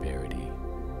prosperity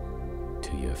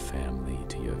to your family,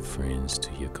 to your friends,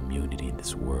 to your community in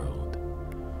this world,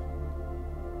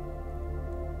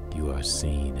 you are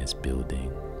seen as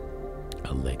building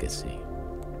a legacy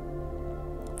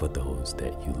for those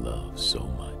that you love so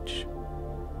much,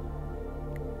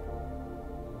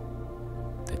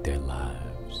 that their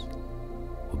lives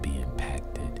will be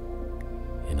impacted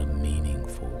in a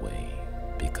meaningful way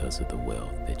because of the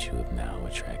wealth that you have now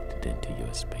attracted into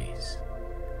your space.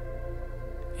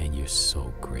 And you're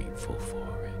so grateful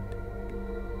for it,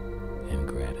 and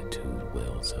gratitude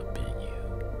wells up in you.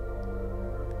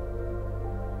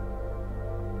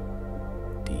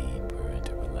 Deeper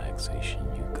into relaxation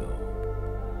you go.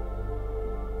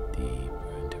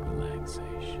 Deeper into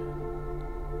relaxation.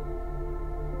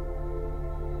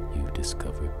 You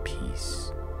discover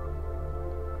peace.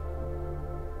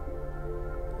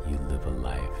 You live a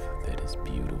life that is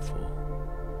beautiful,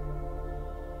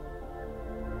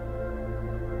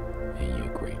 and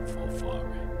you're grateful for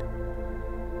it.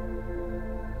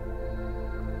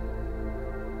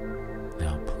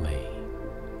 Now play.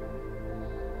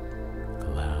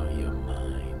 Allow your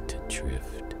mind to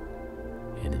drift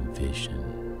and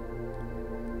envision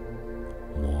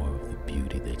more of the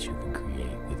beauty that you can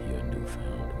create with your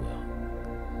newfound wealth.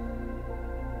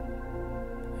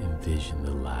 Envision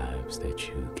the lives that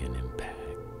you can impact.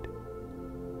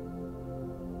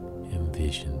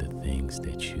 Envision the things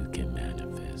that you can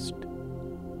manifest.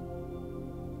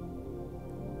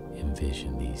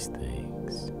 Envision these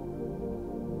things,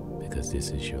 because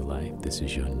this is your life. This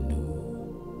is your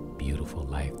new, beautiful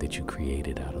life that you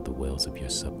created out of the wells of your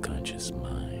subconscious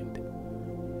mind.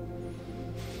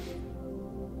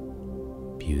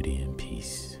 Beauty and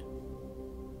peace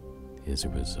is a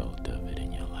result of it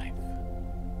in your life.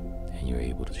 And you're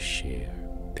able to share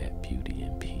that beauty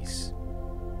and peace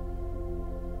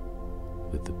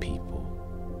with the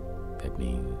people that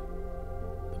mean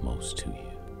the most to you.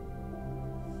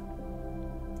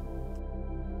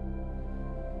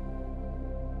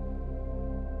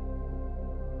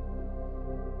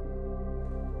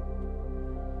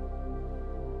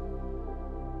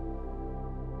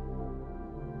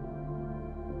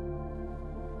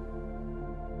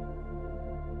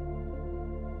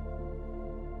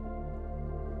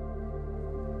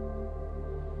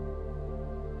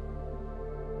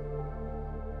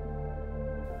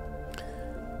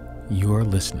 You're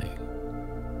listening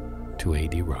to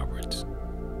A.D.Roberts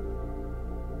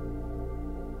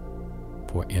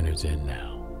for Enters In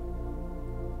Now.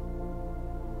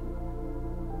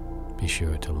 Be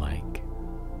sure to like,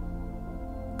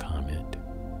 comment,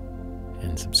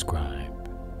 and subscribe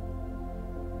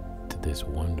to this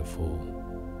wonderful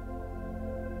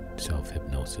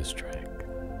self-hypnosis track.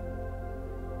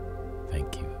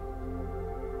 Thank you.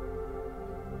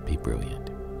 Be brilliant.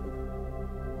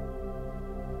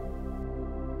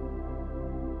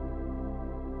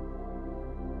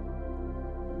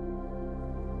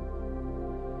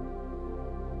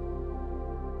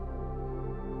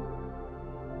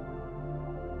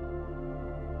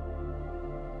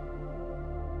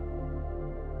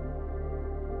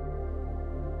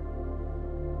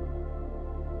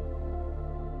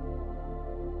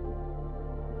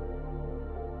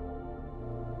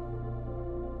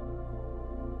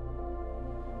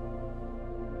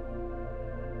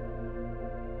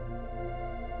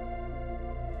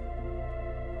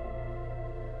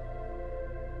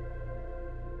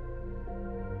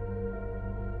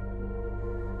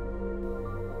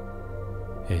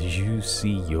 As you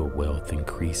see your wealth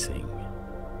increasing,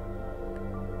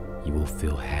 you will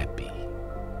feel happy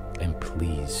and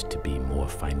pleased to be more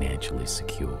financially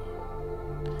secure.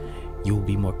 You will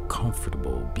be more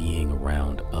comfortable being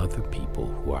around other people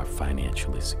who are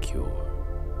financially secure.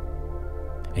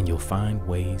 And you'll find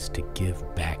ways to give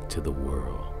back to the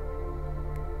world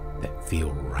that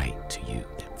feel right to you,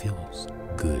 that feels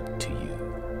good to you.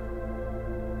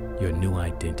 Your new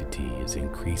identity is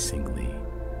increasingly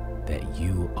that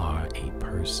you are a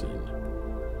person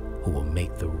who will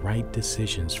make the right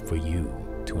decisions for you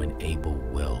to enable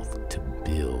wealth to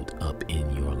build up in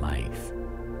your life.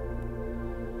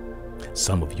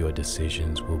 Some of your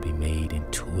decisions will be made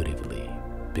intuitively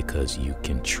because you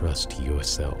can trust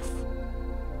yourself.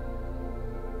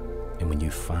 And when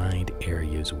you find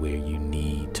areas where you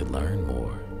need to learn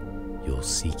more, you'll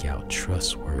seek out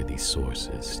trustworthy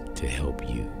sources to help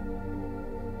you.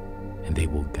 And they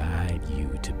will guide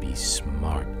you to be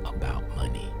smart about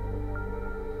money.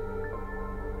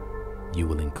 You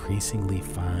will increasingly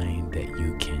find that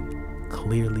you can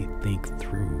clearly think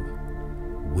through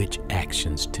which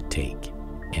actions to take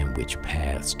and which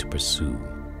paths to pursue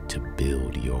to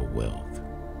build your wealth.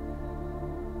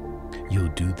 You'll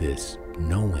do this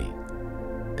knowing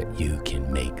that you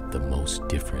can make the most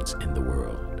difference in the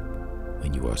world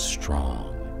when you are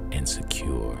strong and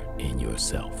secure in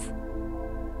yourself.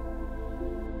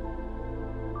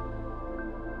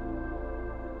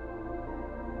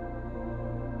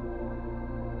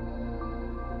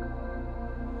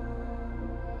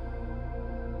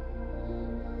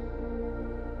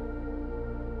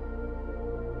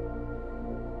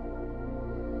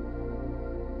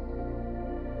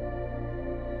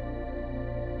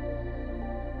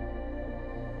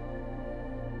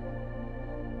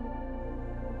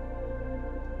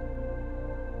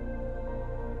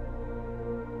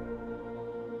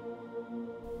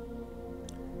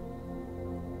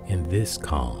 In this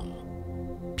calm,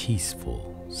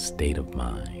 peaceful state of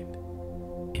mind,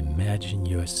 imagine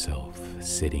yourself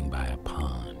sitting by a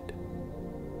pond.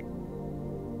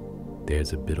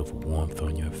 There's a bit of warmth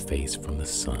on your face from the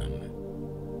sun,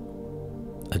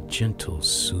 a gentle,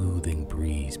 soothing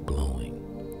breeze blowing,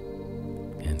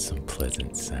 and some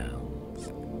pleasant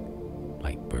sounds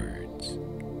like birds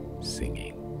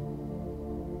singing.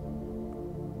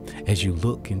 As you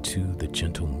look into the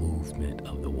gentle movement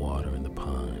of the water in the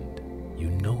pond, you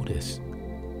notice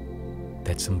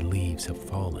that some leaves have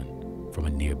fallen from a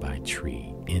nearby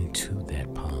tree into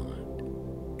that pond,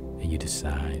 and you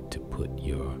decide to put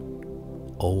your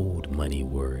old money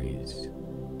worries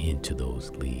into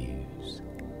those leaves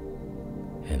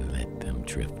and let them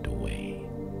drift away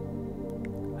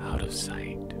out of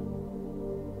sight.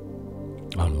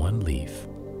 On one leaf,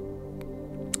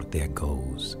 there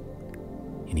goes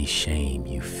any shame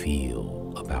you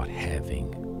feel about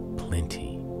having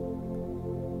plenty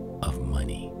of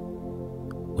money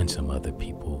when some other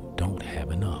people don't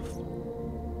have enough.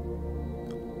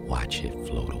 Watch it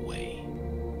float away.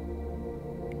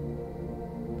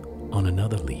 On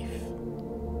another leaf,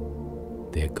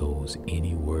 there goes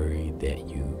any worry that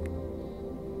you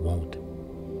won't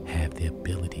have the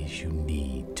abilities you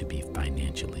need to be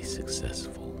financially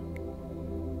successful.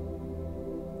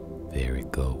 There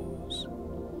it goes,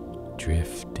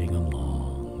 drifting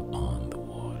along on the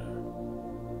water,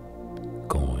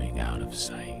 going out of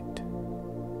sight,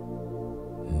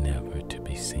 never to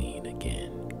be seen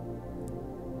again.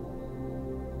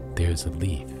 There's a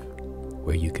leaf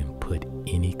where you can put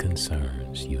any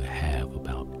concerns you have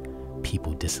about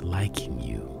people disliking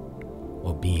you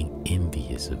or being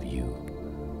envious of you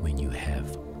when you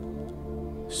have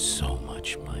so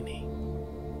much money.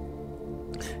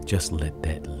 Just let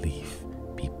that leaf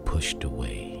be pushed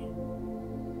away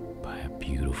by a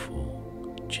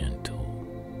beautiful, gentle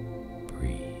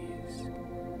breeze.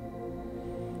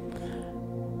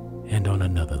 And on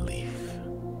another leaf,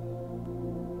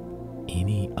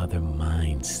 any other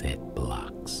mindset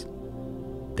blocks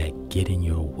that get in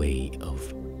your way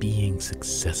of being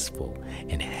successful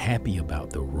and happy about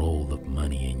the role of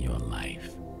money in your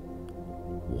life.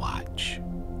 Watch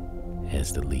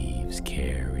as the leaves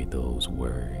carry those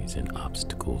worries and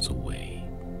obstacles away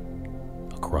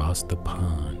across the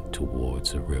pond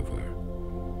towards a river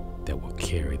that will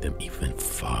carry them even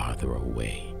farther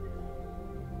away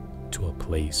to a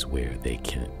place where they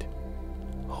can't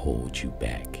hold you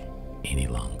back any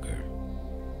longer.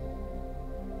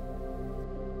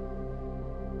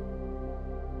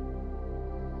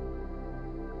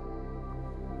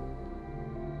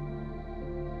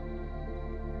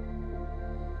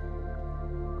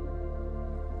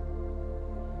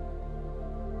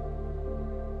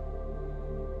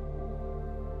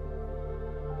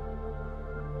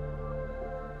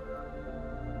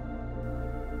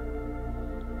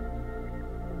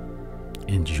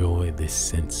 Enjoy this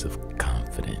sense of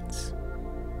confidence.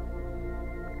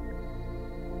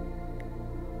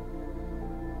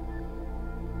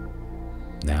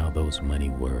 Now those money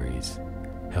worries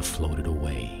have floated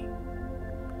away.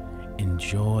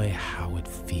 Enjoy how it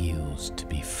feels to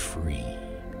be free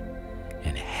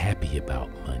and happy about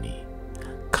money,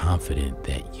 confident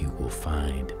that you will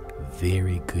find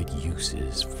very good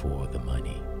uses for the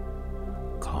money,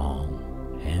 calm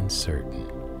and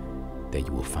certain that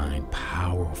you will find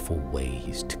powerful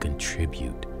ways to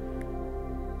contribute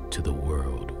to the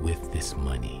world with this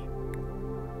money.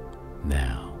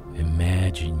 Now,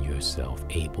 Imagine yourself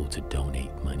able to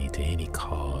donate money to any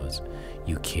cause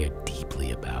you care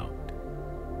deeply about.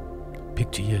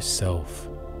 Picture yourself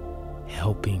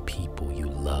helping people you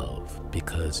love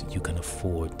because you can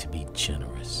afford to be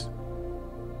generous.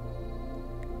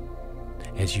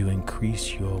 As you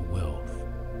increase your wealth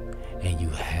and you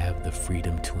have the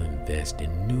freedom to invest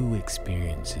in new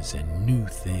experiences and new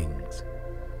things,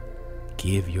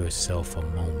 give yourself a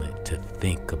moment to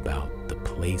think about the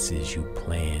places you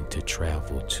plan to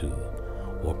travel to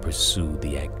or pursue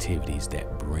the activities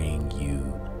that bring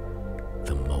you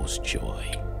the most joy.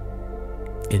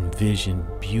 Envision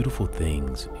beautiful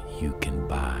things you can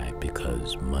buy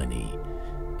because money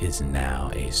is now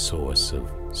a source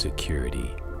of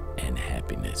security and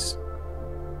happiness.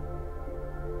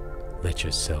 Let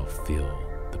yourself feel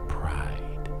the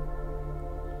pride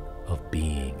of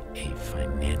being a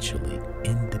financially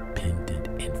independent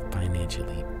and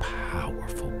financially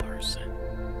powerful person.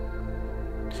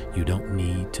 You don't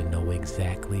need to know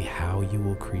exactly how you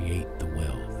will create the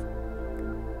wealth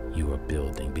you are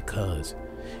building, because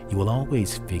you will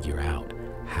always figure out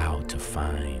how to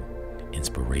find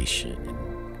inspiration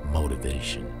and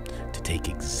motivation to take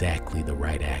exactly the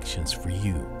right actions for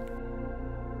you.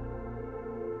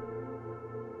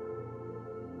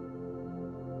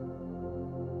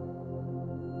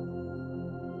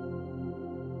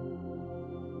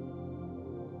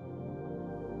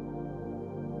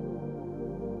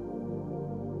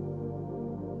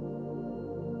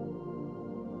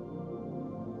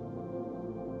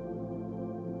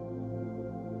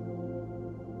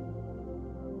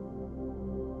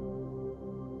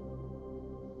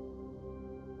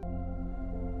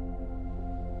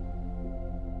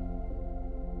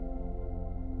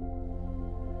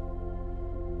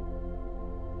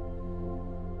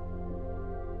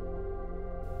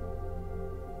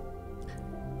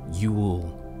 You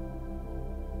will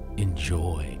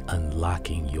enjoy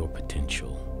unlocking your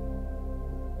potential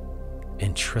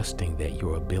and trusting that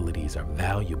your abilities are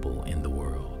valuable in the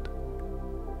world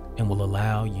and will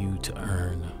allow you to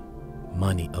earn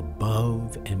money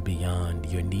above and beyond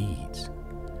your needs.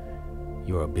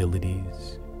 Your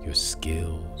abilities, your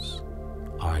skills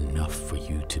are enough for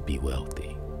you to be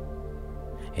wealthy.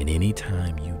 And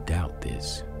anytime you doubt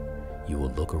this, you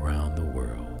will look around the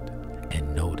world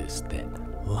and notice that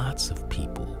lots of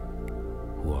people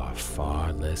who are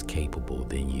far less capable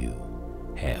than you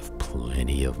have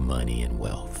plenty of money and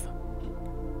wealth.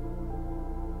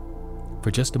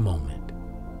 For just a moment,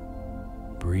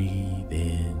 breathe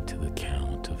in to the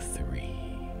count of 3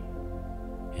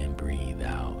 and breathe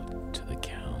out to the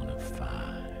count of 5.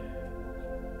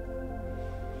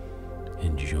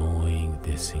 Enjoying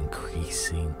this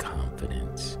increasing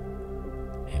confidence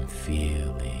and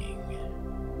feeling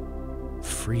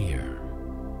freer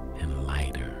and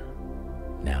lighter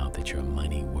now that your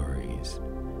money worries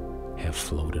have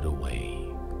floated away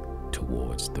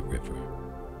towards the river.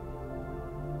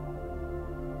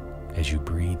 As you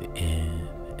breathe in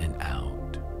and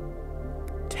out,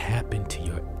 tap into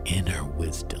your inner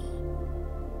wisdom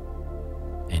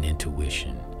and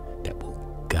intuition that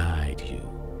will guide you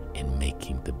in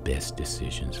making the best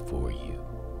decisions for you.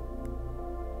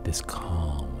 This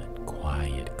calm and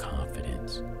quiet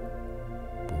confidence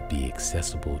will be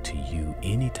accessible to you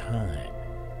anytime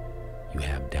you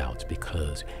have doubts,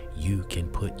 because you can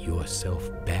put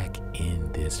yourself back in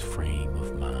this frame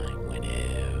of mind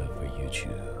whenever you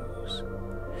choose.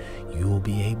 You will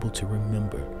be able to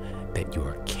remember that you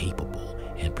are capable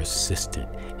and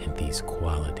persistent, and these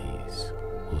qualities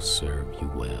will serve you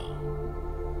well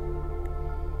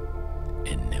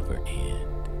and never end.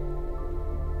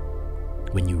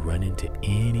 When you run into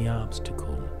any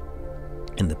obstacle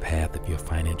in the path of your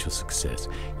financial success,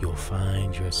 you'll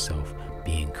find yourself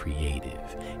being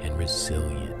creative and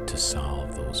resilient to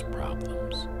solve those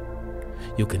problems.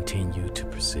 You'll continue to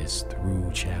persist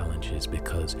through challenges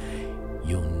because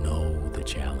you'll know the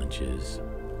challenges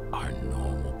are a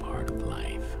normal part of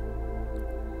life.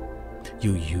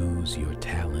 You'll use your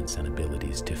talents and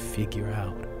abilities to figure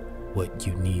out what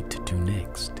you need to do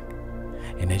next.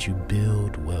 And as you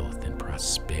build wealth and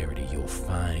prosperity, you'll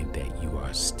find that you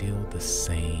are still the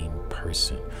same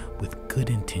person with good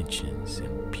intentions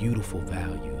and beautiful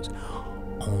values.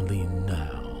 Only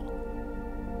now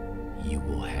you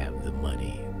will have the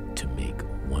money to make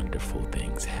wonderful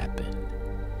things happen.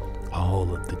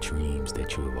 All of the dreams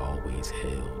that you have always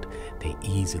held, they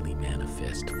easily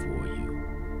manifest for you.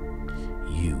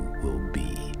 You will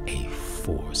be a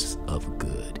force of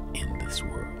good in this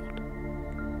world.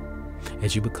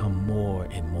 As you become more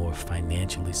and more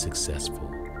financially successful,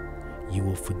 You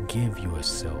will forgive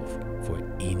yourself for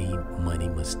any money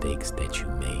mistakes that you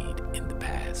made in the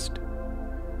past.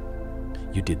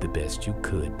 You did the best you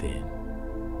could then,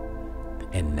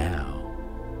 and now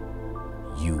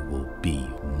you will be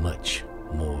much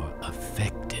more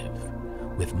effective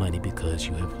with money because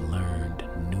you have learned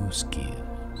new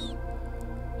skills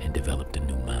and developed a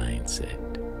new mindset.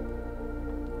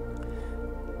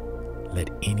 Let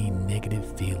any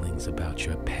negative feelings about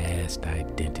your past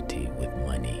identity with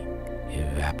money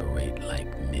evaporate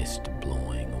like mist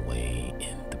blowing away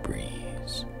in the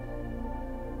breeze.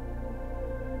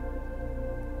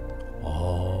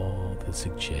 All the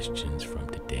suggestions from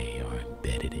today are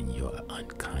embedded in your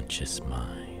unconscious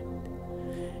mind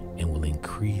and will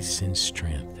increase in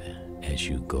strength as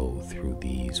you go through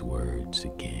these words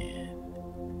again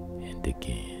and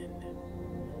again.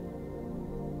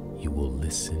 You will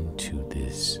listen to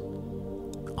this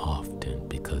often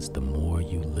because the more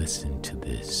you listen to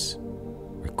this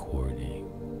recording,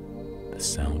 the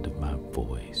sound of my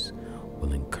voice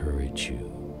will encourage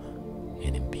you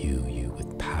and imbue you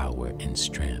with power and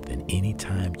strength. And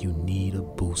anytime you need a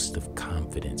boost of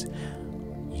confidence,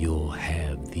 you'll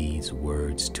have these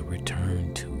words to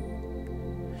return to.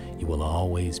 You will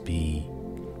always be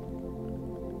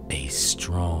a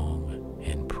strong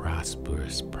and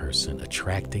prosperous person,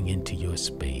 attracting into your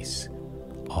space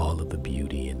all of the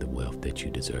beauty and the wealth that you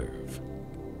deserve.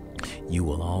 You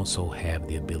will also have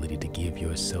the ability to give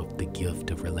yourself the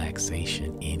gift of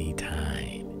relaxation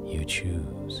anytime you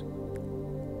choose,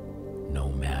 no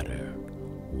matter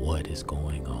what is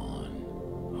going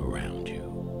on around you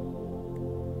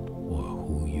or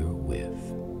who you're with.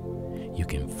 You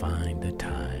can find the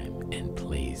time and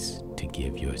place to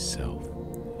give yourself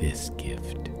this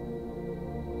gift.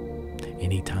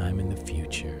 Anytime in the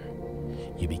future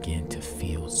you begin to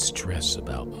feel stress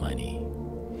about money,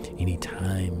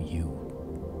 anytime you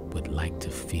would like to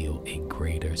feel a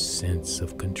greater sense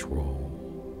of control,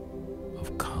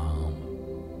 of calm,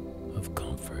 of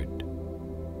comfort,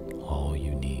 all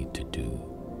you need to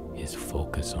do is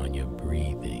focus on your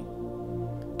breathing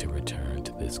to return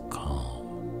to this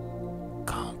calm,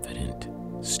 confident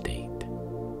state.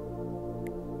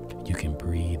 You can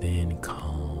breathe in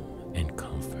calm and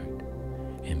comfort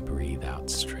and breathe out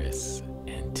stress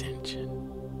and tension.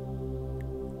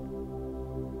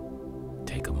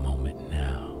 Take a moment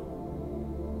now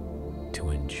to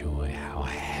enjoy how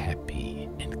happy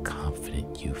and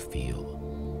confident you feel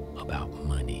about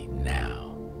money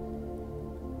now.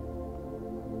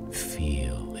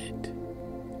 Feel it,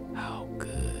 how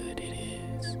good it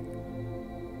is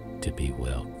to be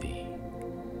wealthy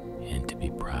and to be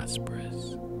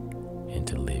prosperous and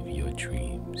to live your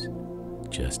dreams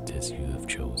just as you have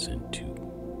chosen to.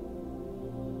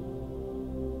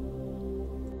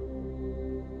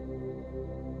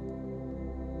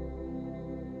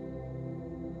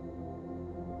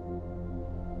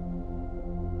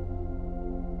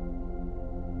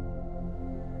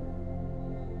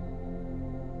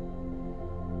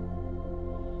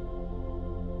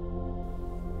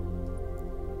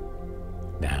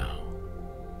 Now,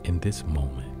 in this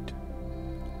moment,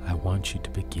 I want you to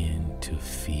begin to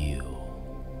feel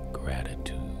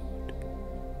gratitude.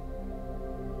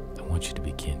 I want you to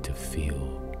begin to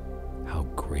feel how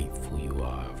grateful you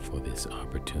are for this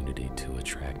opportunity to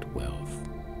attract wealth,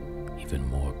 even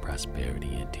more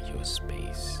prosperity into your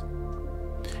space.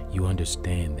 You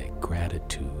understand that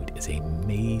gratitude is a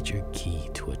major key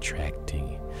to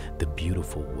attracting the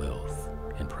beautiful wealth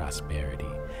and prosperity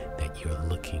that you're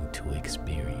looking to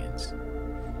experience,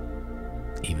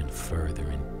 even further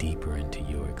and deeper into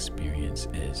your experience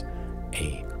as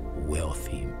a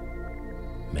wealthy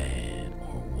man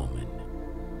or woman.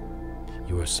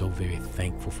 You are so very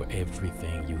thankful for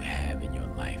everything you have in your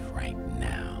life right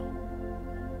now.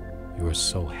 You are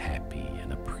so happy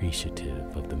and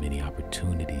appreciative of the many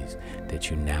opportunities that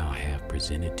you now have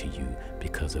presented to you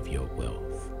because of your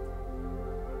wealth.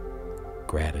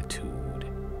 Gratitude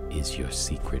is your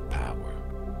secret power.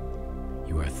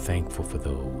 You are thankful for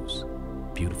those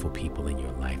beautiful people in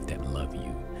your life that love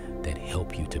you, that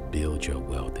help you to build your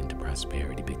wealth into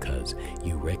prosperity, because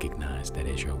you recognize that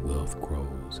as your wealth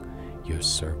grows, your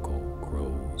circle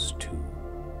grows too.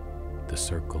 The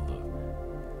circle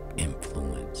of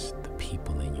influence, the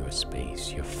people in your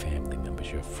space, your family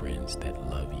members, your friends that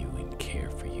love you and care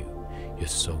for you. You're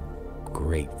so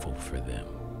grateful for them.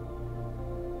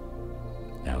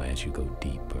 Now, as you go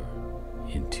deeper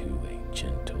into a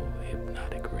gentle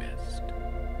hypnotic rest,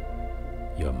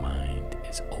 your mind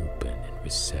is open and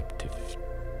receptive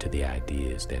to the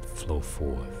ideas that flow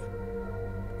forth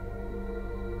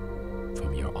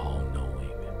from your all-knowing,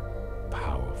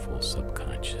 powerful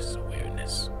subconscious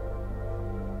awareness.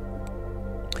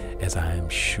 As I am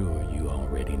sure you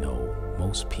already know,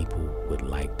 most people would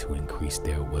like to increase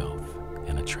their wealth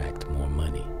and attract more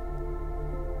money.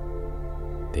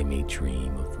 They may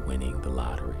dream of winning the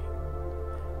lottery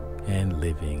and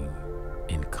living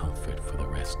in comfort for the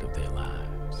rest of their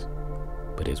lives.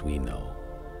 But as we know,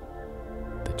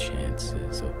 the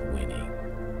chances of winning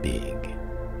big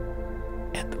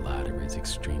at the lottery is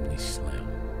extremely slim.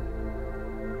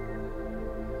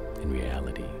 In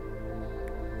reality,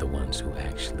 the ones who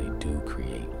actually do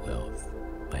create wealth,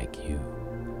 like you,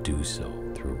 do so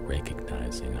through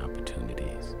recognizing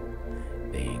opportunities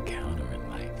they encounter in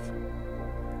life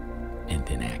and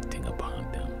then acting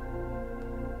upon them.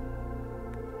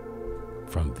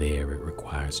 From there, it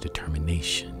requires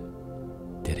determination,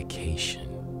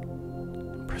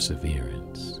 dedication,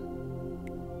 perseverance.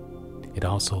 It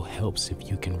also helps if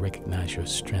you can recognize your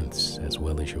strengths as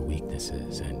well as your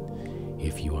weaknesses, and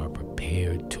if you are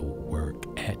prepared to work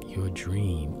at your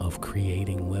dream of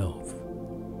creating wealth.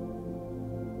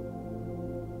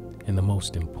 And the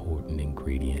most important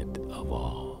ingredient of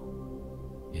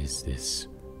all is this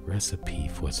recipe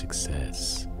for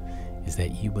success, is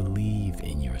that you believe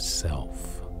in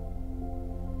yourself,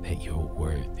 that you're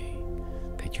worthy,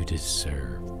 that you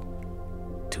deserve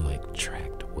to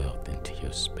attract wealth into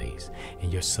your space,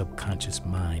 and your subconscious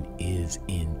mind is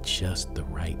in just the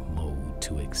right mode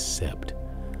to accept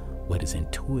what is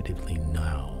intuitively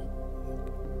now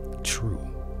true,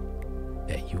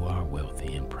 that you are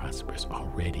wealthy and prosperous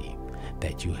already,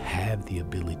 that you have the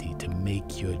ability to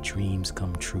make your dreams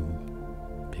come true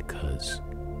because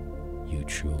you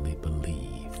truly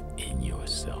believe in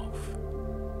yourself.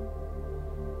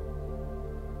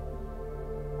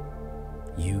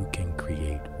 You can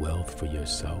create wealth for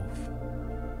yourself.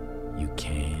 You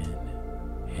can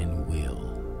and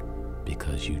will,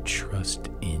 because you trust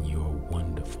in your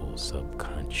wonderful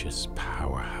subconscious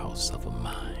powerhouse of a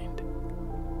mind.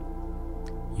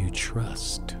 You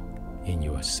trust in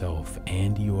yourself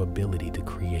and your ability to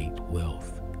create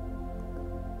wealth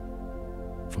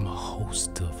from a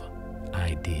host of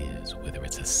ideas, whether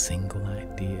it's a single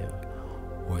idea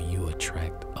or you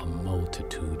attract a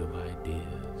multitude of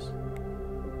ideas.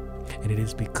 And it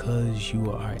is because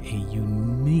you are a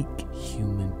unique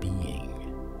human being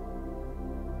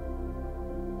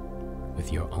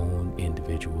with your own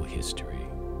individual history,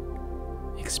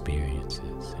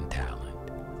 experiences, and talent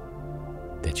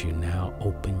that you now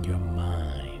open your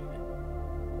mind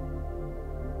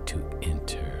to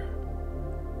enter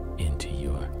into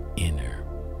your inner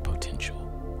potential.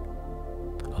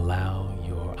 Allow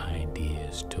your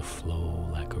ideas to flow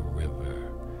like a river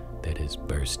that is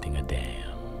bursting a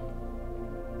dam.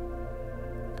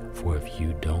 For if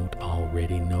you don't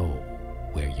already know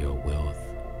where your wealth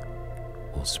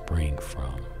will spring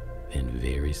from, then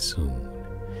very soon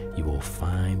you will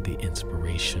find the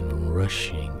inspiration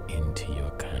rushing into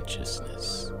your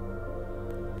consciousness.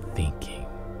 Thinking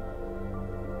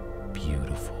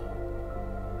beautiful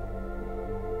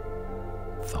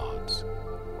thoughts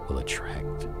will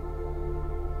attract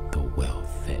the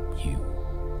wealth that you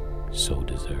so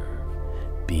deserve,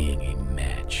 being a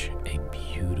match, a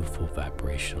beautiful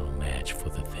vibrational match for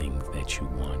the things that you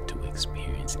want to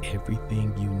experience.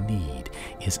 Everything you need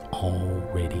is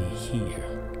already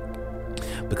here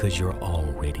because you're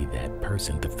already that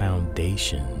person. The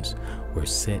foundations were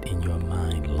set in your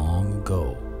mind long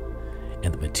ago,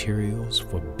 and the materials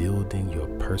for building your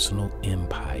personal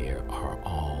empire are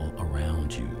all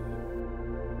around you.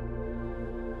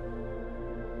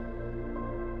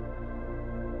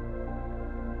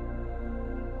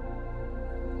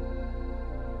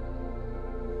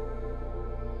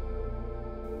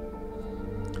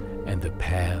 And the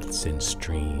paths and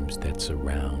streams that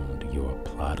surround your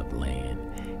plot of land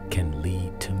can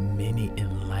lead to many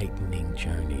enlightening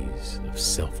journeys of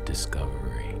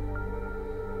self-discovery.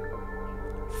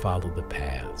 Follow the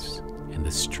paths and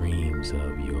the streams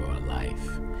of your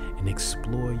life and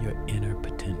explore your inner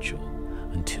potential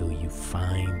until you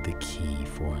find the key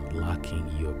for unlocking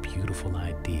your beautiful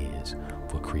ideas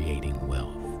for creating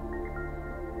wealth.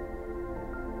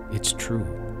 It's true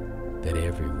that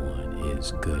everyone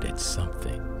is good at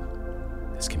something.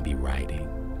 This can be writing,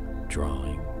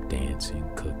 drawing, dancing,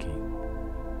 cooking,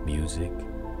 music,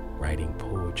 writing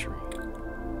poetry,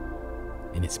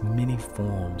 in its many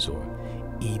forms, or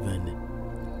even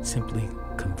simply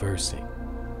conversing.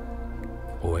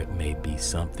 Or it may be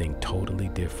something totally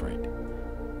different,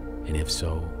 and if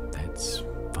so, that's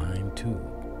fine too.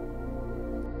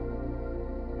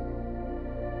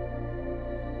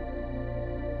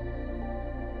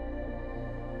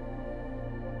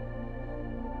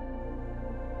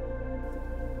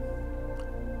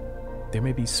 There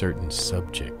may be certain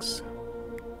subjects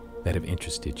that have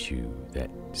interested you, that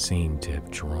seem to have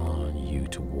drawn you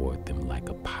toward them like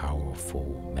a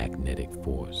powerful magnetic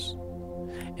force.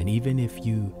 And even if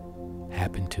you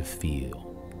happen to feel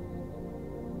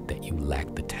that you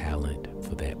lack the talent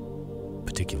for that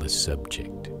particular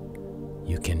subject,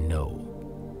 you can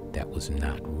know that was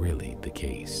not really the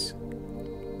case.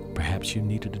 Perhaps you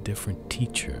needed a different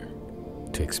teacher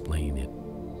to explain it.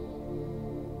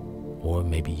 Or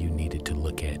maybe you needed to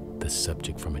look at the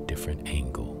subject from a different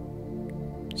angle.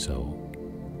 So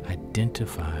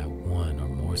identify one or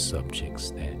more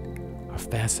subjects that are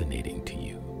fascinating to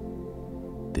you.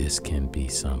 This can be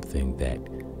something that,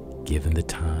 given the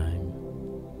time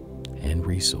and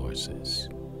resources,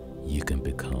 you can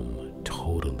become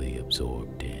totally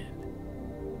absorbed in.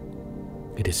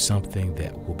 It is something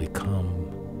that will become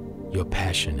your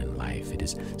passion in life. It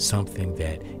is something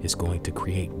that is going to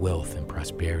create wealth and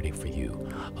prosperity for you.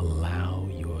 Allow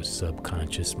your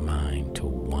subconscious mind to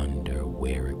wonder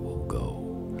where it will go.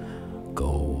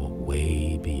 Go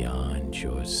way beyond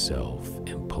your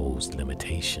self-imposed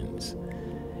limitations.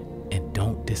 And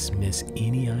don't dismiss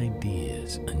any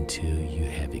ideas until you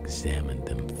have examined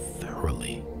them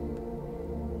thoroughly.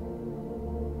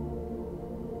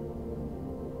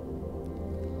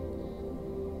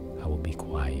 I will be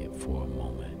quiet for a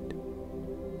moment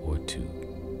or two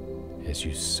as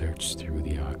you search through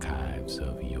the archives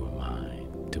of your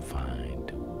mind to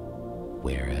find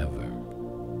wherever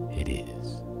it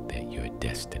is that your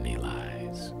destiny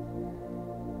lies.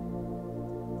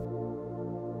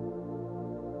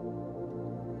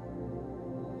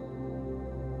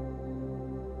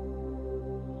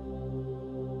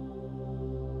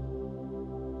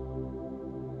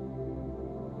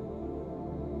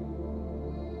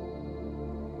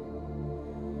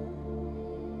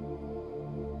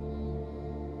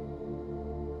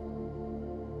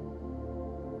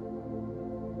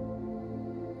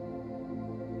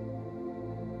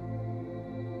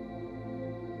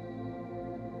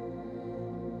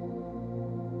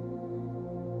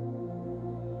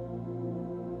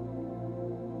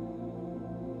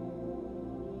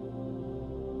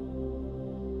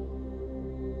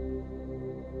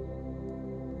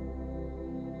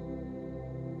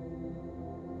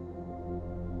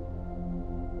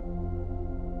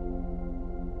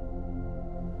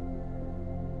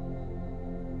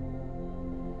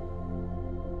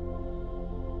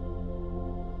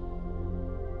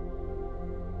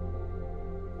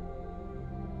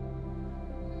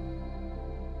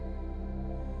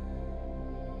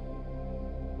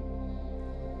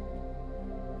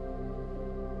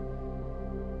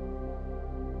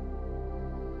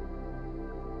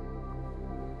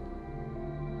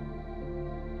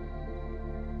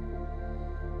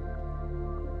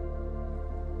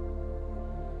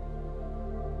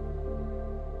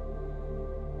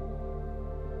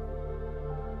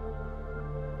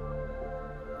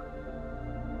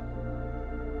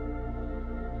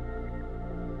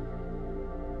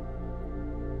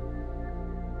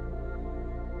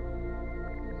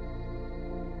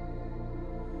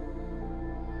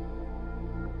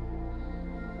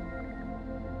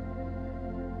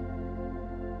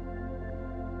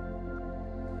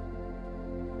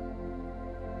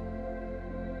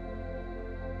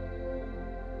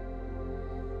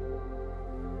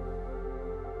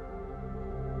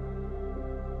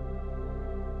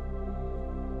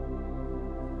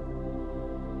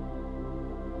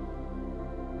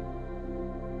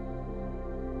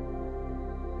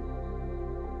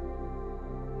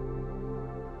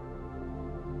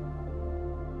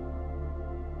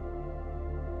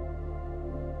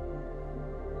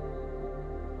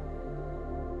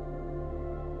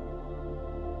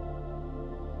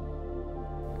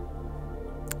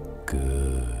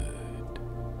 Good.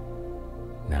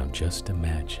 Now just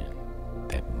imagine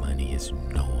that money is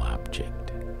no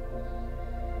object.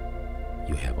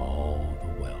 You have all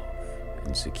the wealth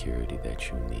and security that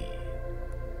you need.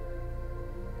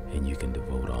 And you can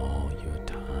devote all your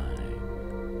time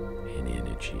and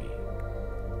energy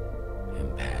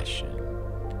and passion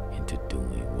into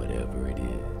doing whatever it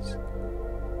is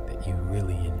that you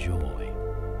really enjoy.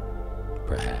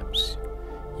 Perhaps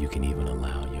you can even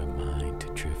allow your mind to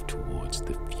drift towards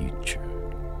the future.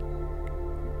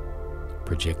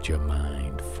 Project your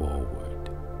mind forward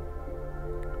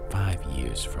 5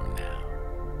 years from now,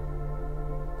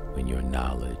 when your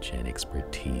knowledge and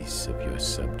expertise of your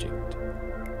subject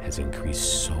has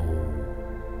increased so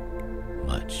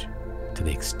much to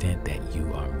the extent that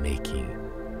you are making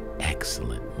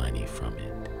excellent money from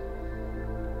it.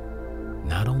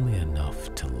 Not only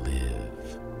enough to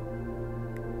live,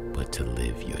 but to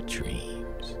live your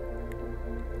dreams.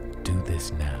 Do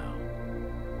this now.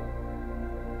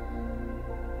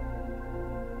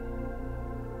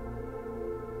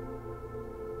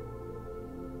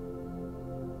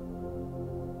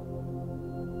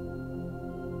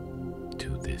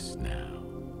 into this now.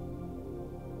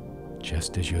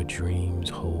 Just as your dreams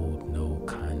hold no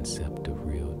concept of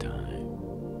real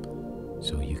time,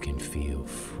 so you can feel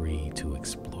free to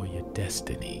explore your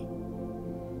destiny.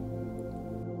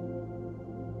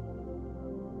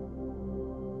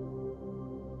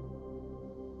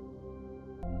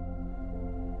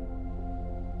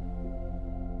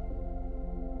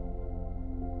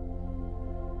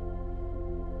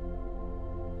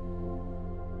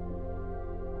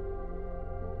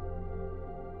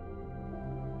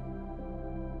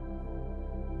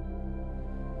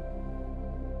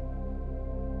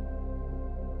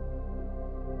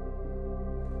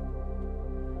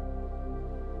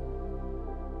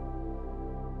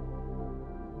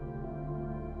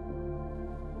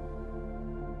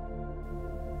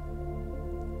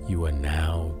 You are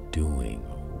now doing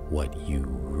what you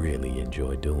really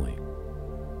enjoy doing.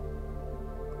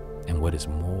 And what is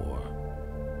more,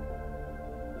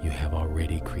 you have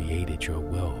already created your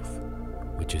wealth,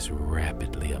 which is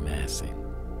rapidly amassing.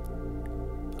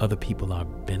 Other people are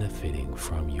benefiting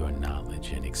from your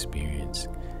knowledge and experience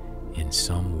in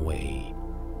some way,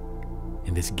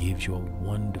 and this gives you a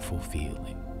wonderful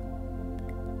feeling.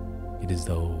 It is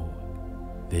though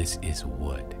this is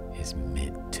what is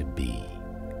meant to be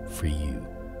for you.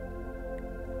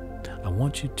 I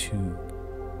want you to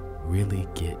really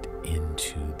get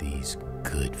into these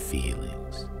good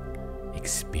feelings.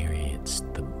 Experience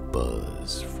the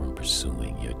buzz from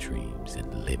pursuing your dreams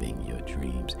and living your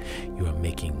dreams. You are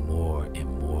making more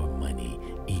and more money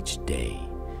each day,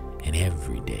 and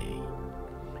every day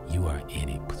you are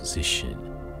in a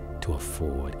position to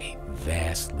afford a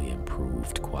vastly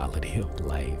improved quality of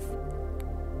life.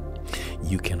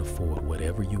 You can afford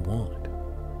whatever you want,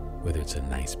 whether it's a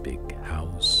nice big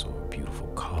house or a beautiful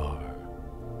car,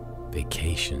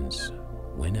 vacations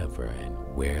whenever and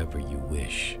wherever you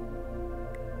wish,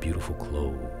 beautiful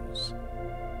clothes,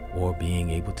 or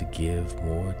being able to give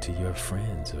more to your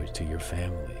friends or to your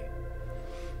family,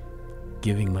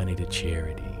 giving money to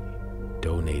charity,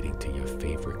 donating to your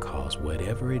favorite cause,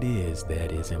 whatever it is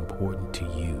that is important to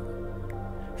you,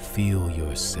 feel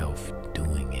yourself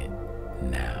doing it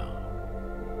now.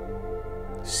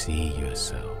 See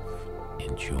yourself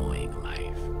enjoying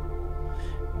life.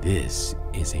 This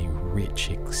is a rich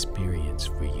experience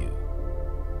for you,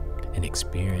 and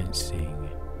experiencing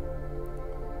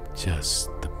just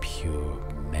the pure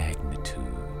magnitude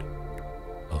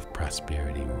of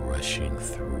prosperity rushing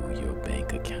through your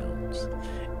bank accounts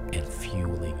and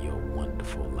fueling your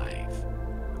wonderful life.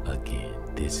 Again,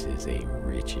 this is a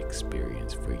rich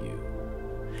experience for you,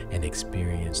 an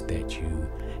experience that you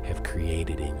have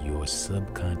created in your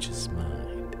subconscious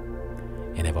mind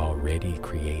and have already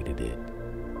created it.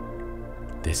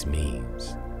 This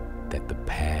means that the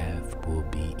path will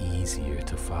be easier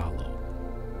to follow.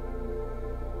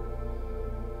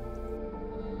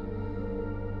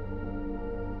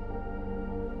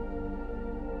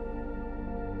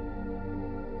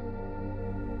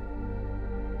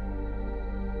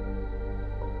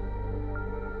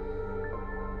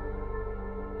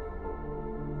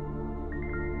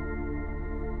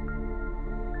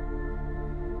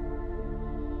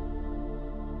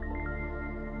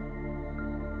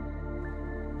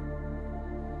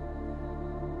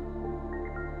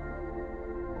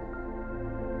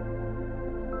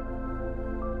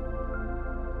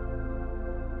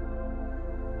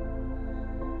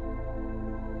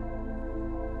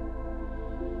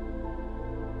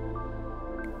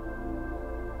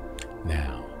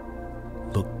 Now,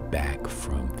 look back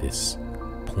from this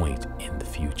point in the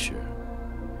future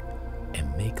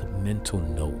and make a mental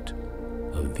note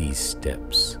of these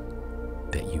steps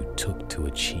that you took to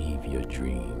achieve your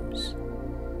dreams.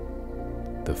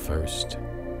 The first,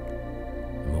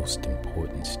 most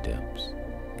important steps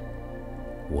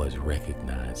was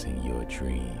recognizing your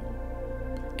dream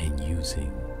and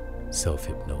using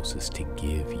self-hypnosis to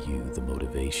give you the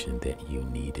motivation that you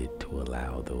needed to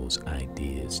allow those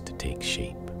ideas to take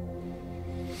shape.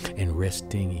 And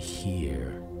resting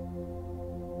here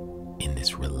in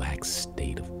this relaxed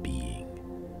state of being,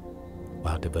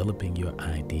 while developing your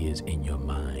ideas in your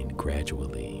mind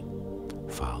gradually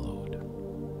followed.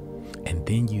 And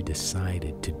then you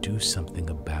decided to do something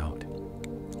about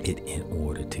it in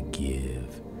order to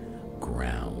give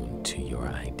ground to your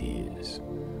ideas.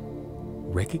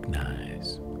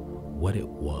 Recognize what it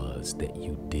was that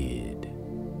you did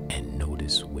and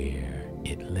notice where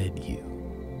it led you.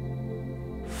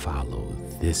 Follow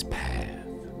this path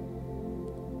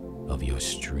of your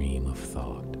stream of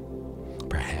thought.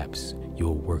 Perhaps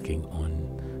you're working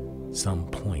on some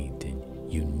point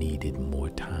and you needed more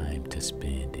time to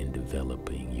spend in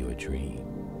developing your dream.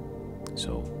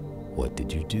 So What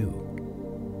did you do?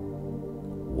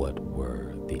 What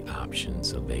were the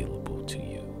options available to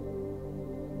you?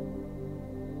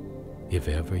 If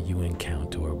ever you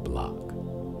encounter a block,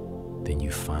 then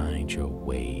you find your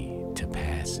way to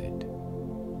pass it.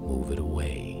 Move it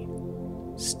away,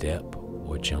 step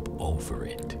or jump over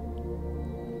it.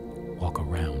 Walk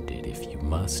around it if you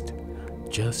must.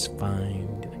 Just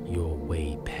find your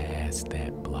way past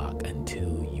that block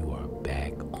until you are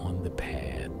back on the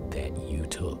path that you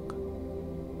took.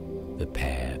 The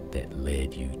path that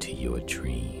led you to your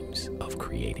dreams of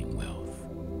creating wealth.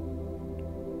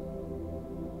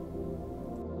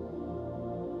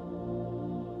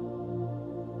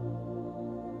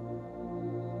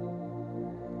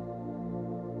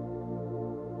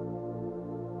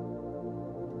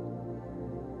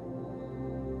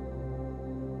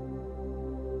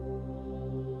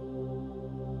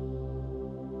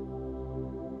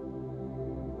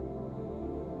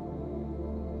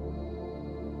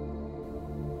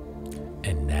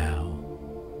 And now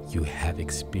you have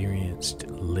experienced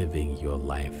living your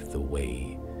life the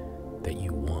way that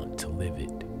you want to live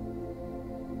it.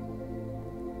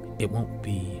 It won't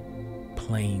be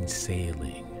plain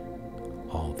sailing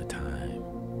all the time,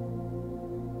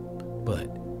 but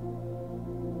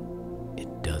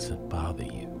it doesn't bother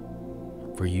you,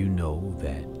 for you know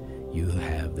that you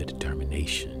have the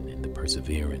determination and the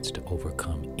perseverance to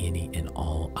overcome any and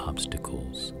all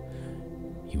obstacles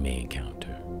you may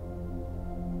encounter.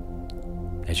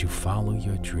 As you follow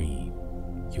your dream,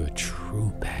 your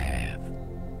true path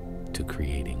to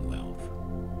creating wealth,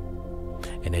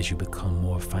 and as you become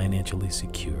more financially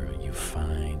secure, you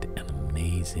find an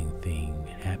amazing thing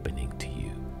happening to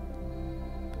you.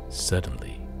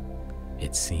 Suddenly,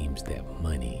 it seems that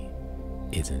money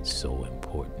isn't so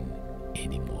important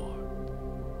anymore.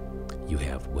 You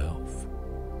have wealth,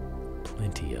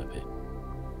 plenty of it.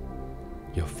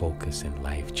 Your focus in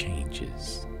life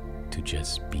changes to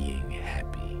just being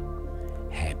happy,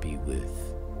 happy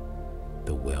with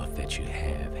the wealth that you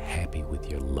have, happy with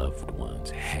your loved ones,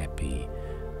 happy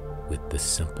with the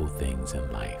simple things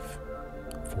in life.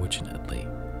 Fortunately,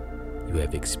 you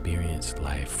have experienced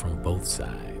life from both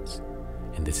sides,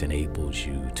 and this enables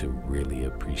you to really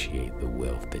appreciate the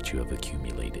wealth that you have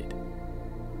accumulated,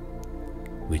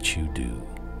 which you do.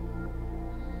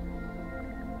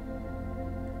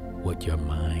 What your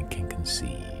mind can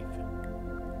conceive,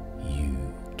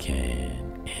 you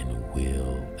can and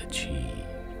will achieve.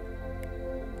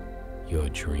 Your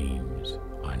dreams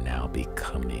are now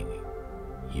becoming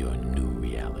your new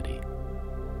reality.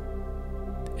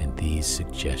 And these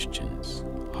suggestions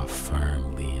are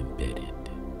firmly embedded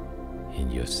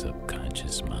in your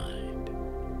subconscious mind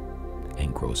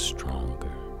and grow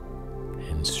stronger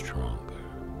and stronger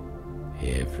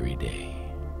every day.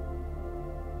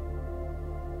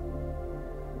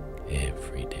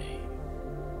 Every day.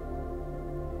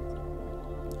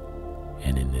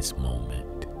 And in this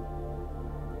moment,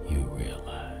 you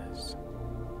realize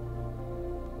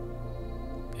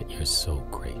that you're so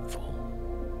grateful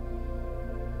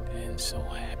and so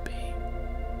happy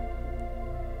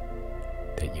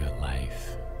that your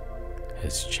life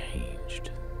has changed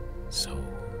so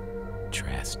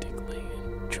drastically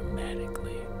and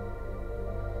dramatically,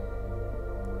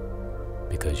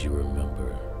 because you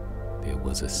remember there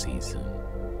was a season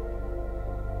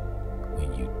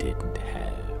when you didn't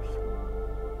have.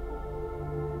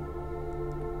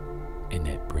 And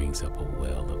that brings up a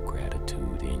well of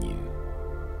gratitude in you,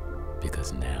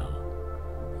 because now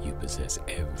you possess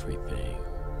everything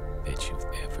that you've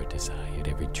ever desired,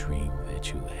 every dream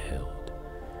that you held,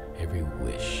 every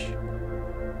wish.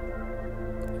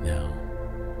 Now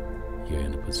you're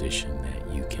in a position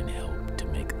that you can help to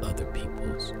make other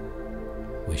people's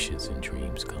wishes and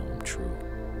dreams come true,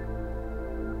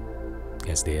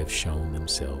 as they have shown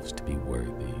themselves to be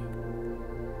worthy,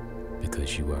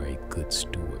 because you are a good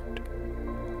steward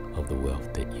of the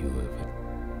wealth that you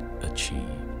have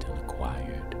achieved and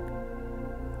acquired.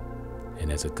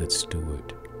 And as a good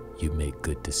steward, you make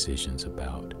good decisions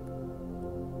about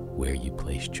where you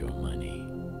placed your money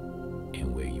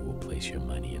and where you will place your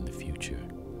money in the future,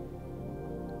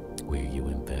 where you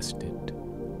invest it,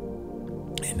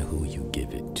 and who you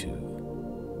give it to.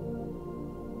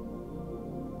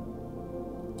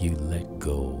 You let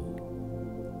go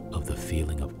of the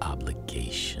feeling of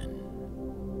obligation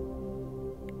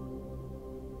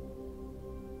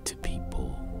to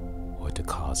people or to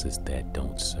causes that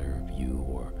don't serve you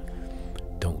or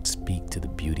don't speak to the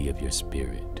beauty of your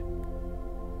spirit.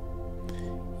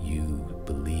 You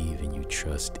believe and you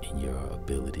trust in your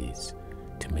abilities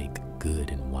to make good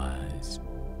and wise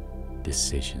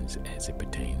decisions as it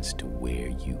pertains to where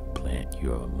you plant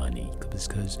your money,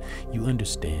 because you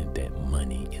understand that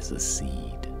money is a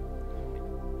seed.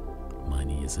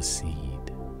 Money is a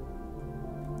seed,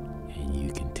 and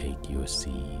you can take your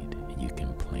seed and you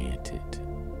can plant it,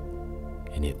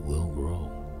 and it will grow.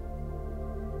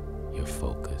 Your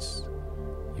focus,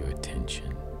 your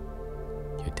attention,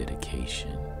 your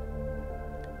dedication,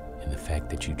 and the fact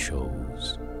that you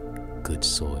chose good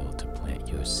soil to plant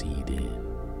your seed in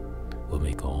will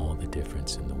make all the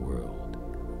difference in the world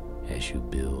as you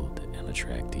build and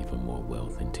attract even more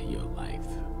wealth into your life.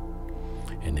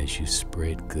 And as you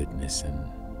spread goodness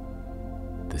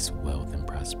and this wealth and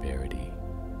prosperity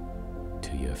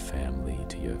to your family,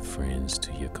 to your friends,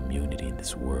 to your community in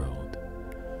this world,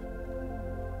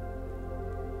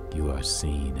 you are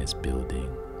seen as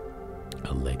building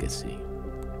a legacy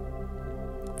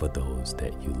for those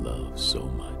that you love so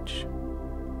much,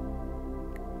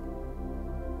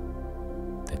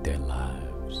 that their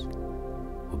lives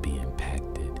will be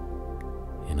impacted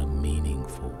in a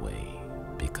meaningful way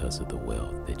because of the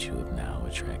wealth that you have now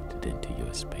attracted into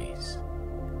your space.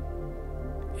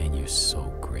 And you're so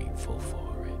grateful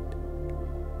for it,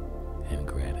 and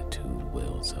gratitude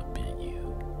wells up in you.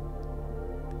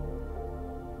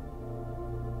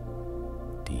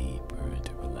 Deeper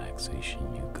into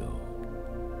relaxation you go.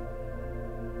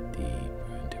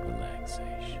 Deeper into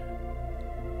relaxation.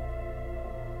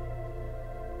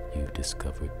 You've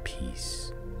discovered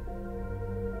peace.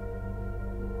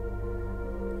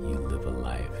 You live a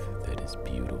life that is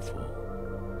beautiful,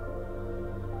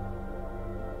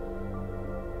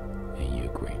 and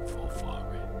you're grateful for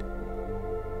it.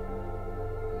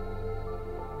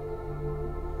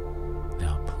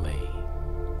 Now play.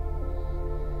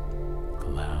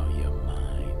 Allow your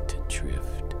mind to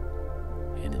drift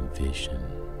and envision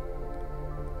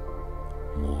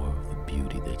more of the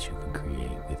beauty that you can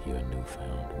create with your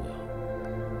newfound wealth.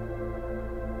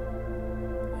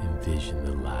 Envision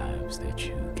the lives that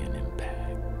you can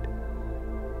impact.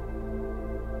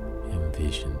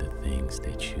 Envision the things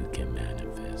that you can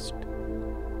manifest.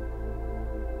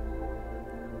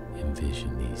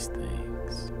 Envision these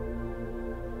things,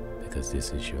 because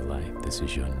this is your life. This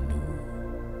is your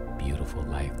new, beautiful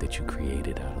life that you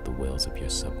created out of the wells of your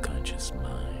subconscious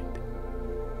mind.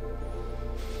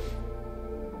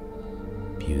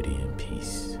 Beauty and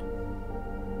peace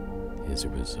is a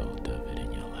result of it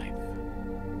in your life,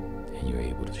 and you're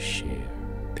able to share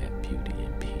that beauty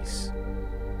and peace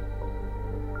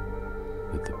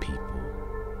with the people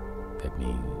that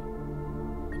mean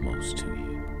the most to you.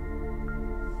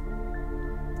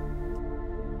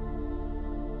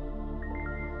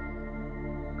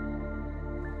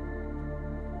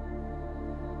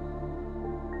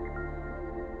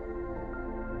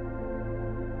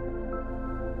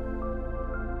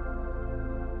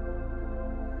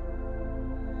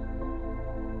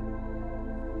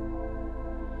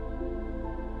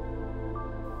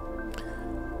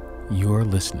 You're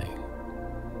listening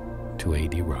to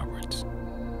A.D.Roberts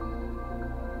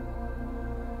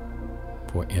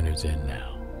for Enters In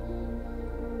Now.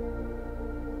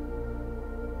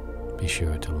 Be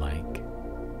sure to like,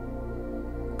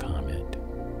 comment,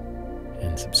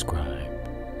 and subscribe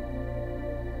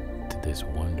to this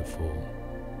wonderful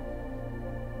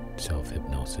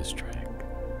self-hypnosis track.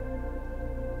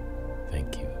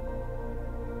 Thank you.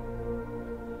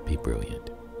 Be brilliant.